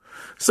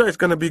 "So it's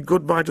going to be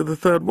goodbye to the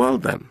third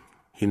world, then?"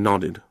 He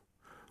nodded.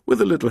 "With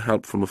a little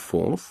help from a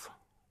fourth."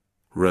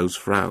 Rose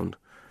frowned.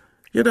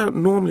 "You don't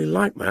normally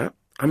like that.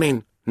 I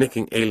mean,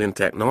 nicking alien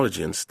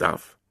technology and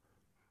stuff."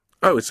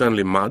 "Oh, it's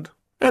only mud.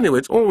 Anyway,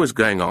 it's always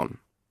going on.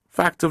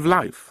 Fact of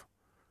life,"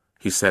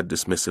 he said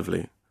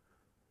dismissively.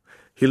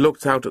 He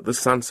looked out at the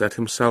sunset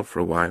himself for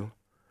a while.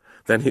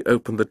 Then he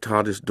opened the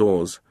TARDIS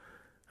doors,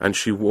 and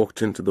she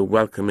walked into the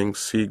welcoming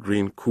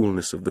sea-green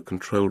coolness of the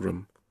control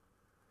room.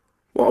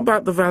 "What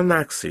about the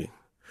Valnaxi?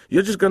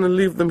 You're just going to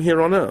leave them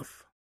here on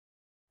Earth?"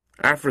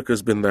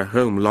 "Africa's been their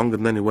home longer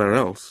than anywhere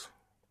else."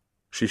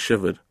 She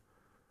shivered.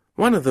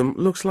 "One of them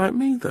looks like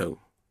me, though."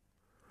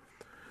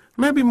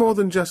 "Maybe more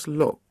than just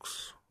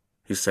looks,"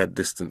 he said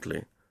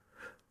distantly.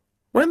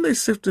 "When they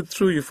sifted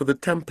through you for the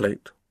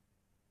template—"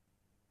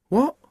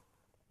 "What?"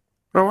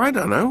 "Oh, I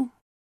don't know."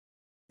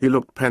 He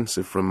looked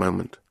pensive for a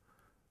moment.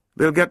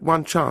 "They'll get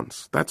one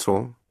chance, that's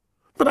all.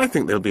 But I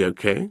think they'll be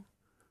okay."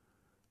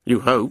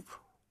 "You hope,"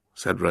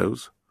 said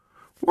Rose.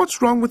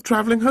 "What's wrong with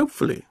travelling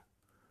hopefully?"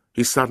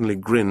 He suddenly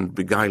grinned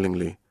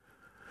beguilingly.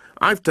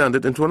 "I've turned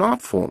it into an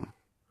art form."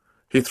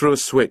 He threw a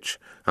switch,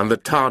 and the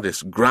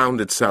TARDIS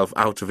ground itself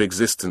out of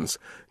existence,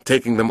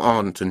 taking them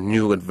on to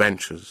new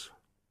adventures.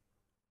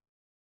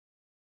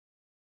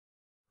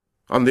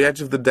 On the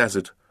edge of the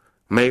desert,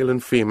 male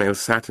and female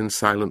sat in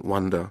silent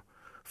wonder,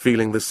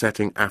 feeling the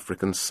setting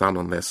African sun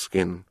on their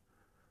skin.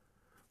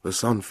 "The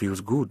sun feels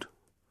good,"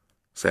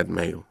 said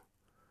male.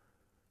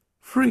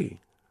 "Free,"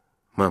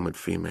 murmured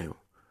female.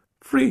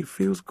 "Free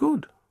feels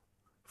good.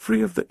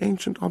 Free of the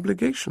ancient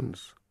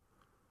obligations.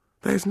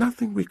 There is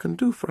nothing we can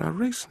do for our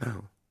race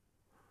now."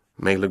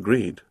 Male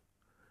agreed.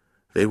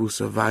 "They will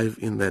survive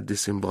in their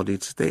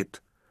disembodied state.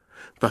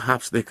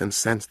 Perhaps they can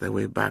sense their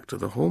way back to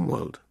the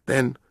homeworld.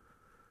 Then—"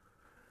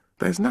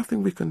 "There is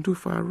nothing we can do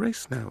for our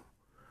race now,"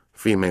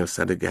 female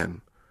said again.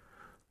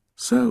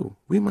 "So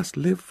we must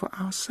live for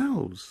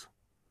ourselves."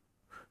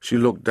 She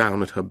looked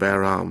down at her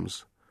bare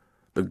arms.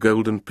 The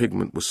golden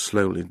pigment was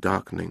slowly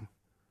darkening.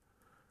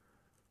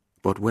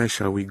 "But where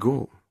shall we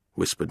go?"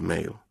 whispered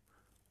male.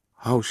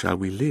 "How shall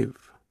we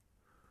live?"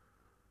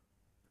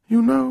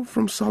 "You know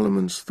from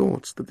Solomon's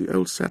thoughts that the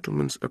old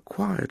settlements are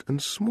quiet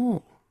and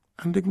small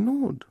and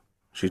ignored,"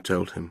 she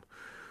told him.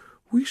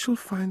 "We shall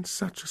find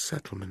such a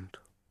settlement.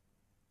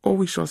 Or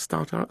we shall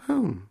start our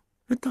own.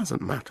 It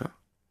doesn't matter."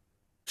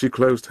 She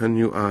closed her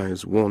new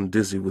eyes, worn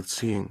dizzy with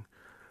seeing.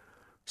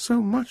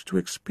 "So much to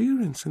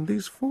experience in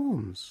these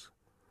forms.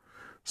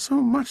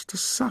 So much to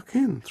suck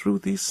in through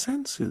these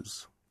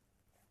senses."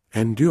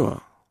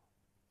 "Endure,"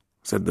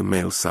 said the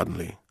male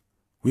suddenly.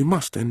 "We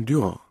must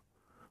endure.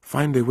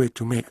 Find a way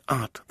to make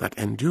art that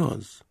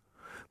endures.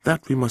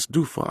 That we must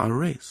do for our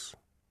race."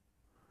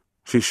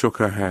 She shook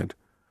her head.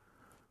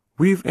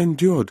 "We've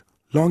endured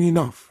long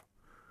enough.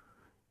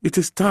 It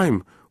is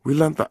time we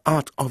learnt the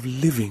art of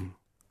living."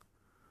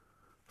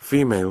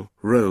 Female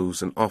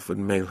rose and offered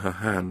male her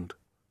hand.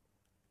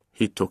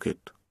 He took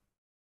it.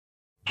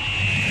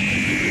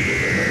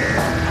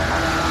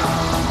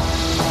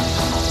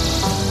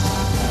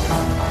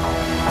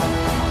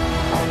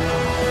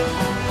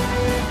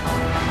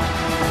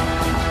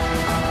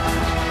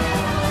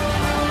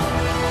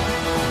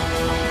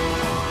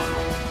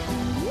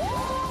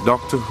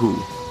 Doctor Who,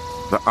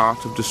 The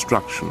Art of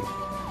Destruction,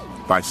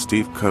 by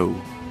Steve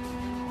Cole,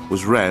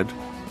 was read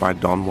by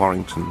Don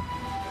Warrington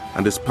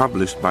and is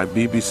published by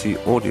BBC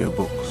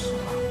Audiobooks.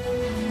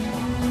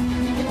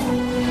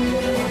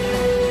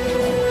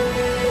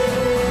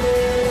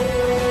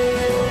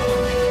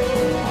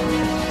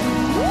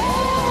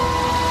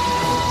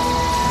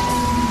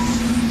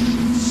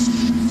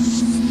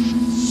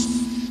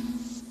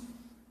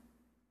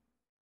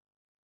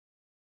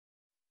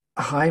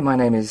 Hi, my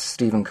name is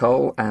Stephen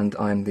Cole, and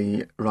I'm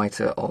the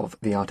writer of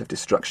The Art of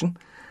Destruction.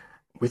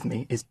 With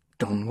me is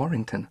Don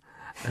Warrington,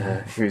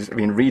 who's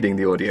been reading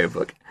the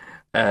audiobook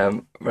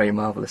very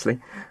marvellously.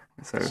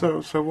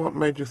 So what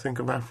made you think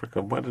of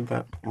Africa? Where did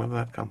that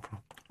come from?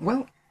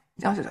 Well,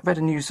 I read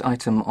a news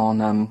item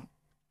on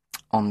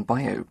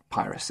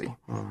biopiracy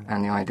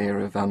and the idea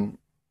of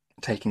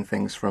taking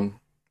things from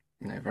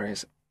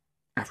various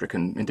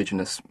African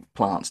indigenous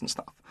plants and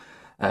stuff.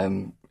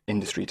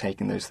 Industry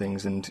taking those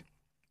things and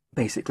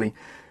basically,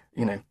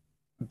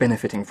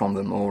 benefiting from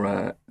them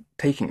or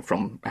taking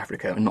from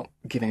Africa and not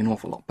giving an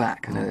awful lot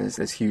back. And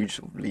there's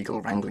huge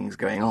legal wranglings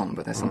going on,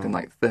 but there's something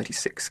like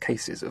 36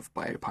 cases of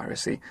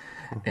biopiracy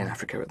in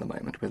Africa at the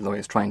moment, with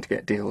lawyers trying to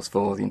get deals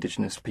for the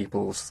indigenous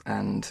peoples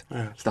and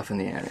stuff in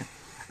the area.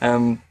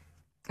 And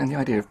the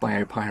idea of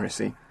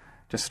biopiracy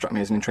just struck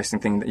me as an interesting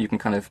thing that you can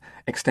kind of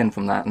extend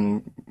from that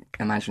and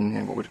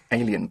imagine what would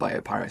alien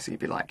biopiracy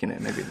be like,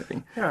 maybe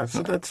living. Yeah,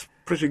 so that's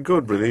pretty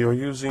good, really. You're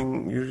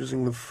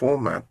using the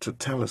format to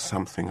tell us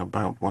something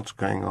about what's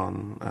going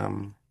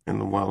on in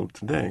the world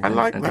today. I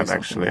like that,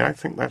 actually. I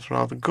think that's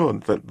rather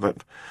good,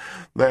 that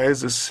there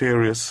is a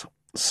serious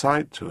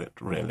side to it,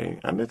 really.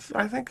 And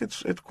I think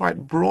it's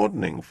quite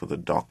broadening for the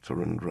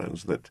Doctor and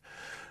Rose that,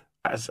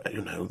 as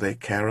they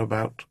care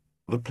about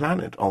the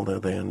planet, although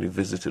they only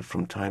visit it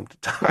from time to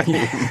time.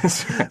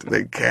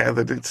 They care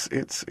that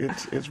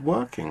it's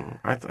working,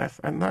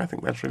 and I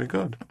think that's really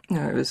good.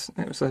 No, it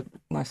was a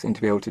nice thing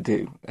to be able to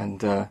do,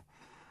 and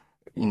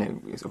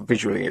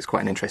visually it's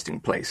quite an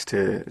interesting place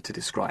to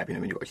describe.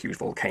 You've got a huge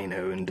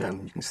volcano, and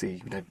you can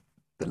see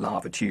the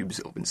lava tubes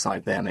up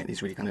inside there make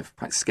these really kind of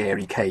quite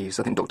scary caves.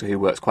 I think Doctor Who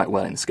works quite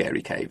well in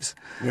scary caves.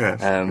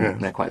 Yes,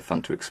 they're quite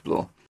fun to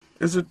explore.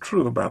 Is it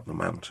true about the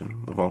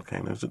mountain, the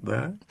volcano? Is it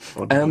there?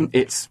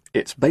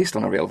 It's based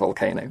on a real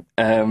volcano.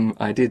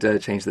 I did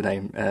change the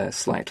name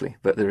slightly,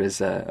 but there is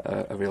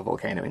a real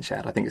volcano in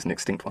Shad. I think it's an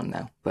extinct one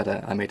now, but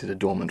I made it a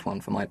dormant one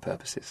for my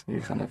purposes.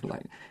 You kind of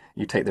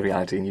you take the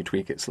reality and you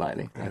tweak it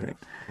slightly. I think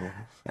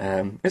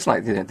it's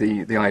like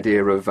the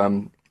idea of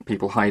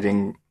people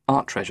hiding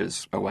art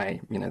treasures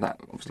away. That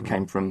obviously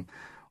came from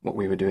what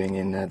we were doing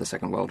in the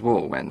Second World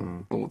War,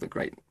 when all the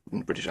great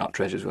British art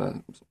treasures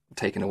were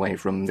taken away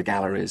from the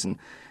galleries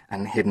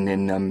and hidden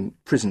in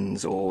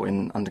prisons or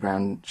in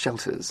underground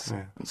shelters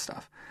and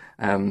stuff.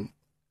 And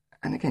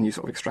again, you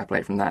sort of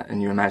extrapolate from that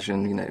and you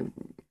imagine,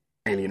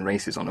 alien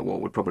races on a war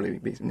would probably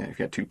be, if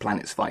you had two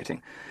planets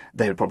fighting,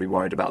 they would probably be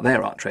worried about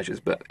their art treasures,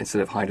 but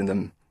instead of hiding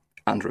them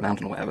under a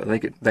mountain or whatever,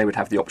 they would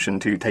have the option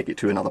to take it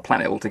to another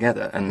planet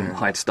altogether and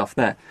hide stuff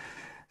there.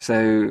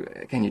 So,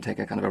 again, you take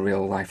a kind of a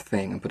real-life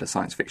thing and put a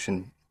science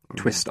fiction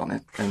twist on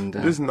it. And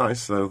it is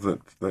nice, though,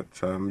 that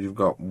you've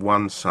got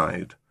one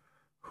side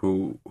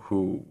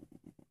who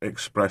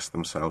express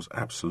themselves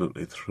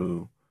absolutely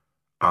through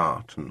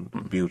art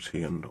and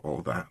beauty and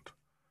all that.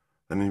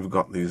 Then you've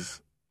got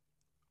these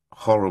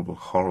horrible,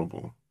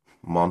 horrible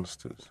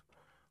monsters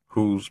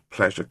whose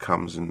pleasure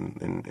comes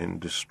in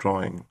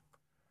destroying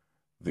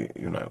the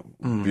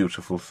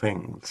beautiful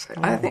things.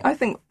 I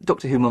think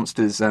Doctor Who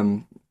monsters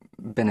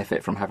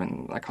benefit from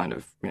having that kind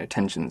of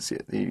tensions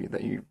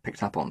that you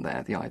picked up on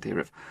there. The idea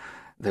of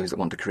those that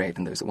want to create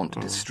and those that want to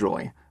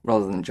destroy,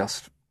 rather than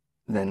just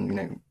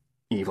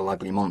evil,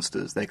 ugly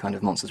monsters. They're kind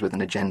of monsters with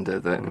an agenda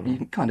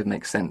that kind of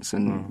makes sense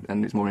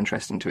and is more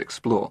interesting to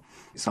explore.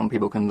 Some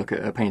people can look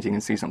at a painting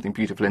and see something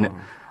beautiful in it.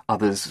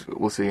 Others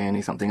will see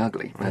only something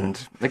ugly.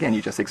 And again,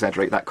 you just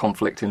exaggerate that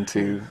conflict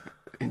into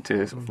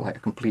sort of like a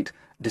complete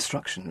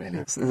destruction,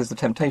 really. So there's the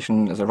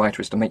temptation as a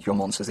writer is to make your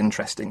monsters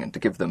interesting and to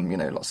give them,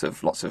 lots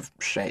of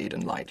shade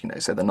and light,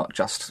 so they're not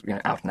just,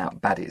 out and out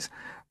baddies.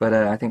 But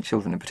I think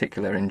children in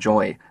particular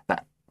enjoy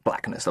that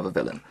blackness of a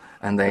villain,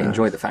 and they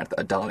enjoy the fact that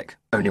a Dalek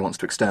only wants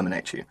to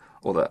exterminate you,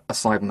 or that a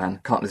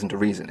Cyberman can't listen to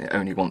reason, it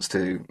only wants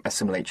to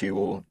assimilate you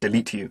or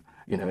delete you.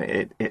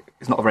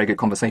 It's not a very good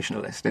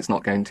conversationalist. It's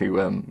not going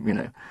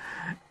to,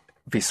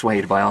 be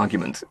swayed by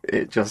argument.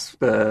 It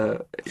just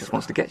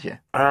wants to get you.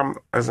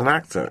 As an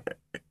actor,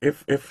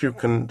 if you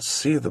can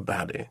see the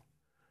baddie,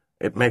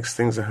 it makes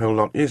things a whole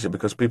lot easier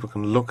because people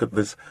can look at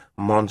this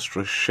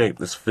monstrous shape,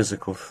 this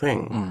physical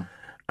thing,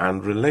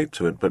 and relate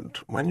to it.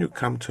 But when you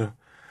come to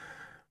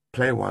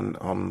play one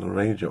on the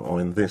radio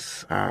or in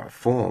this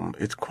form,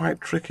 it's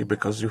quite tricky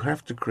because you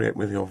have to create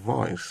with your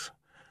voice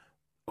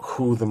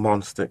who the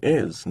monster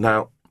is.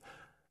 Now,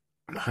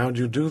 how do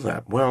you do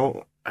that?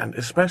 Well, and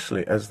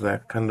especially as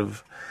they're kind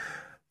of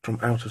from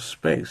outer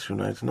space,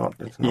 it's not.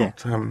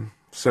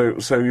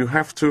 So you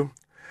have to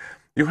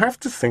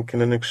think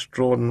in an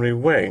extraordinary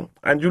way,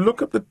 and you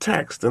look at the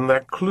text, and there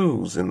are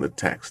clues in the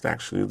text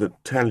actually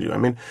that tell you. I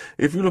mean,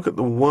 if you look at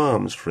the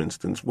worms, for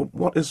instance,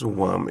 what is a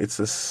worm? It's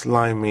a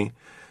slimy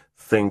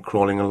thing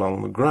crawling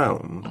along the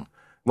ground.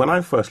 When I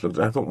first looked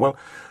at it, I thought, well,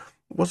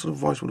 what sort of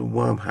voice would a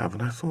worm have?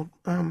 And I thought,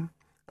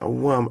 a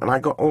worm, and I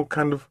got all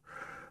kind of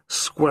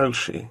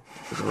squelchy,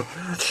 sort of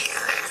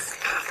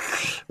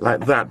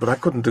like that, but I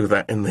couldn't do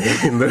that in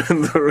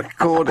the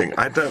recording.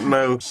 I don't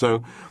know.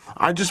 So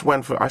I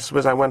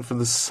suppose I went for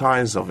the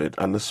size of it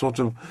and the sort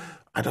of,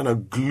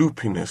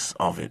 gloopiness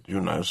of it,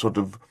 sort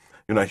of,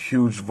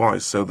 huge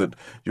voice, so that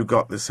you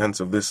got the sense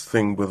of this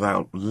thing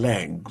without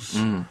legs,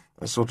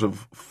 a sort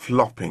of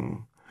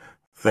flopping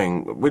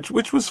thing,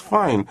 which was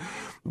fine.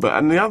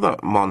 And the other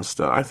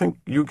monster, I think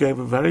you gave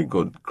a very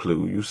good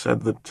clue. You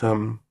said that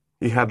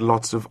he had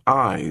lots of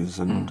eyes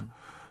and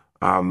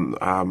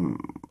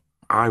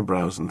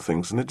eyebrows and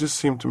things, and it just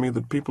seemed to me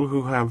that people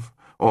who have,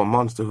 or a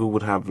monster who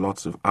would have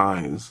lots of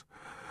eyes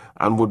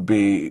and would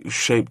be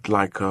shaped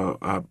like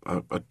a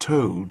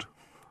toad,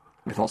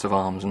 with lots of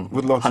arms and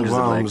with lots of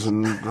arms legs.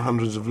 and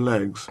hundreds of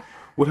legs,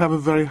 would have a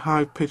very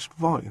high-pitched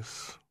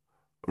voice.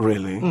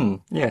 Really?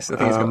 Yes, I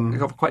think he's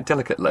got quite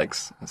delicate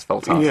legs, as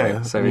Voltaire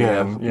yeah, so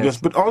yes,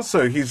 but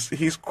also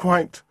he's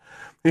quite.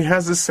 He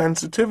has a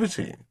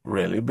sensitivity,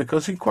 really,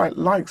 because he quite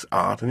likes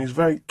art, and he's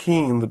very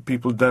keen that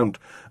people don't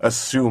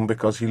assume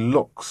because he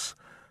looks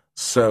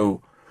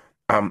so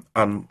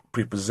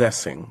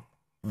unprepossessing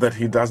that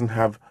he doesn't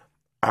have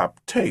a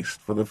taste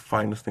for the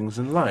finest things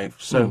in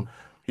life. So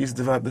he's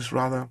developed this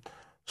rather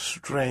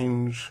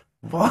strange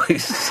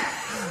voice,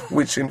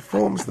 which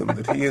informs them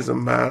that he is a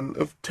man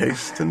of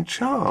taste and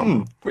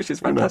charm, which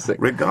is fantastic,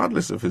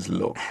 regardless of his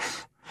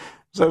looks.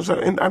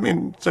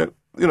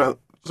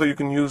 So you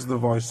can use the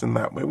voice in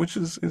that way, which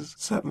is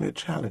certainly a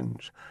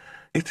challenge.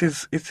 It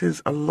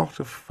is a lot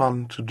of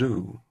fun to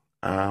do,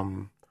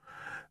 and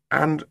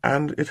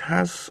it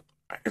has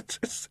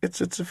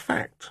its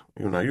effect.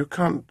 You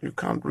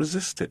can't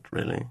resist it,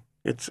 really.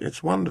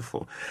 It's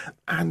wonderful,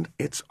 and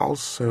it's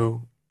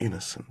also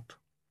innocent.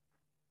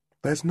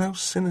 There's no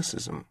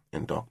cynicism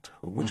in Doctor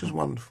Who, which is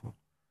wonderful.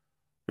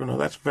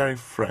 That's very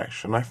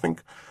fresh, and I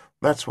think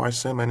that's why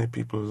so many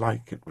people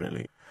like it,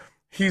 really.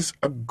 He's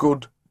a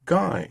good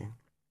guy.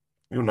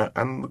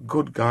 And the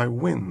good guy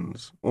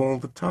wins all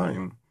the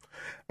time.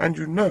 And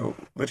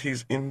that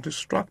he's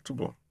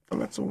indestructible.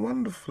 And that's a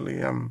wonderfully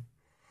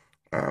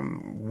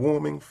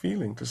warming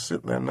feeling, to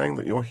sit there knowing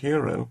that your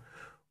hero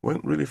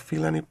won't really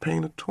feel any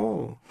pain at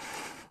all.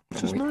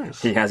 Which is nice.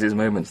 He has his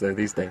moments, though,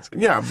 these days.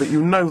 Yeah, but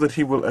that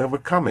he will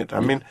overcome it. I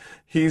mean,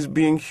 he's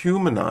being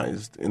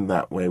humanized in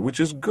that way,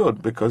 which is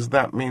good, because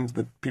that means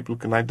that people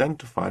can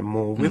identify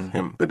more with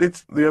him. But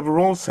the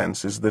overall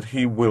sense is that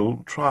he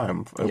will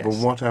triumph over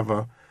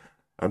whatever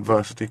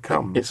adversity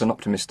comes. It's an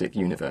optimistic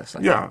universe.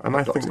 I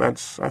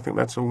think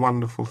that's a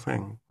wonderful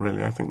thing.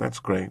 Really, I think that's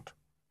great.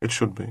 It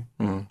should be.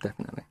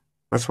 Definitely.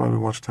 That's why we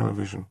watch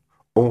television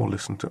or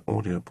listen to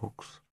audiobooks.